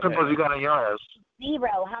 How many pimples you got on your ass?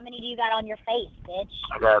 0. How many do you got on your face, bitch?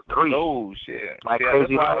 I got 3. Oh shit! My that's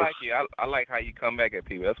crazy why life. I like you. I like how you come back at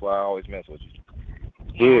people. That's why I always mess with you.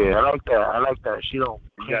 Yeah, I like that. She don't.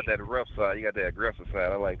 You got that rough side. You got that aggressive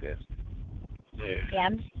side. I like that. Yeah,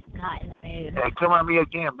 I'm just not in the mood. Hey, come at me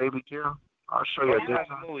again, baby girl. I'll show you a good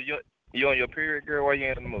time. You on your period, girl? Why you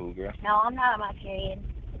ain't in the mood, girl? No, I'm not on my period.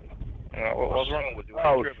 What's wrong with you?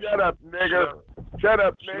 Oh, shut up, nigger. Shut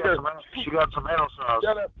up, nigger. She got tomato sauce.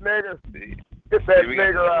 Shut up, nigger. Get that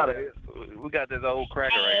nigger out of here. We got this old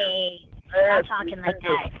cracker right here. Stop talking like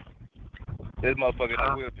that. This motherfucker in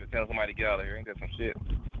the wheelchair telling somebody to get out of here. Ain't that some shit?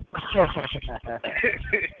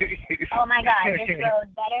 Oh my God, this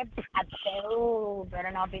road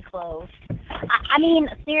better not be closed. I mean,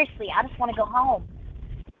 seriously, I just want to go home.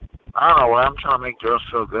 I don't know why I'm trying to make girls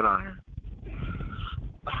feel good on here.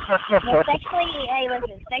 Well,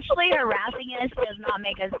 sexually harassing us does not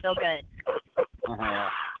make us feel good.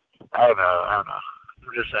 I know. I'm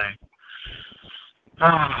just saying.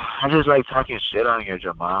 I just like talking shit on here,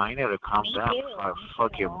 Jamal. You need to calm down before I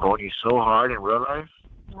fucking bone you so hard in real life.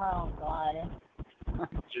 Oh, God.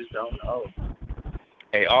 Just don't know.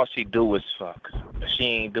 Hey, all she do is fuck. She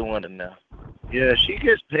ain't doing enough. Yeah, she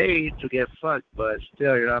gets paid to get fucked, but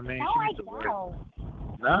still, you know what I mean? No, she I needs to work. don't.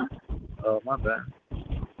 Nah? Oh, my bad.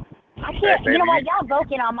 I can't. You know what? Y'all both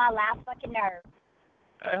get on my last fucking nerve.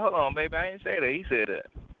 Hey, hold on, baby. I didn't say that. He said that.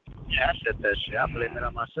 Yeah, I said that shit. I blame it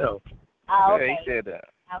on myself. Oh, okay. Yeah, he said that.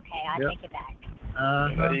 Okay, I take it back.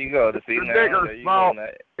 There you go. The nigger's fault.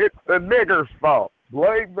 It's the nigger's fault.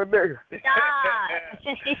 Blame the nigger. Stop.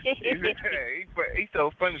 He's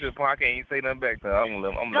so funny to the point I can't even say nothing back to him. I'm gonna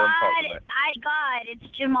let him talk tonight. God, it's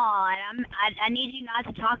Jamal. I need you not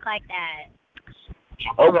to talk like that.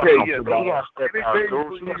 Okay,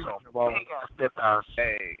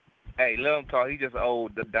 Hey, let him talk. He just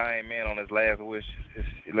owed the dying man on his last wish.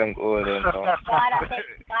 Let him go ahead and talk. God, I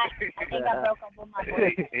think I broke up with my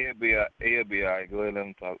boy. He'll be all right. Go ahead and let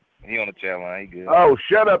him talk. He on the chat line. He good. Oh,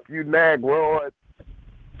 shut up, you nagroid.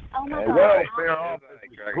 Oh, my God.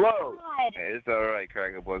 It's all right,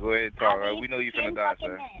 Cracker Boy. Go ahead and talk. We know you finna die,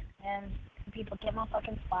 sir. And people get my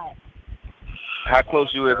fucking spot. How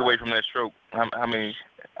close you is away from that stroke? How many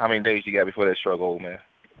days you got before that stroke, old man?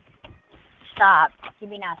 Stop. Give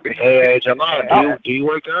me nothing. Hey, Jamal, do you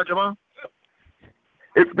work out, Jamal?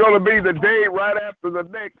 It's going to be the day right after the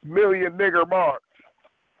next million nigger mark.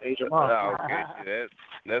 Hey, Jamal. Oh, okay.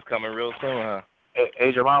 That's coming real soon, huh?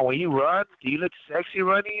 Hey, Jamal, when you run, do you look sexy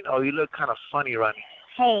running or you look kind of funny running?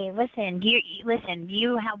 Hey, listen.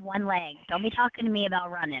 You have one leg. Don't be talking to me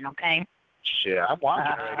about running, okay? Shit, I'm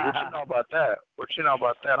walking already. What you know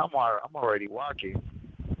about that? I'm already walking.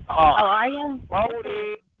 Oh, are you?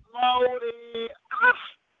 Loaded.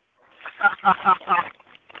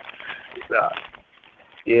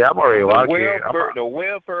 Yeah, I'm already walking. The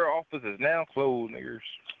welfare office is now closed, niggers.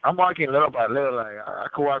 I'm walking little by little. Like I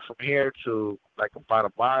could walk from here to like about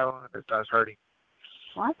a mile, and it starts hurting.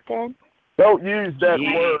 Well, that's good. Don't use that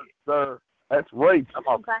word, sir. That's rape.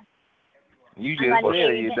 Okay. You just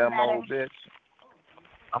said you dumb old bitch.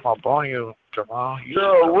 I'm gonna bone you, Jamal. You're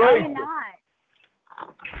a racist. No, you're not.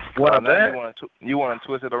 What a bet? You want to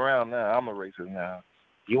twist it around now? I'm a racist now.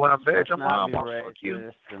 You want to bet, Jamal? I'm gonna fuck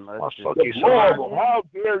you. How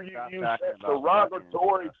dare you use that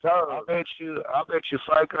derogatory term? I'll bet you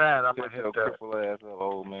 $5,000. I'm gonna hit that. Cripple ass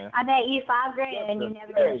old man. I bet you $5,000 and you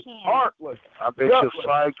never get a chance. Heartless. I bet you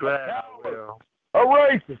 $5,000. I will. A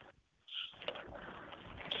racist.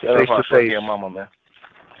 Face to face, your mama, man.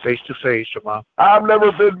 Face to face, Jamal. I've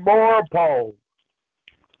never been more appalled.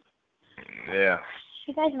 Yeah.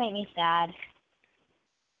 You guys make me sad.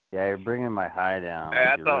 Yeah, you're bringing my high down.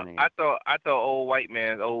 Hey, Like I thought old white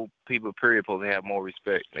man, old people, period, supposed to have more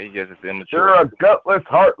respect. They just immature. You're a gutless,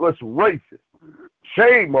 heartless racist.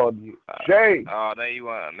 Shame on you. Shame. Oh,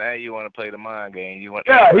 now you want to play the mind game. You want?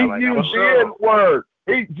 Yeah, he like used the N-word.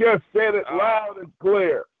 He just said it loud and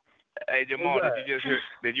clear. Hey Jamal, did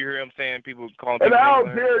you hear him saying people calling And people? how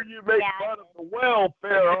dare you make fun of the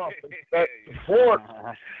welfare office that supports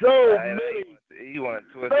so many? You want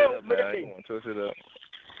to twist it up now? You want to twist it up?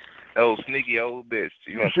 Oh, sneaky old bitch.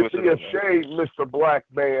 You want to twist should it be up? ashamed, Mr. Black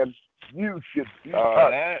Man. You should be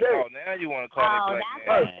ashamed. Now you want to call me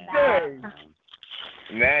black man?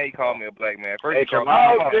 Now you call me a black man. First you called me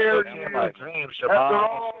how dare you? After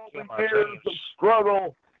all the years of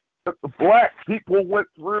struggle that the black people went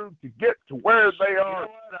through to get to where they are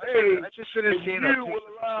today, I just finished seeing you will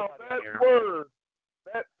allow that word,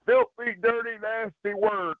 that filthy, dirty, nasty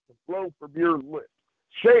word to flow from your lips.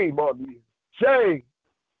 Shame on you. Shame.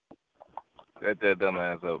 Let that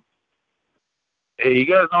dumbass up. Hey, you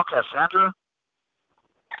guys know Cassandra?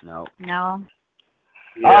 No. No.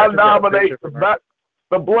 Yeah, I nominate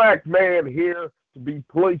the black man here to be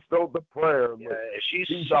placed on the prayer list.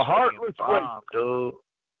 He's a heartless bomb, dude.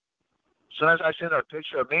 As soon as I sent her a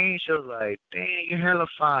picture of me, she was like, "Dang, you're hella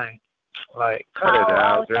fine." Like, cut it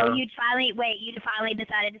out, girl. So you finally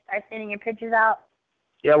decided to start sending your pictures out?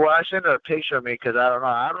 Yeah, well, I sent her a picture of me because I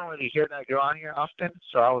don't really hear that girl on here often.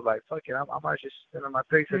 So I was like, fuck it, I might just send her my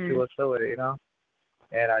picture, see what's up with it, you know?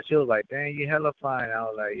 And she was like, dang, you hella fine. I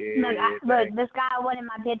was like, yeah. Look, this guy wanted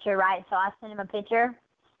my picture, right? So I sent him a picture.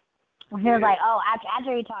 He was like, oh,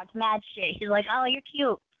 after he talked mad shit, he's like, oh, you're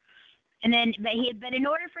cute. And then, but in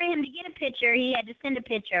order for him to get a picture, he had to send a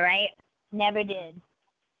picture, right? Never did.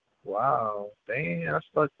 Wow, dang, that's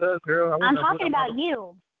fucked up, girl. I'm talking about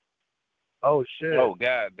you. Oh shit. Oh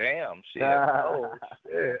god damn shit. Oh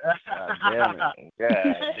shit. God damn it. God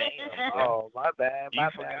damn. Oh my bad. You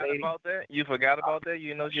forgot about that? You forgot about that?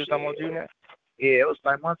 You know you were talking about you now? Yeah, it was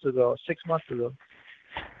 5 months ago, 6 months ago.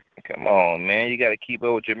 Come on, man. You gotta keep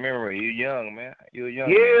up with your memory. You young, man. You're young.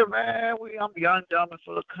 Yeah, man. I'm young, dumb, and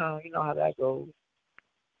full of cum. You know how that goes.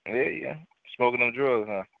 Yeah. Smoking them drugs,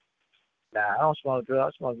 huh? Nah, I don't smoke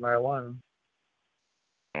drugs. I smoke marijuana.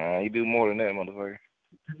 You do more than that, motherfucker.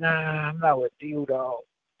 Nah, I'm not with you, dog.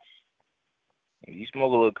 You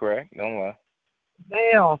smoke a little crack, don't lie.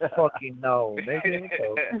 They don't fucking know, nigga.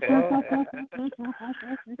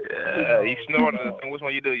 Yeah, you snort it. Which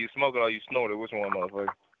one you do? You smoke it or you snort it? Which one, motherfucker?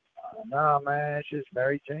 Nah, man, it's just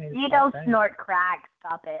Mary Jane. You don't snort crack.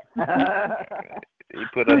 Stop it. You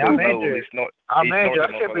put up his nose. He snort. I'm Andrew. I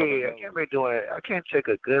can't be doing it. I can't take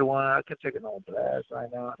a good one. I can take an old blast right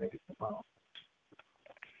now. Nigga, come on.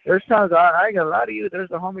 There's times I ain't gonna lie to you. There's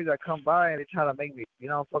the homies that come by and they try to make me,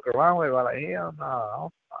 fuck around with it. I'm like, hell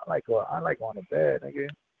no. I like going to bed, nigga. You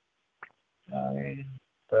know what I mean?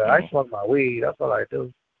 But I smoke my weed. That's all I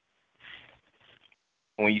do.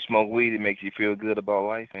 When you smoke weed, it makes you feel good about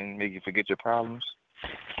life and make you forget your problems.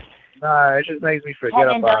 Nah, it just makes me forget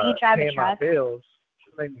Kevin, about don't you drive paying a my truck? bills. It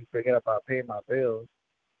just makes me forget about paying my bills.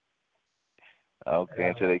 Okay,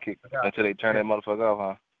 until they turn that motherfucker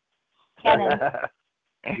off, huh? Kevin.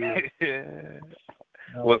 Yeah.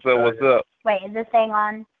 What's up? Wait, is this thing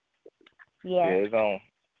on? Yeah, it's on.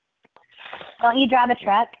 Don't you drive a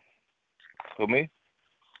truck? For me?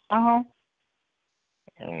 Uh-huh.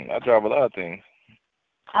 I drive a lot of things.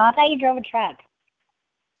 Oh, I thought you drove a truck.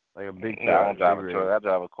 Like a big No, I don't drive a truck. I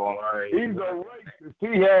drive a car. He's a racist.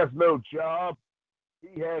 He has no job.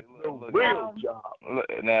 He has no real job.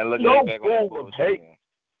 Now look so back on full of hate.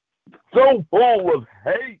 So full of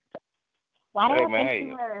hate. Why do Hey, I man, think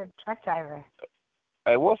you were a truck driver?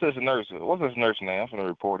 Hey, what's this nurse name? I'm gonna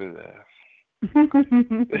report his ass. This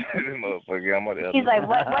motherfucker, I'm gonna. He's like,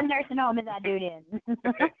 what nursing home is that dude in?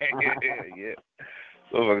 Yeah.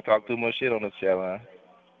 Motherfucker talk too much shit on this chat line.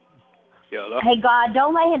 Hey, God,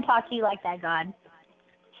 don't let him talk to you like that, God.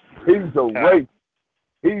 He's a racist.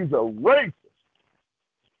 He's a racist.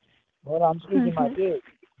 Well, I'm squeezing my dick.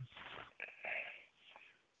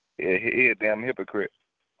 Yeah, he a damn hypocrite.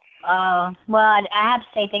 Well, I have to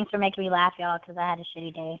say thanks for making me laugh, y'all, because I had a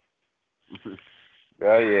shitty day.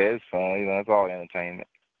 Oh yeah, it's fun. It's all entertainment.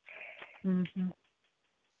 Mm-hmm.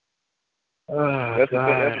 That's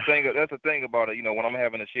the thing about it. When I'm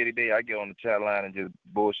having a shitty day, I get on the chat line and just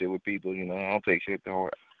bullshit with people. I don't take shit to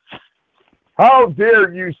heart. How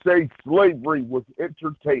dare you say slavery was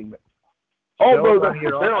entertainment? Although that's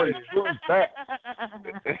a very true fact.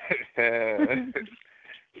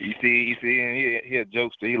 You see, and he a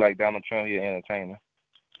jokester. He like Donald Trump. He an entertainer.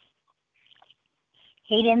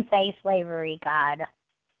 He didn't say slavery, God.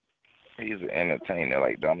 He's an entertainer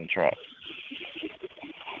like Donald Trump.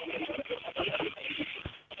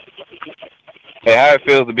 Hey, how it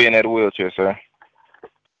feels to be in that wheelchair, sir?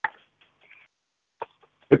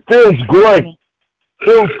 It feels great.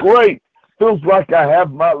 Feels great. Feels like I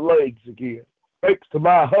have my legs again. Thanks to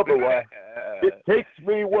my hoverway. It takes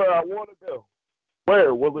me where I want to go.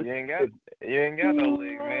 Where will it? You ain't got no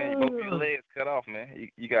legs, man. Both of your legs cut off, man.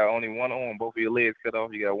 You got only one arm. Both of your legs cut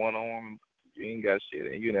off. You got one arm. You ain't got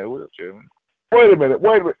shit. And you in that wheelchair, man. Wait a minute.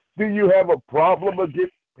 Do you have a problem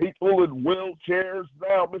against people in wheelchairs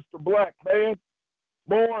now, Mr. Black Man?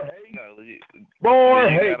 More hate. More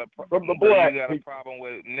hate from the black people. You got a problem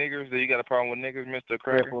with niggers? Do you got a problem with niggers, Mr.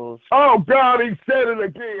 Cripples? Oh, God, he said it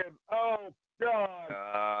again. Oh,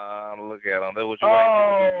 God. Look at him. That was your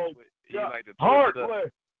white people. You like to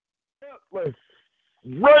heartless. Heartless.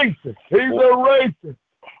 Racist. He's a racist.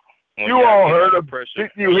 When you all heard him. Pressure,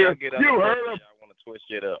 you heard him. I want to twist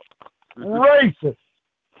shit up. Racist.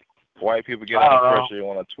 White people get under pressure. You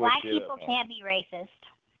want to twist Black shit up. Black people can't be racist.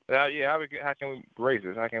 Yeah, how can we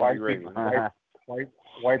racist? How can we be racist? White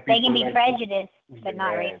people. They can be prejudiced, but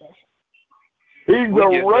not racist. He's a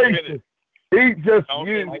racist. He just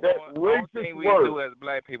used that racist word. The thing we do as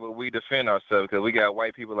black people, we defend ourselves because we got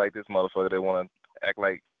white people like this motherfucker that want to act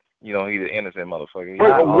like, he's an innocent motherfucker.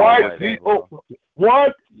 Wait, white people?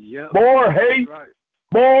 What? Yep. More hate? Right.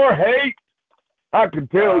 More hate? I can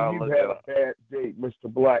tell you've had a bad day,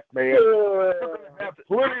 Mr. Black Man. You're going to have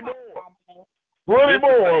plenty more. Plenty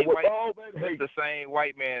more with all that hate. This the same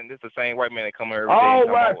white man that come here every day.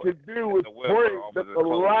 All I can do is pray that the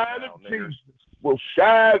light of Jesus will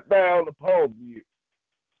shine down upon you.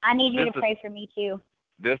 I need you to pray for me, too.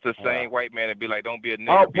 This the same white man that be like, don't be a nigga,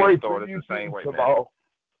 I'll be a pray star. for This you the same too, white Jamal.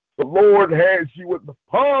 The Lord has you in the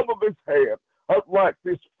palm of his hand, unlike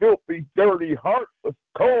this filthy, dirty, heartless,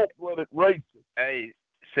 cold-blooded racist. Hey,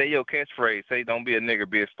 say your catchphrase. Say, don't be a nigger,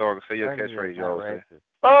 be a star. Say your catchphrase, y'all.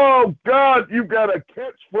 Oh, God, you got a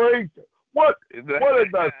catchphrase? What in the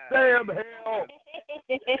damn hell?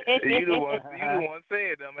 You the one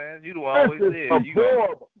said that, man. You the one always said. This is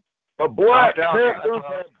horrible. The Black Panthers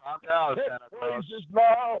Calm down, have Santa Claus.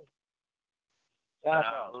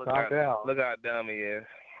 now. Look how dumb he is.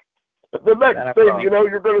 The next thing you know,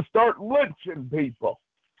 you're going to start lynching people.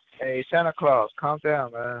 Hey, Santa Claus, calm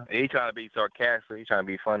down, man. He trying to be sarcastic. He trying to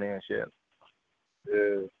be funny and shit.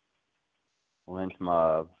 Yeah. Lynch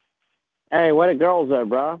mob. Hey, where the girls at,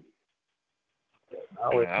 bro?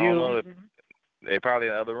 Not with I don't know if they probably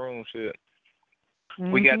in the other room. Shit.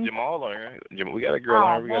 Mm-hmm. We got Jamal on here. We got a girl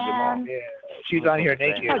on here. We got Jamal. Yeah, she's on here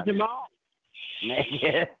naked. Hi, Jamal.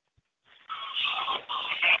 Naked.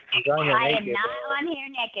 She's on here I naked. am not on here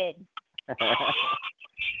naked.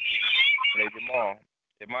 Hey Jamal,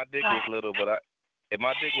 if my dick was little,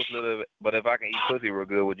 but if I can eat pussy real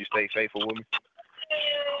good, would you stay faithful with me?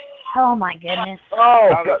 Oh, my goodness.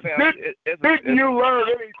 Oh, didn't you learn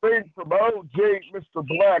anything from OJ, Mr.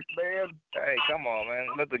 Black Man? Hey, come on, man.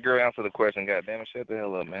 Let the girl answer the question. Goddamn it, shut the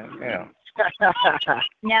hell up, man. Damn.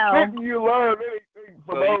 No. Didn't you learn anything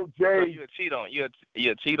from OJ? So you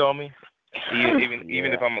cheat on me?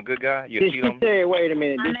 Even if I'm a good guy, you cheat on me? Hey, wait a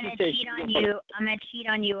minute. I'm gonna cheat on you. I'm gonna cheat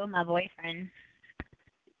on you with my boyfriend.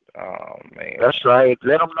 Oh man. That's right.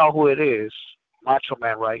 Let them know who it is. Macho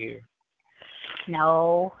Man right here.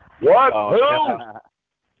 No. What?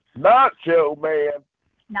 Who? Nacho Man.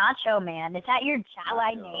 Nacho Man. Is that your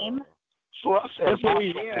Jedi name? So I said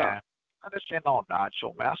Macho Man. I didn't say no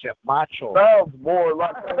Nacho Man. I said Macho. Sounds more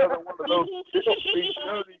like another one of those filthy,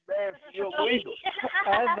 dirty, nasty illegals.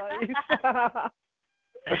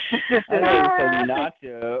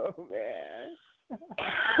 Nacho Man.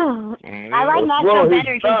 I like Nacho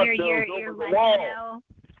better because you're Latino.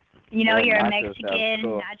 You're a Mexican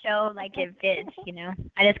cool. Nacho, like it fits,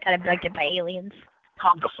 I just got abducted by aliens.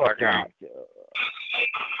 Calm the fuck down.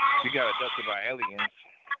 You got abducted by aliens.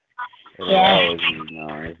 Yeah. No,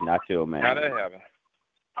 it's Nacho Man. How'd that happen?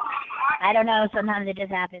 I don't know, sometimes it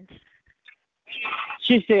just happens.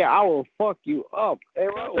 She said, I will fuck you up. Hey,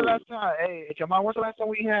 when's the last time? Hey, Jamal, when's the last time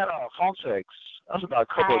we had phone sex? That was about a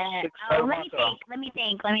couple of 6, 7 months ago. Let me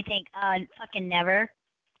think. Fucking never.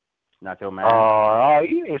 Nacho Man. Oh,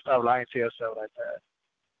 you need to stop lying to yourself like that.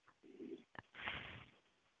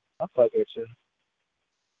 I'll fuck with you.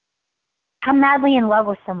 I'm madly in love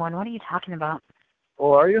with someone. What are you talking about?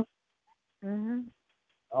 Oh, are you? Mhm.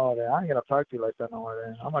 Oh, then I ain't gonna talk to you like that no more.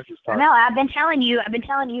 Then I'm gonna just talk. No, I've been telling you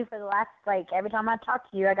for the last every time I talk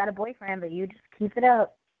to you, I got a boyfriend, but you just keep it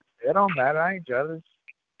up. It don't matter. I ain't jealous.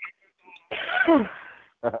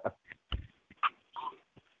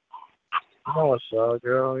 You know what's up,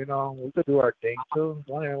 girl? We could do our thing too.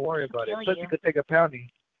 Don't even worry about it. Plus, you could take a poundie.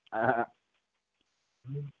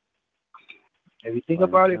 If you think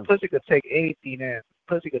about it, pussy could take anything in.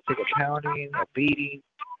 pussy could take a pounding, a beating.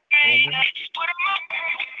 You know what I mean?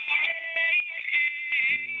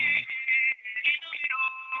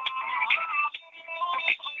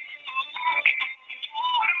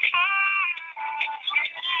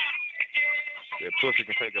 That pussy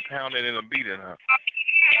can take a pounding and a beating, huh?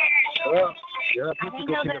 Yeah, I think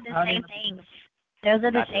those are the same things. Those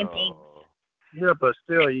are the same things. Yeah, but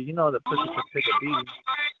still, you know the pussy can take a beating.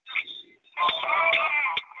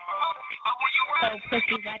 So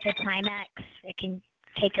pussy's like a Timex. It can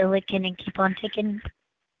take a licking and keep on ticking.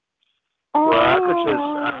 Well, I don't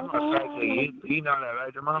know exactly. You know that,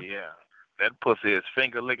 right, Jamal? Yeah. That pussy is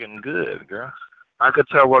finger licking good, girl. I could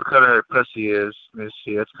tell what color her pussy is. Let's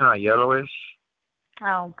see. It's kind of yellowish.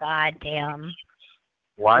 Oh, God damn.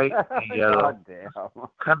 White and yellow. God damn.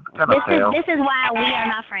 Kind of pale. This is why we are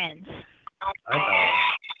not friends. I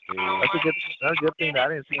know. That's a good thing that I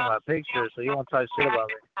didn't see in my picture, so you won't talk shit about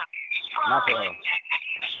me. Not for her.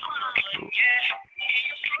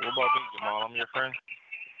 What about me, Jamal? I'm your friend.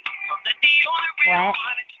 What?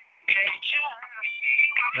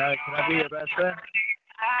 Can I be your best friend?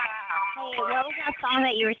 Hey, what was that song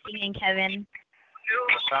that you were singing, Kevin?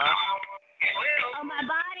 Huh? Oh, my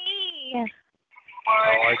body. Oh,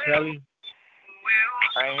 I tell you.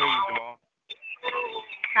 I ain't hear you, Jamal.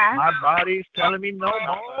 Huh? My body's telling me no more. I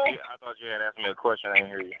thought you had asked me a question. I didn't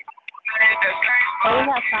hear you. What was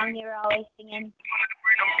that song you were always singing?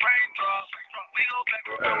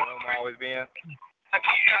 Where the room always been? I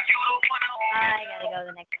gotta go to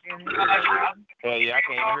the next room. Yeah, I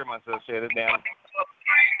can't even hear myself say it down.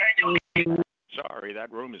 Sorry,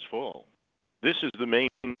 that room is full. This is the main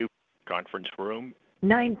conference room.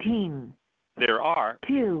 19. There are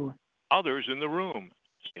 2. others in the room.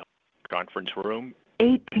 Conference room.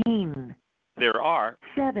 18. There are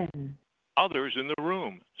 7. others in the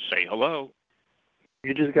room. Say hello.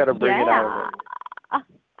 You just gotta bring it out.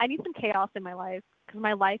 I need some chaos in my life because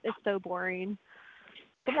my life is so boring.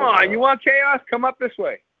 Come on, you want chaos? Come up this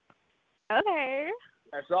way. Okay.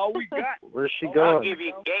 That's all we got. Where's she I'll going? give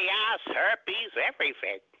you chaos, herpes,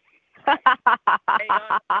 everything. Herpes,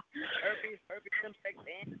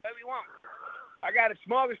 whatever you want. I got a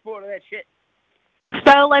smorgasbord of that shit.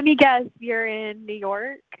 So let me guess, you're in New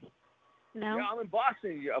York? No? Yeah, I'm in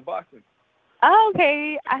Boston. Boston. Oh,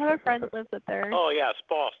 okay. I have a friend that lives up there. Oh, yeah, it's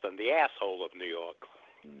Boston, the asshole of New York.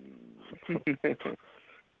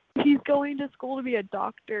 He's going to school to be a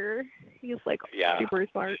doctor. He's like Yeah. super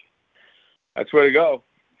smart. That's where to go.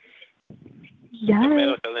 Yeah. The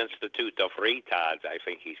Medical Institute of Retards, I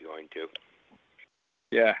think he's going to.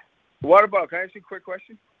 Yeah. Water bottle, can I ask you a quick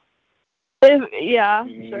question? Yeah,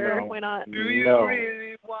 sure. No. Why not? Do you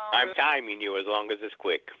really want I'm timing you as long as it's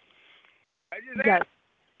quick. I just Yes. asked.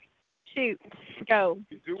 Shoot. Go.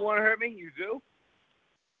 You do want to hurt me? You do?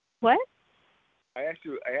 What? I asked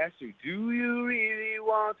you, do you really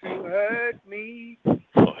want to hurt me?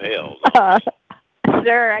 Oh, hell no.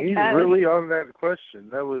 Sure, I He's guess. really on that question.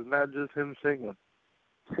 That was not just him singing.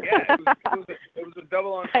 Yeah, it was a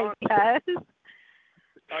double entendre. I guess.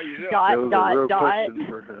 Oh, you do? Dot, That was dot, a real dot. question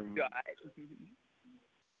for him.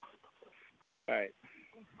 All right.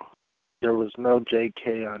 There was no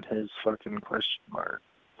JK on his fucking question mark.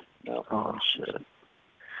 No. Oh, shit.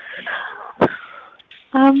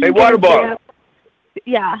 Hey, water bottle.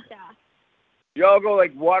 Yeah. Y'all go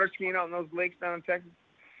like water skiing out in those lakes down in Texas?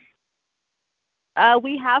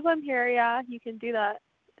 We have them here, yeah. You can do that.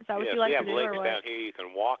 Is that what Yes, you like we to have do, lakes or what? down here you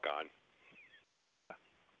can walk on.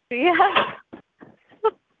 Yeah.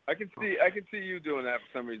 I can see you doing that for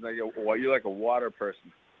some reason. Like you're like a water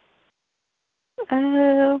person.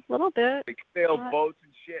 A little bit. Like sail boats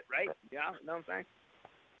and shit, right? Yeah, know what I'm saying?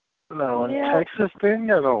 No, in Yeah. Texas, they ain't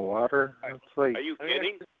got no water. It's like, Are you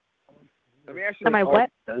kidding? Let me ask you Am I wet?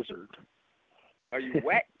 desert. Are you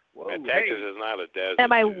wet? Whoa, Texas is not a desert.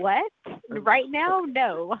 Am I wet? Right now,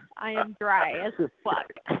 no. I am dry as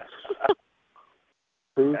fuck.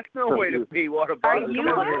 That's no way to be water bottle. Are you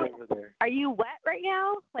wet? Are you wet right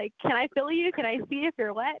now? Like, can I feel you? Can I see if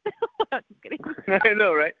you're wet? I'm just kidding. I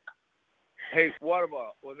know, right? Hey, water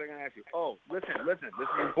bottle. What was I gonna ask you? Oh, listen. This is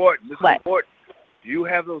important. What? Important. Do you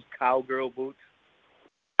have those cowgirl boots?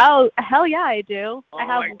 Oh, hell yeah, I do. I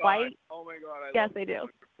have my God. white. Oh my God. Yes, I do.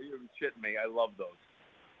 You're shitting me. I love those.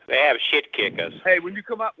 They have shit kickers. Hey, when you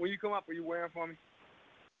come up, are you wearing for me?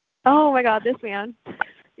 Oh my God, this man.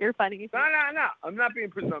 You're funny. No. I'm not being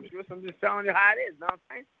presumptuous. I'm just telling you how it is. Know what I'm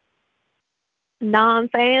saying? Know what I'm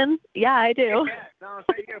saying? Yeah, I do. Yeah, know what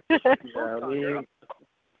I'm saying? You gotta put Yeah, on, girl.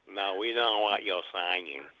 No, we don't want your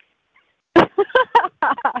signing.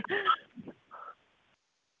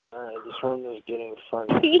 This room is getting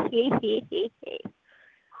funny.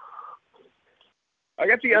 I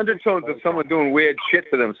got the undertones of someone doing weird shit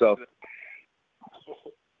to themselves.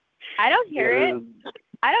 I don't hear it.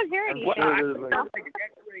 I don't hear anything.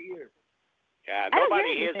 Yeah, I don't nobody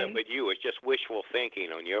hear hears it anything. but you. It's just wishful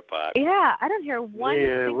thinking on your part. Yeah, I don't hear one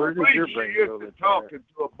single Pretty sure you used to talk to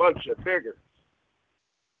a bunch of figures.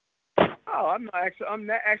 Oh, I'm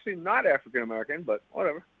actually not African American, but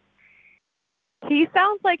whatever. He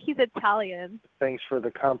sounds like he's Italian. Thanks for the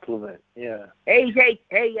compliment. Yeah. Hey,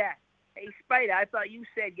 Spider, I thought you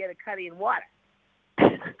said get a cutty in water.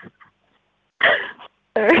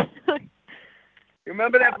 You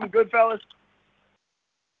remember that from Goodfellas?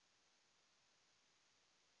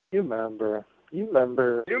 You remember.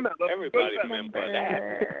 Everybody remember that.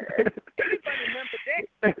 Anybody remember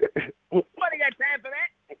that? Nobody got time for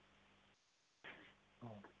that.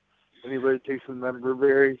 Anybody take some member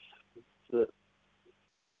berries?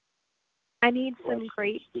 I need some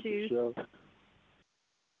grape juice.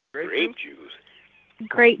 Grape juice.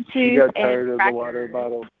 Grape She juice got and tired of the crackers. water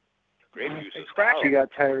bottle. Grape juice is She got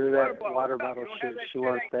tired of that water bottle shit. She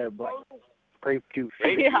wants that black grape juice.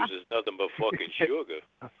 Grape Yeah. juice is nothing but fucking sugar.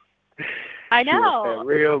 I She wants know. that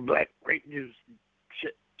real black grape juice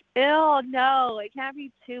shit. Ew, no, it can't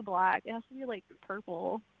be too black. It has to be like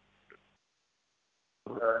purple.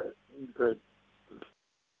 Alright, good.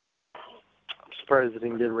 I'm surprised I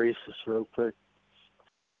didn't get racist real quick.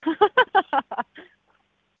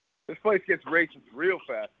 This place gets racist real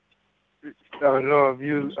fast. No, I'm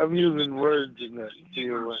using words in that to see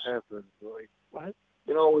what happens. Like, what?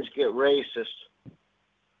 You always get racist.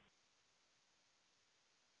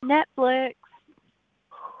 Netflix.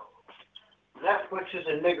 Netflix is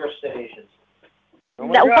a nigger station. Oh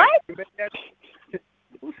my No, God. what?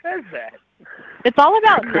 Who says that? It's all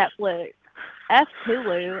about Netflix. F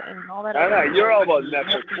Hulu and all that. I know, other you're all stuff. about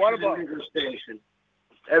Netflix. What about Nigger station?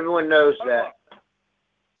 Everyone knows that.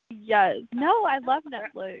 Yes. No, I love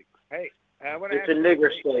Netflix. Hey, I want to It's a nigger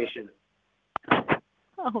station.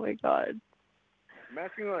 Oh my god. I'm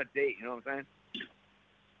asking you on a date, you know what I'm saying?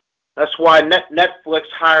 That's why Netflix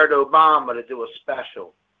hired Obama to do a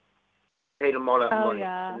special. Paid him all that Oh money.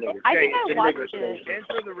 yeah. It's a nigger I think station. I It's a watched nigger it. station.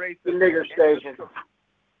 Enter the racist. It's a nigger station.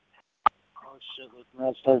 Oh shit, let's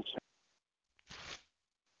not start